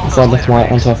 Let's melt If those I left laser my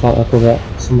banks. anti-flight record out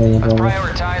somewhere in Let's the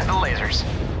prioritize the lasers.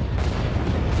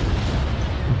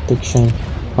 big shame.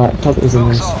 Right, target these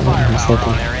engines, Focus all I'm not firepower on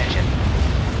mistaken. their engine.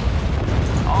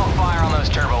 All fire on those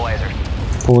turbo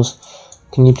lasers. Pause.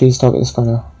 Can you please target this guy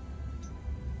now?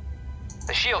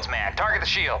 The shields, man. Target the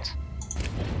shields.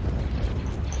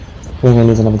 We're gonna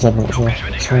lose another dreadnought as well.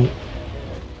 It's fine.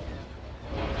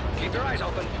 Keep your eyes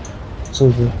open. It's all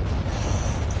good.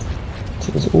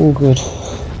 It's all good.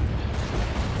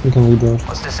 We can rebuild.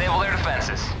 Let's disable their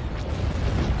defenses.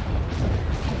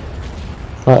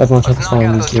 Right, everyone take Let's us knock fire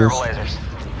on out these those turbo duels. lasers.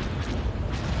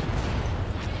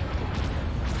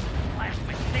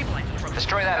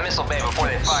 Destroy that missile bay before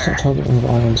they fire. Start targeting the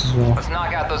islands as well. Let's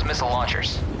knock out those missile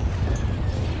launchers.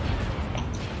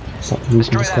 Start using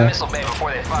Destroy this that guy. missile bay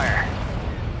before they fire.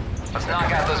 Let's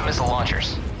knock out those missile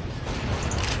launchers.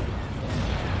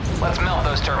 Let's melt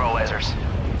those turbo lasers.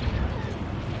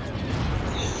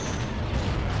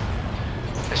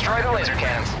 Destroy the laser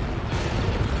cannons.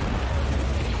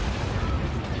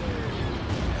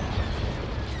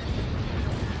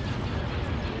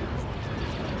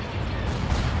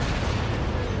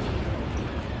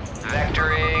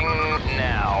 Vectoring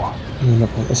now. We're not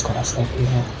letting this guy escape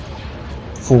either.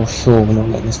 For sure, we're not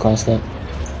letting this guy escape.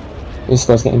 This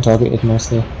guy's getting targeted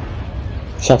mostly.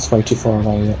 Shaq's way too far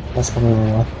away yet. That's probably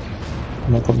why.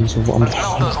 No problems with what I'm Let's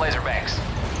melt doing. those laser banks.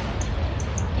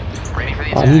 Ready for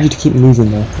the I need you attack. to keep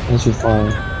moving though, as you're firing.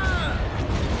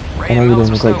 Ready I know to you're melt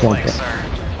doing a some great job, snowflakes, but- sir.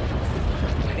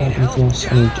 Anything else?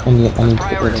 I need to get rid of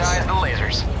Prioritize this. the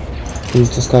lasers.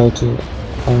 Please just go to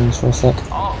irons for a sec.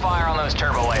 All fire on those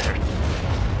turbo lasers.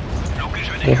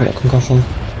 Go for that concussion.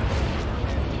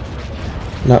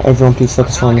 Now everyone please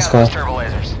focus on Knock this out guy. those turbo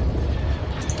lasers.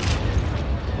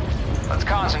 Let's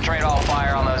concentrate all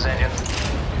fire on those engines.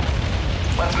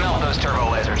 Let's melt those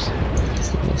turbo lasers.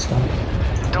 This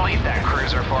guy. Delete that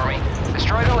cruiser for me.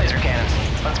 Destroy the laser cannons.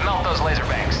 Let's melt those laser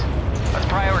banks. Let's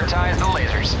prioritize the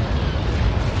lasers.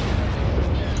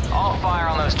 All fire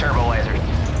on those turbo lasers.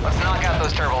 Let's knock out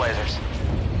those turbo lasers.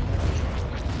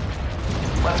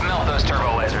 Let's melt those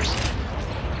turbo lasers.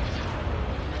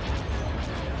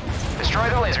 Destroy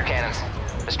the laser cannons.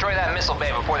 Destroy that missile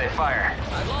bay before they fire.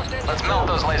 Let's melt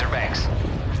those laser banks.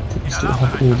 We still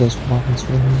have all those weapons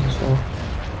with him as well.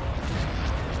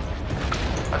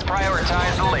 Let's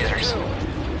prioritize the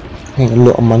lasers. Getting a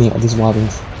lot of money out of these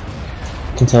wagons.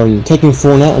 I can tell you. Taking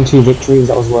 4 net and 2 victories,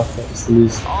 that was worth it. It's to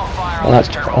lose All fire on those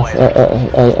turbo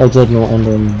lasers. a dreadnought and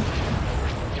an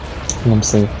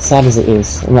MC. Sad as it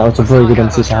is, and that was a very good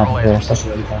MC to have as well,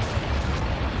 especially early time.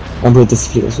 And with this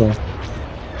fleet as well.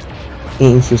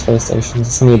 Eating through space stations,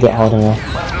 it's gonna be a bit harder now.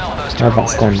 Let's melt those Now turbo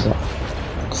that's gone,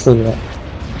 lasers. but still do that.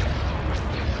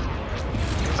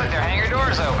 hangar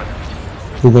doors open.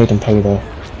 We made them pay though.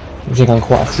 We've taken on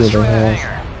quite a few of Destroy their that hairs.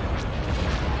 hangar.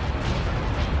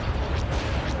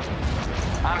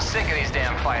 I'm sick of these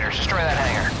damn fighters. Destroy that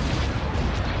hangar.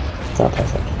 Oh,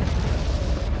 perfect.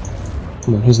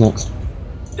 Come on, who's next?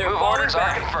 Move orders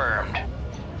are confirmed.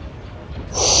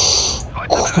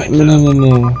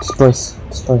 No. Disperse.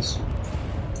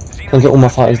 I'll get all my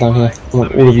fighters down here. I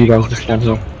want all of you guys just down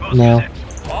here. Now.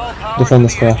 Defend the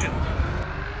square.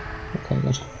 Okay,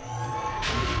 good.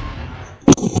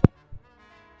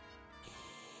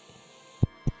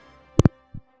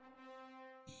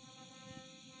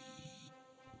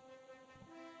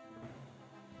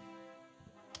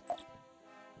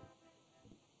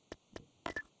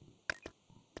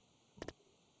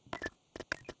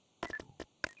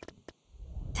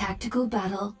 Tactical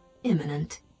battle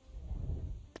imminent.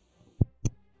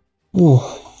 Ooh,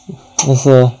 there's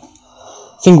a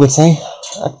thing would say,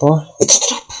 Akbar.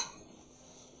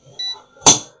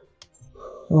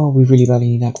 Oh, we really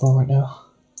badly need Akbar right now.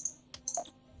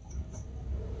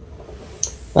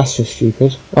 That's just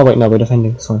stupid. Oh wait, no, we're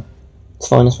defending. It's fine. It's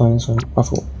fine. I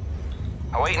thought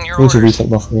Awaiting your we need to orders. retake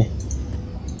Buffalo.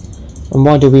 And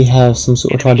why do we have some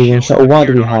sort of Trident shuttle? Why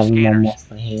do we have Mon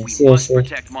Mothma here? We must Seriously?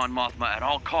 protect Mon Mothma at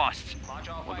all costs,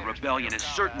 or the rebellion is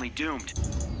certainly doomed.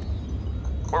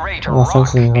 We're ready to Oh, rock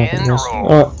thanks for your and help, guys. roll.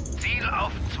 Alright, Ziel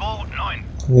auf 2-9.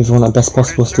 leave everyone at best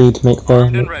possible speed to make way.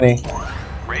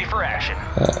 Ready for action.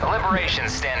 The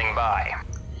Liberation's standing by.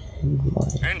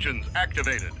 Engines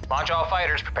activated. Launch all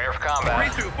fighters, prepare for 3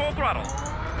 combat. through full throttle.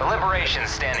 The Liberation's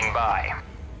standing by.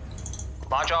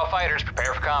 Launch all fighters,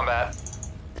 prepare for combat.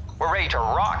 We're ready to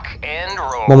rock and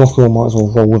roll. Mon Mothma might as well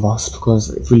roll with us because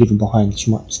if we leave her behind, she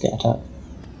might just get attacked.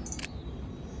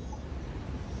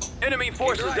 Enemy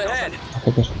forces ahead.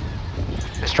 Okay, good.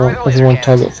 Destroy Well, the laser everyone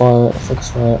cannons. target fire, focus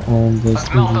fire on those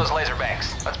Let's melt engines. those laser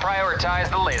banks. Let's prioritize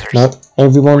the lasers. No,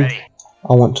 everyone, Ready.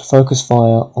 I want to focus fire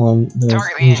on those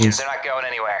Target the engines. engines. They're not going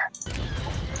anywhere.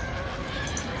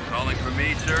 Calling for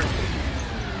me, sir.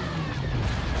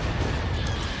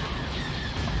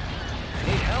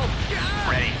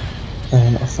 Ready.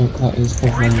 And I think that is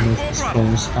everyone with the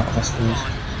scrolls out of their scrolls.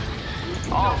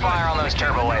 All fire on those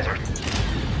turbo lasers.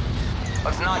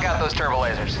 Let's knock out those turbo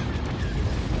lasers.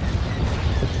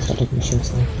 Start taking the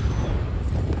shots now.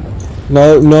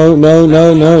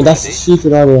 No, that's a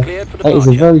stupid idea. That is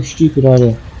a very stupid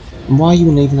idea. And why are you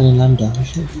enabling a lambda? You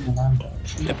shouldn't be a lambda. You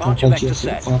should have done Departure vector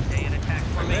set.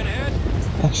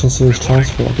 Action series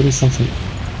transfer, give me something.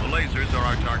 The lasers are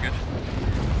our target.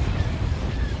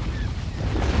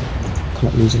 I'm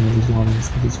not losing all these lines,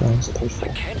 these rounds are paid for.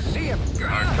 Can't see him.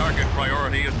 Our target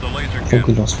priority is the laser I think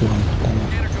we cannon. lost for one, damn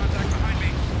it. Contact behind me.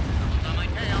 On my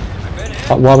tail. I've been hit.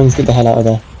 Right, Warwings, get the hell out of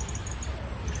there.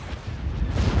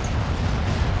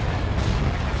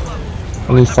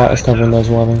 I need fighters covering those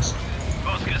Warwings.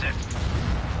 Ausgesetzt.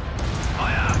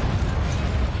 Feuer.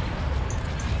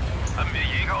 Haben wir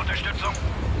Jägerunterstützung?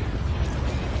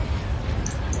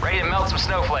 Ready to melt some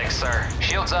snowflakes, sir.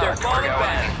 Shields up. They're We're falling going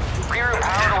back. in. Regroup.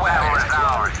 Power to weapons. It's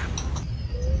ours.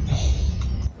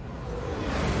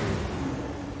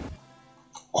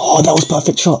 Oh, that was a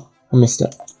perfect shot. I missed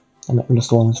it. I lost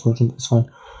the Warwings for it's fine.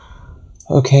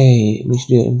 Okay, we should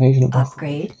do an invasion of Buffalo.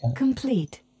 Upgrade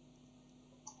complete.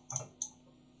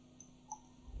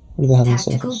 What do they have in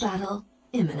Tactical surface? battle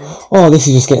imminent. Oh, this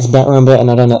just gets better and better,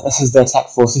 and I don't know. This is the attack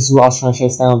force. This is what I was trying to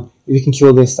chase down. If we can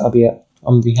kill this, that'll be it.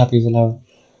 I'm gonna be happy as Larry.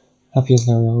 Happy as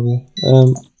Larry, I'll be.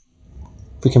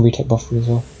 We can retake Buffalo as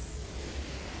well.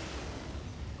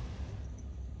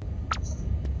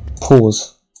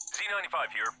 Pause.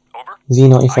 Z95 here. Over.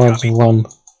 Z95's run.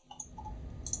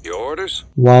 Your orders?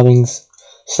 Warwings,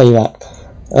 stay back.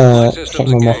 Check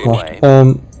my Mothma.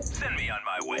 Send me on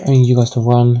my way. I need you guys to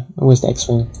run. Where's the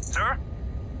X-Wing? Sir?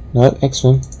 No,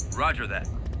 X-Wing. Roger that.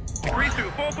 3 through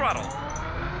full throttle.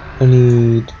 I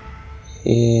need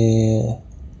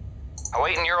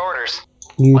Awaiting your orders.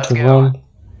 you Let's to go. run.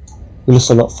 We lost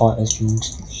a lot of fighters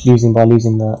by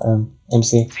losing the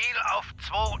MC. Ziel auf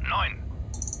 2-9.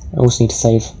 I also need to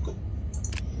save.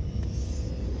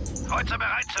 Kreuzer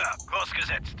bereit, Sir. Kurs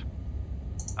gesetzt.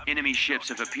 Enemy ships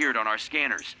have appeared on our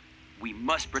scanners. We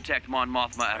must protect Mon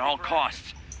Mothma at all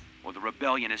costs, or the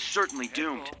rebellion is certainly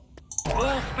doomed.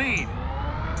 Full speed.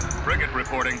 Frigate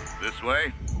reporting. This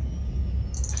way.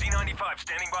 Z95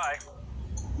 standing by.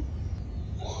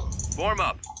 Form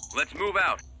up. Let's move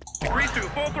out. 3 through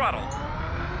full throttle.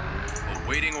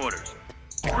 Awaiting orders.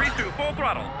 3 through full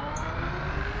throttle.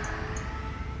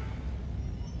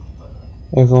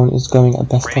 Everyone is going at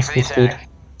best Ready for the possible speed. attack.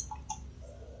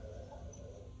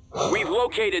 We've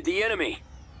located the enemy.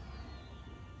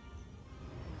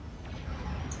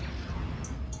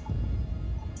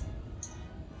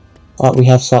 Alright, we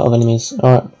have sight of enemies.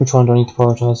 Alright, which one do I need to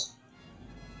prioritise?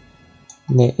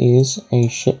 There is a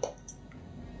ship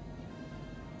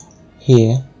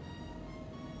here,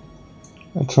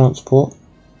 a transport,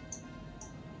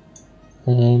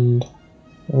 and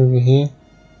over here,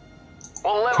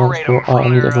 We'll liberate transport. them I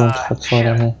from need your, everyone to focus right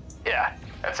down here. Yeah,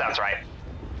 that sounds right.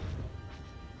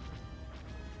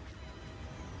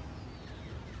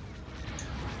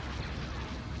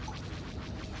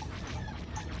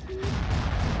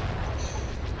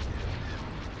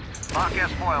 Mark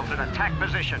S-foils in attack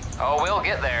position. Oh, we'll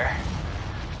get there.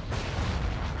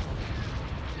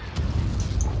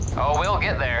 Oh, we'll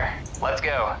get there. Let's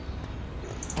go.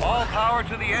 All power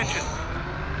to the engine.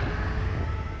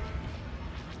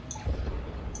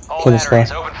 All Kill this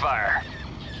batteries, guy. open fire.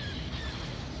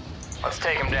 Let's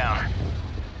take him down.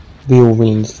 We all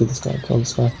really need to do this guy, kill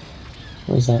this guy.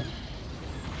 What is that?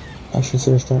 Actually,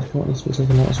 serious transport needs to be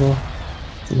taken out as well.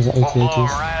 I think it's We'll blow him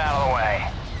AT-ATs. right out of the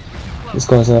way. This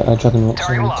guy's a juggernaut, so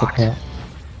Target I'm gonna take him out.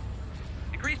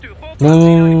 Increase to full No,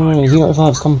 throttle. no, Zero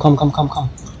 5s, come.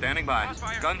 Standing by.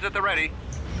 Guns at the ready.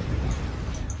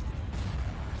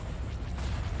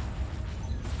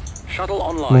 Shuttle No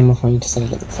online. more, I need to stay a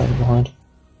little bit further behind.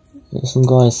 There's some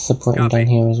guys separating Copy. down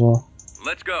here as well.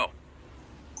 Let's go.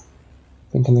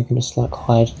 Thinking they can just like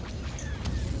hide.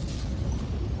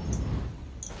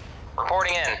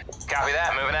 Reporting in. Copy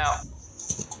that, moving out.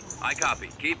 I copy.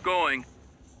 Keep going.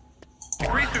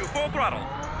 Increase to full throttle.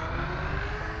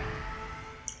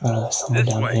 Oh no, there's someone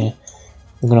This down way. here.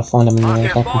 We're gonna find him in Mark the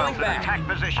S-foils aircraft. in attack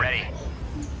position. Ready.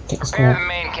 Take this Prepare the guy.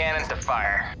 main cannons to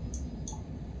fire.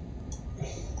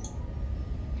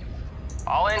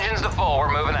 All engines to full,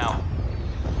 we're moving out.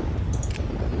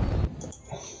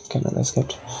 Okay, no, they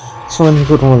escaped. So I'm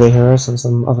good one of the heroes and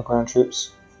some other ground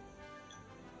troops.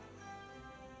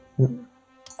 Yep.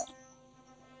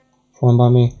 Fine by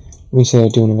me. We need to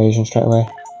do an invasion straight away.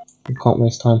 We can't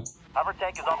waste time. Hover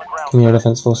tank is on the ground. Come here,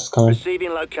 defense forces coming.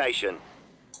 Receiving location.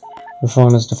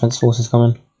 Refiners, defense forces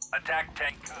coming. Attack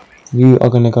tank coming. You are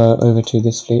gonna go over to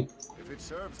this fleet.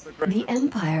 The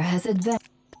Empire has advanced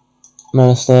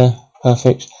Maris there,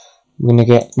 perfect. We're gonna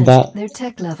get that their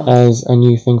tech level. as a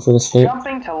new thing for this fleet.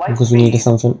 Jumping to light Because we needed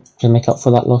something to make up for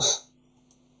that loss.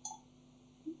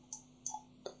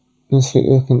 This fleet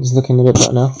is looking a bit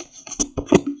better now.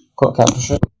 Got a capital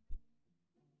ship.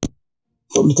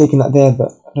 Probably taking that there,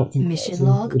 but I don't think Mission that's a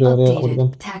log good idea. That would have been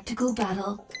updated. Tactical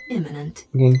battle imminent.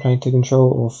 gameplay to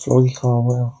control or Florica or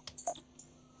whatever.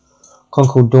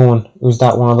 Concord Dawn, was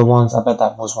that one of the ones? I bet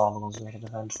that was one of the ones we had to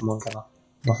defend from one killer.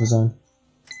 Buffer zone.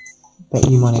 Bet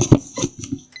you money.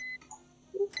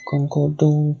 Concord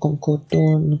Dawn.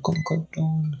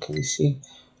 Can we see?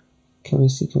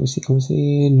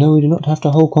 No, we do not have to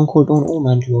hold Concord Dawn or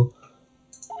Mantua.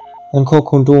 And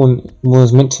Concord Dawn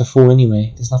was meant to fall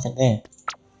anyway. There's nothing there.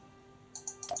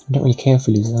 I don't really care if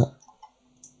we lose that.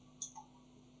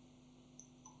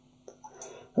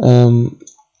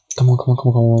 Come on.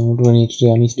 What do I need to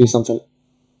do? I need to do something.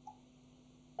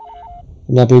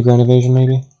 Would that be a grand evasion,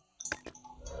 maybe?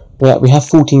 Yeah, we have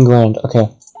 14 grand. Okay.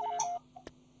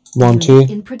 1, 2.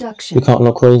 In production. We can't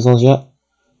lock quasars yet.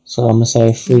 So I'm gonna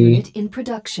say 3. Unit in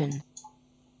production.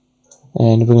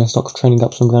 And we're gonna start training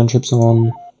up some ground troops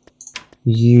on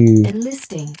you.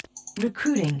 Enlisting.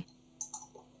 Recruiting.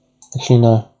 Actually,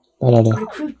 no. Bad idea.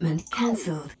 Recruitment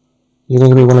cancelled. You're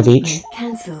gonna give me one of each. Recruitment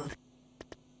cancelled.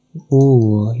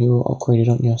 Ooh, you're upgraded,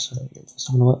 aren't you? So it's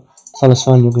not gonna work. So that's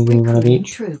fine. You're gonna give me one of Recruiting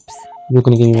each. troops. You're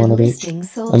gonna give me one of each.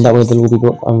 Enlisting And that way soldiers. they'll all be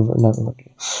brought. No.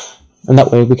 And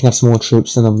that way we can have some more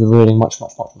troops, and they'll be ruling much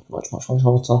faster. Well,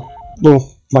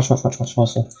 much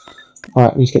faster.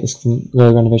 Alright, we need to get this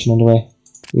renovation underway.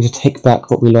 We need to take back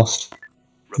what we lost.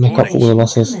 Make up for all the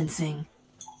losses. Commencing.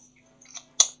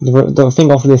 The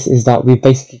thing after this is that we've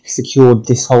basically secured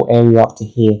this whole area up to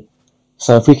here.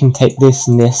 So if we can take this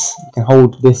and this, we can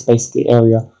hold this basically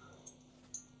area.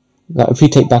 Like if we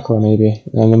take Baccarat maybe,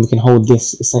 and then we can hold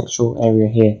this essential area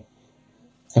here.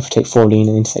 If we take Forlene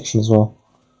and intersection as well.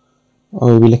 Oh,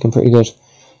 we'll be looking pretty good.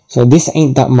 So this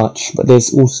ain't that much, but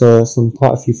there's also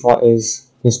quite a few fighters.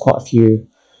 There's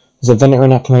a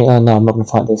Veteran Acclimator. No, I'm not going to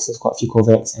fight this. There's quite a few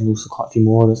Corvettes and also quite a few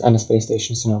more orders and a space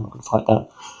station, so no, I'm not going to fight that.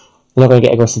 They're not going to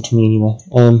get aggressive to me anyway.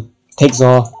 Take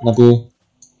Tsar, Nabu.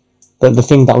 But the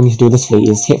thing that we need to do with this fleet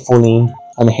is hit Forlene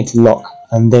and then hit to Lock,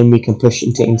 and then we can push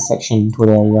into intersection toward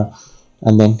the area,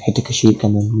 and then hit to Kashyyyk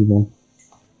and then move on.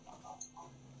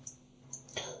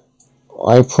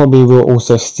 I probably will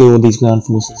also steal these ground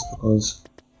forces because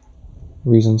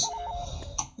reasons.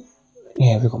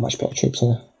 Yeah, we've got much better troops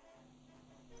here.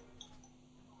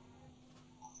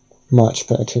 Much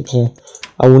better troops here.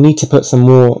 I will need to put some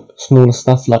more smaller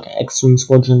stuff like X-Wing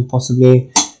Squadron,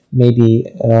 possibly. Maybe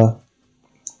an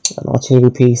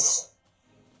artillery piece.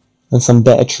 And some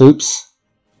better troops.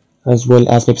 As well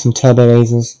as maybe some turbo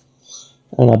lasers.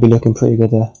 And I'll be looking pretty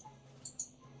good there.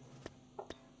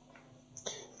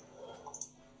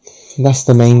 That's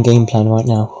the main game plan right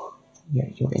now. Yeah,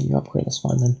 you're getting your upgrade, that's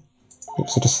fine then. Yep,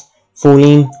 so just fall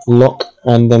in, lock,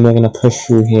 and then we're going to push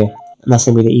through here. And that's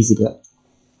going to be the easy bit.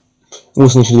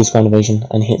 Also need to do ground evasion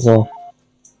and hit Zor.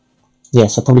 Yeah,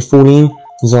 so probably fall in,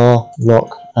 Zor,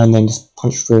 lock, and then just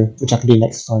punch through, which I can do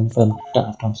next time if I don't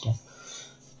have time to do.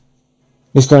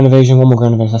 This ground evasion, one more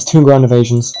ground evasion. That's 2 ground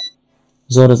evasions.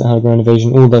 Zor doesn't have a ground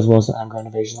evasion, all those walls don't have ground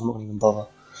evasion, I'm not going to even bother.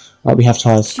 Right, we have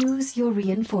ties. Choose your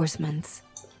reinforcements.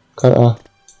 Quota.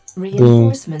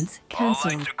 Reinforcements All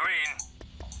cancelled. lights are green.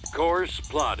 Course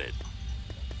plotted.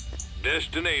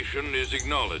 Destination is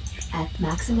acknowledged. At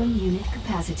maximum unit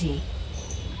capacity.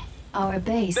 Our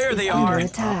base There is they under are.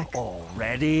 attack.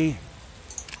 Already?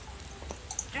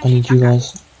 I need you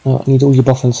guys. Oh, I need all your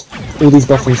buffins. All these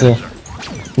buffins here.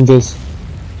 And this.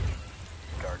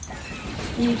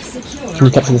 We've secured. Can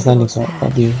you capture this landing site?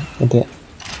 That'd be a bit.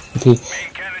 OP. Main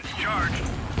cannons charged.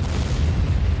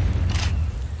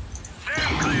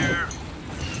 Stand clear.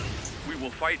 We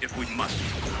will fight if we must.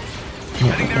 No,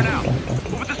 Heading there now.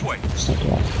 don't. Move it this way. Stop doing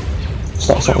that.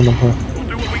 Stop on them here. We'll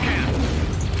do what we can.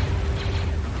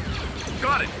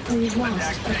 Got it. We've lost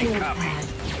Attack the tank build copy. pad.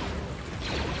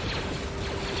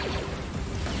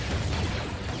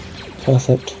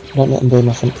 Perfect. Don't let them build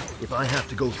nothing. If I have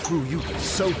to go through you,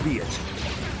 so be it.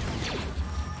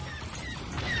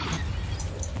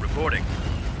 Reporting.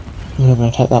 I'm not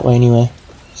going to attack that way anyway.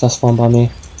 So that's fine by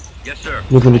me. Yes, sir.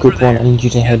 You're going to Over group 1. I need you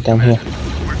to head down here.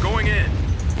 We're going in.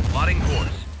 Plotting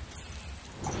course.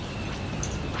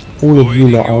 All of you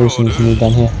lot are also need to move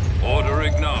down here. Order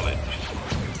acknowledged.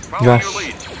 Follow Rush. your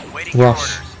lead. Waiting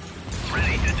Rush. for orders.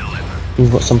 Ready to deliver.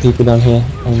 We've got some people down here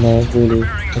and they're really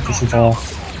taking some fire.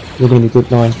 You're going to be group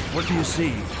 9. What do you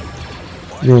see?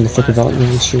 You're in the thick of that. You're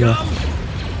in the shooter.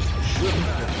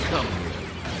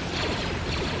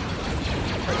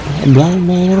 A blind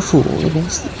man or a fool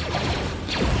against it.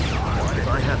 If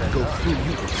I have to go through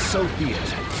you, so be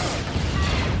it.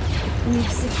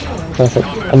 We've secured. Perfect.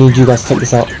 I need you guys to take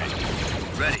this out.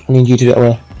 Ready. I need you to get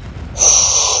away.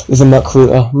 There's a Merc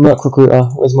recruiter. Merc recruiter.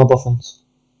 Where's my buffins?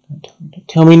 Don't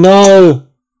tell me no!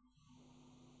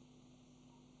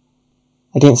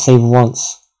 I didn't save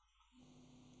once.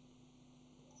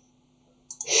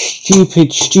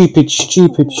 Stupid, stupid,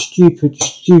 stupid, stupid,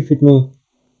 stupid me.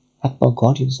 Akbar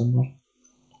Guardian somewhere.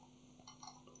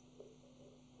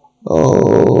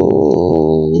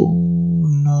 Oh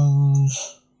no.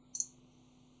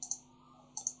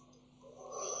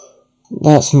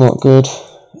 That's not good.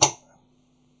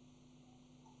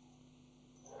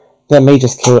 That may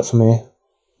just kill it for me.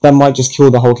 That might just kill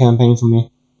the whole campaign for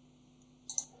me.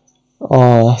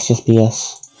 Oh, that's just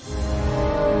BS.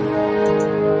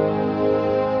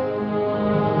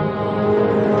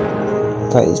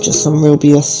 That is just some real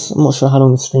BS. I'm not sure how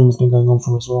long the stream has been going on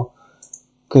for as well.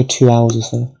 Go 2 hours or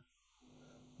so.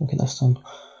 Okay, that's done.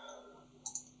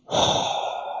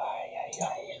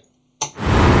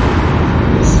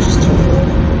 This is just terrible.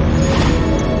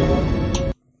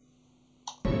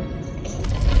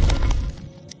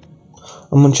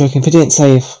 I'm not joking. If it didn't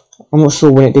save, I'm not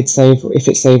sure when it did save, or if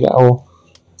it saved at all.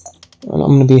 And I'm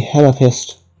gonna be hella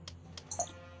pissed.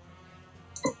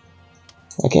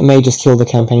 Like, it may just kill the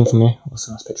campaign for me. What's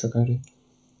the last picture of Cody?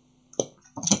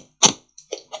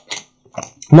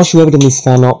 I'm not sure whoever did these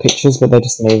fan art pictures, but they're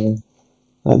just amazing.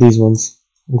 Like these ones.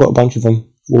 I've got a bunch of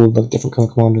them. All the different kind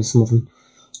of commanders, some of them.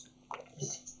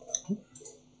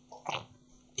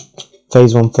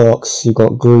 Phase 1 Fox, you've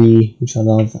got Gree, which I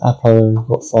love. Apo, you've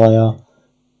got Fire.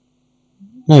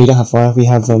 No, you don't have Fire. We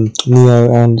have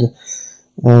Neo and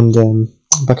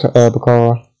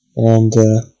Bakara. And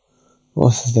what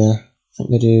else is there? I think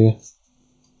they do.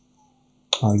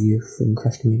 Oh, you freaking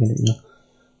crashed me again, didn't you?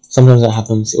 Sometimes that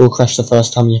happens. It will crash the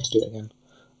first time, you have to do it again.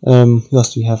 Who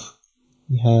else do we have?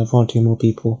 We have 1 or 2 more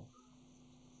people.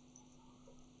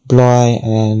 Bly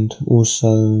and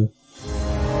also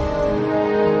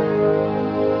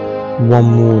 1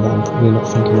 more that I'm probably not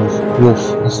thinking of. Wolf,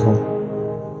 that's the one.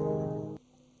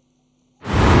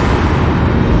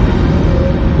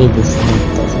 Maybe this is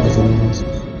there's any ones.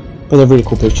 But they're really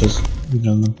cool pictures. You've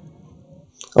done them.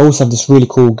 I also have this really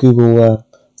cool Google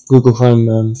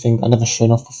Chrome thing I never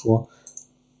shown off before.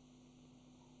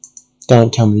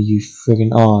 Don't tell me you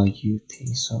friggin' are, you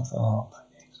piece of... Oh my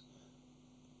days.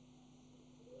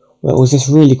 Well, it was this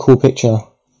really cool picture.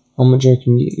 I'm not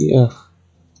joking.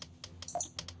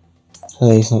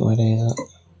 Today's not my day, is it?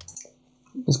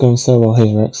 It's going so well.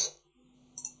 Here's Rex.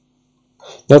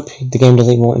 Nope, the game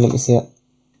doesn't even want to let me see it.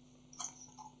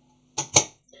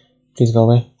 Please go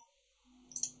away.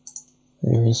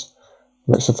 There he is.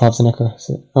 Rex survives an echo.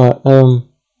 Alright,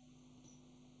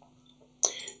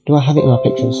 do I have it in my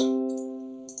pictures?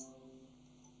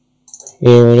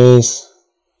 Here it is.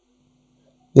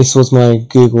 This was my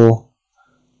Google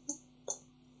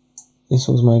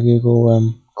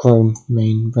Chrome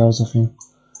main browser thing.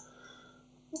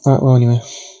 Alright, well anyway.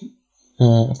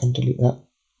 I can delete that.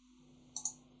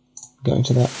 Go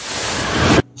into that.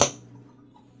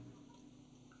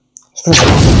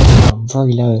 I'm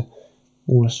very low.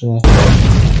 Almost there.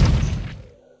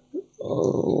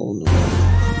 Oh no.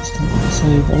 Please don't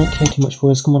save. I don't care too much for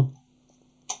this, come on.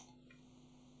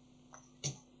 I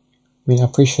mean, I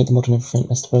appreciate the mod and everything,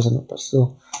 Mr. President, but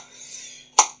still.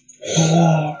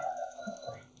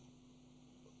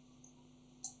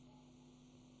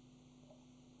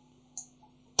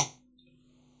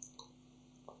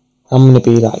 I'm gonna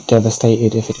be like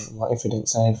devastated if it didn't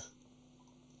save.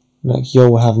 Like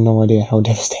you'll have no idea how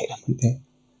devastated I'm gonna be.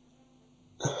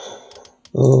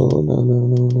 Oh no no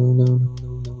no no no no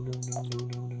no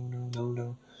no no no no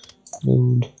no.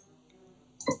 Load.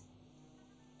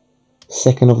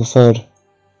 Second of the third.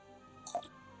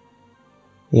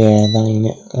 Yeah, that ain't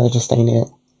it. That just ain't it.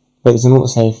 But it's an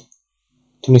autosave.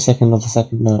 22nd of the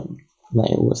second. No, that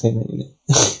ain't autosave, ain't it?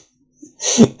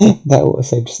 That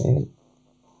autosave just ain't it.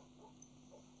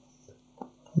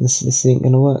 This ain't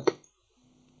gonna work.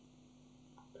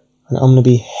 And I'm gonna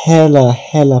be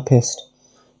hella pissed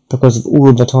because of all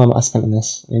of the time I spent on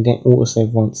this and it didn't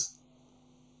autosave once.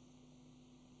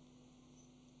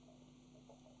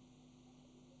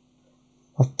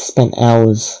 I've spent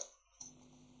hours.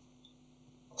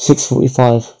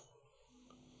 6:45.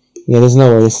 Yeah, there's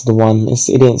no way this is the one. It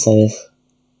didn't save.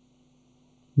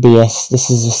 But yes, this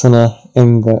is just gonna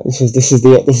end the. This is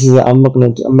it. I'm not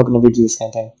gonna redo this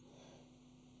campaign.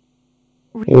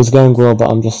 It was going well, but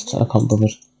I can't bother.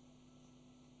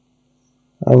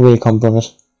 I really can't bother.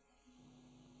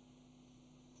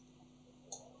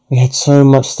 We had so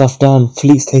much stuff done,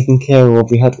 fleets taken care of,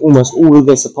 we had almost all of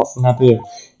this apart from Naboo.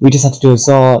 We just had to do a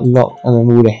Tsar lock and then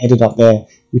we would have headed up there.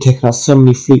 We'd taken out so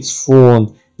many fleets,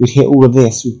 Thrawn, we'd hit all of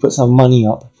this, we'd put some money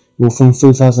up, we were from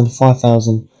 3,000 to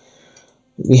 5,000.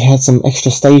 We had some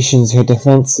extra stations, we had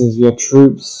defences, we had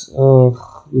troops,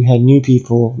 we had new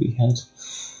people, we had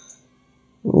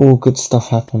all good stuff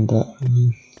happen, but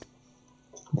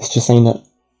this just ain't it.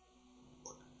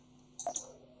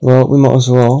 Well, we might as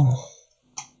well.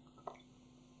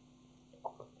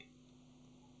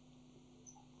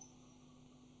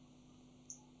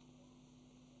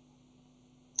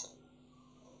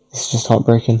 This is just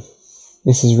heartbreaking.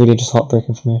 This is really just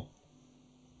heartbreaking for me.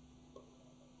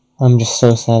 I'm just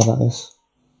so sad about this.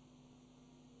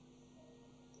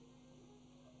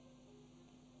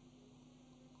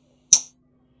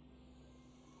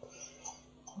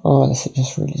 Oh, this is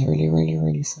just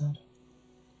really sad.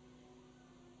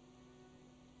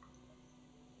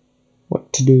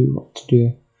 What to do?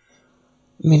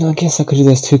 I mean, I guess I could do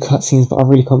those 2 cutscenes, but I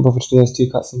really can't bother to do those 2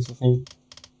 cutscenes with him.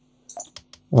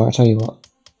 Alright, I tell you what.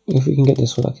 If we can get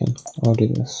this working, I'll do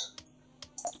this.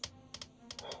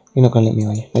 You're not gonna let me,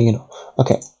 are you? No, you're not.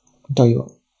 Okay, I'll tell you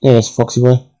what. There's Foxy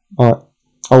Boy. Alright.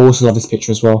 I also love this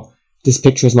picture as well. This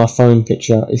picture is my phone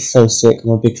picture. It's so sick. I'm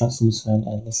a big Transformers fan,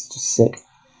 and this is just sick.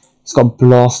 It's got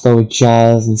Blaster with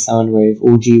Jazz and Soundwave,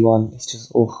 all G1. It's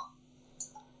just, oh.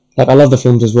 Like, I love the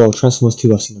films as well. Transformers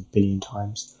 2 I've seen a billion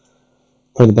times.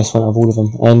 Probably the best one out of all of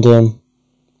them. And,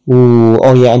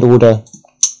 oh yeah, and Order.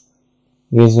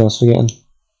 Here's what I was forgetting.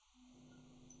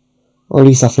 Or at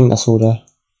least I think that's Order.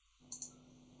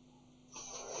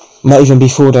 Might even be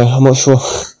 4 though, I'm not sure.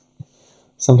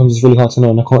 Sometimes it's really hard to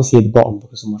know and I can't see at the bottom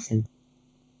because of my thing.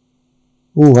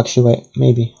 Ooh, actually wait,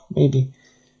 maybe.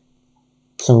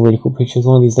 Some really cool pictures.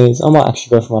 One of these days, I might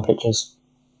actually go for my pictures.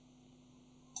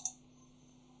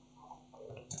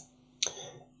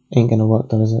 Ain't gonna work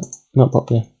though, is it? Not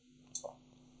properly.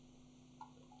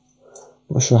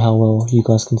 Not sure how well you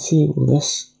guys can see all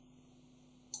this.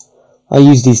 I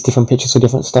use these different pictures for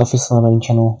different stuff. It's my main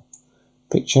channel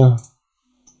picture.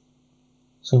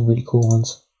 Some really cool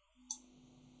ones.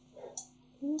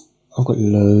 I've got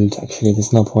loads actually,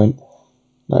 there's no point.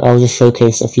 Like, I'll just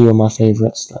showcase a few of my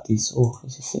favourites, like these. Oh,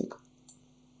 this is sick.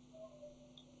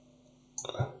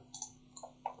 Of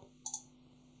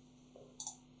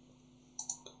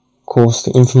course,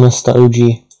 the infamous, the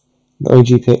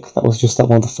OG pick. That was just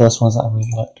one of the first ones that I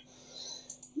really liked.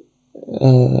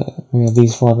 We have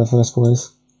these 5 first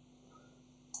boys.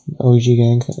 OG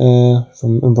gang,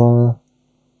 from Umbara.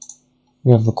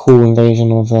 We have a cool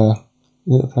invasion of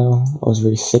Liverpool. I was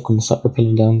really sick when I started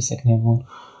rappelling down the second everyone.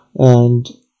 And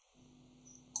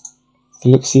if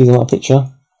you look, see the picture.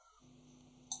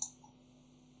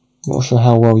 Not sure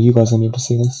how well you guys are able to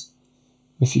see this.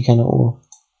 If you can at all.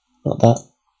 Not that.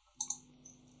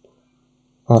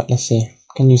 Alright, let's see.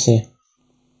 Can you see?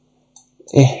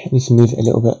 I need to move it a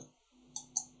little bit.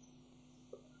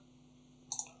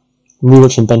 I'm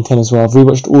rewatching Ben 10 as well. I've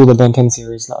rewatched all the Ben 10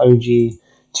 series, like OG,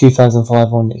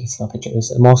 2005 on. It's my picture.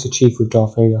 It's a Master Chief with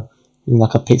Darth Vader, in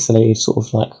like a pixelated sort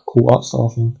of like cool art style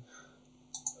thing.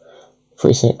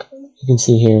 Pretty sick. You can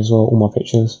see here as well all my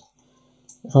pictures.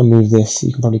 If I move this,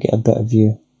 you can probably get a better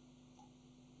view.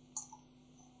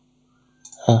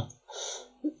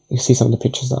 You can see some of the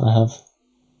pictures that I have.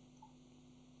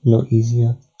 A lot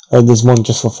easier. Oh, there's one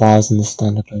just for fires and this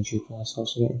standard clone trooper. That's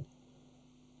also getting.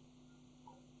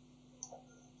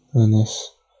 And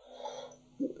this.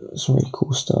 Some really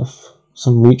cool stuff.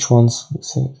 Some reach ones.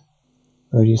 Looks sick.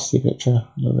 ODSC picture.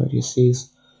 Love ODSCs.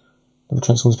 Another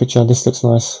Transformers picture. This looks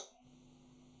nice.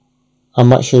 I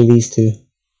might show you these two.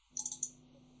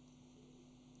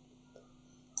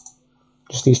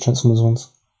 Just these Transformers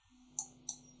ones.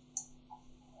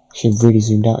 Actually really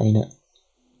zoomed out, ain't it?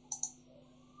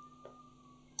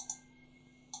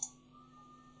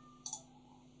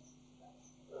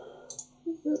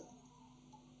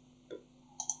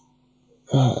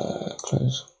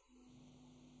 Close.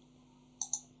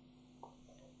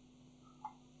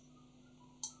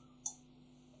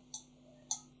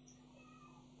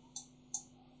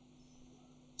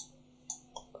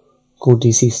 Cool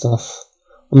DC stuff.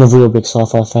 I'm a real big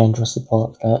sci-fi fan. Jurassic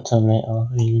Park, Terminator,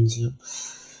 Aliens, yep.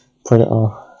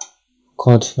 Predator,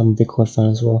 COD. I'm a big COD fan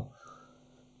as well.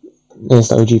 There's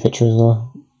the OG picture as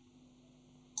well.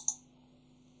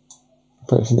 I've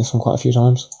probably seen this one quite a few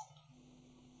times.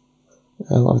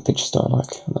 A lot of pictures that I like,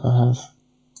 that I have.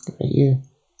 Go at you.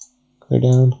 Go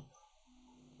down.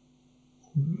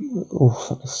 Oh,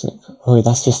 that was sick. Oh,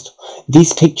 that's just...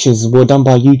 These pictures were done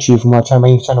by YouTube from my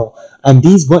main channel. And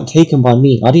these weren't taken by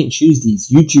me. I didn't choose these.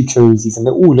 YouTube chose these and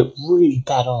they all look really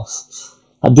badass.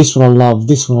 Like this one I love,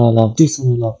 this one I love, this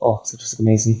one I love. Oh, it's just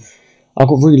amazing. I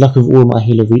got really lucky with all my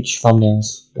Halo Reach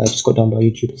thumbnails. That just got done by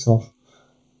YouTube itself.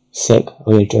 Sick.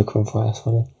 Oh yeah, Joker on fire, that's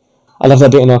funny. I love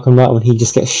that bit in Arkham Knight when he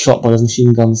just gets shot by those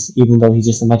machine guns, even though he's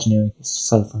just imaginary. It's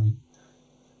so funny.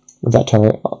 With that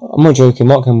turret. I'm not joking,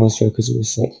 Mark Hamill's Joker's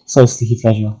always sick. So is Heath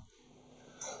Ledger.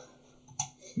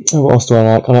 What else do I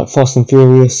like? I like Fast and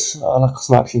Furious. I like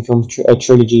some action films,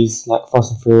 trilogies, like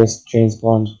Fast and Furious, James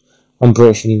Bond. I'm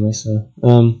British anyway, so.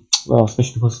 Well,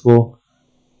 Mission Impossible.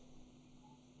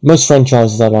 Most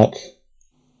franchises I like.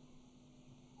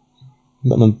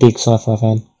 But I'm a big sci-fi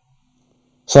fan.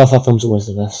 Sci-fi films are always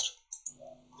the best.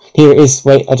 Here it is.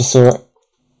 Wait, I just saw it.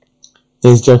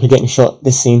 There's Joker getting shot.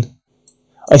 This scene.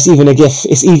 Oh, it's even a GIF.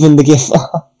 It's even the GIF.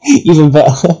 Even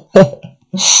better.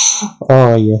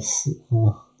 Oh yes.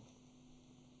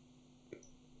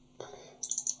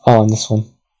 Oh, and this one.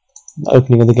 The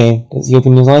opening of the game. Does he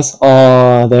open his eyes?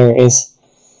 Oh, there it is.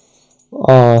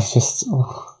 Oh, it's just.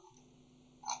 Oh.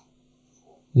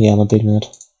 Yeah, I'm a big nerd.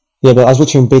 Yeah, but I was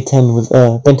watching Ben 10 with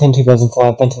Ben 10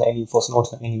 2005, Ben 10 Alien Force, and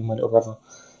Alternate Alien, my little brother.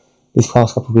 These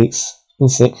past couple of weeks. It's been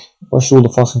sick. Watched all the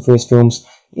Fast and Furious films,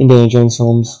 Indiana Jones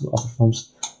films, other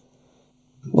films.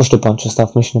 Watched a bunch of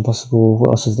stuff. Mission Impossible. What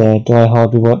else is there? Die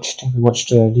Hard. We watched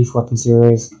Lethal Weapon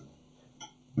series.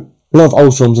 A lot of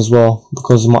old films as well,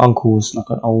 because my uncle was like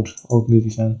an old movie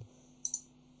fan.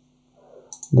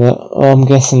 But I'm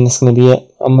guessing that's gonna be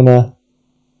it. I'm gonna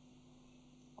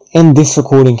end this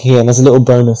recording here, and there's a little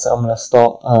bonus that I'm gonna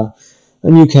start a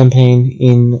new campaign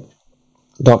in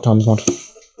Dark Times mod.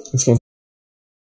 Let's go.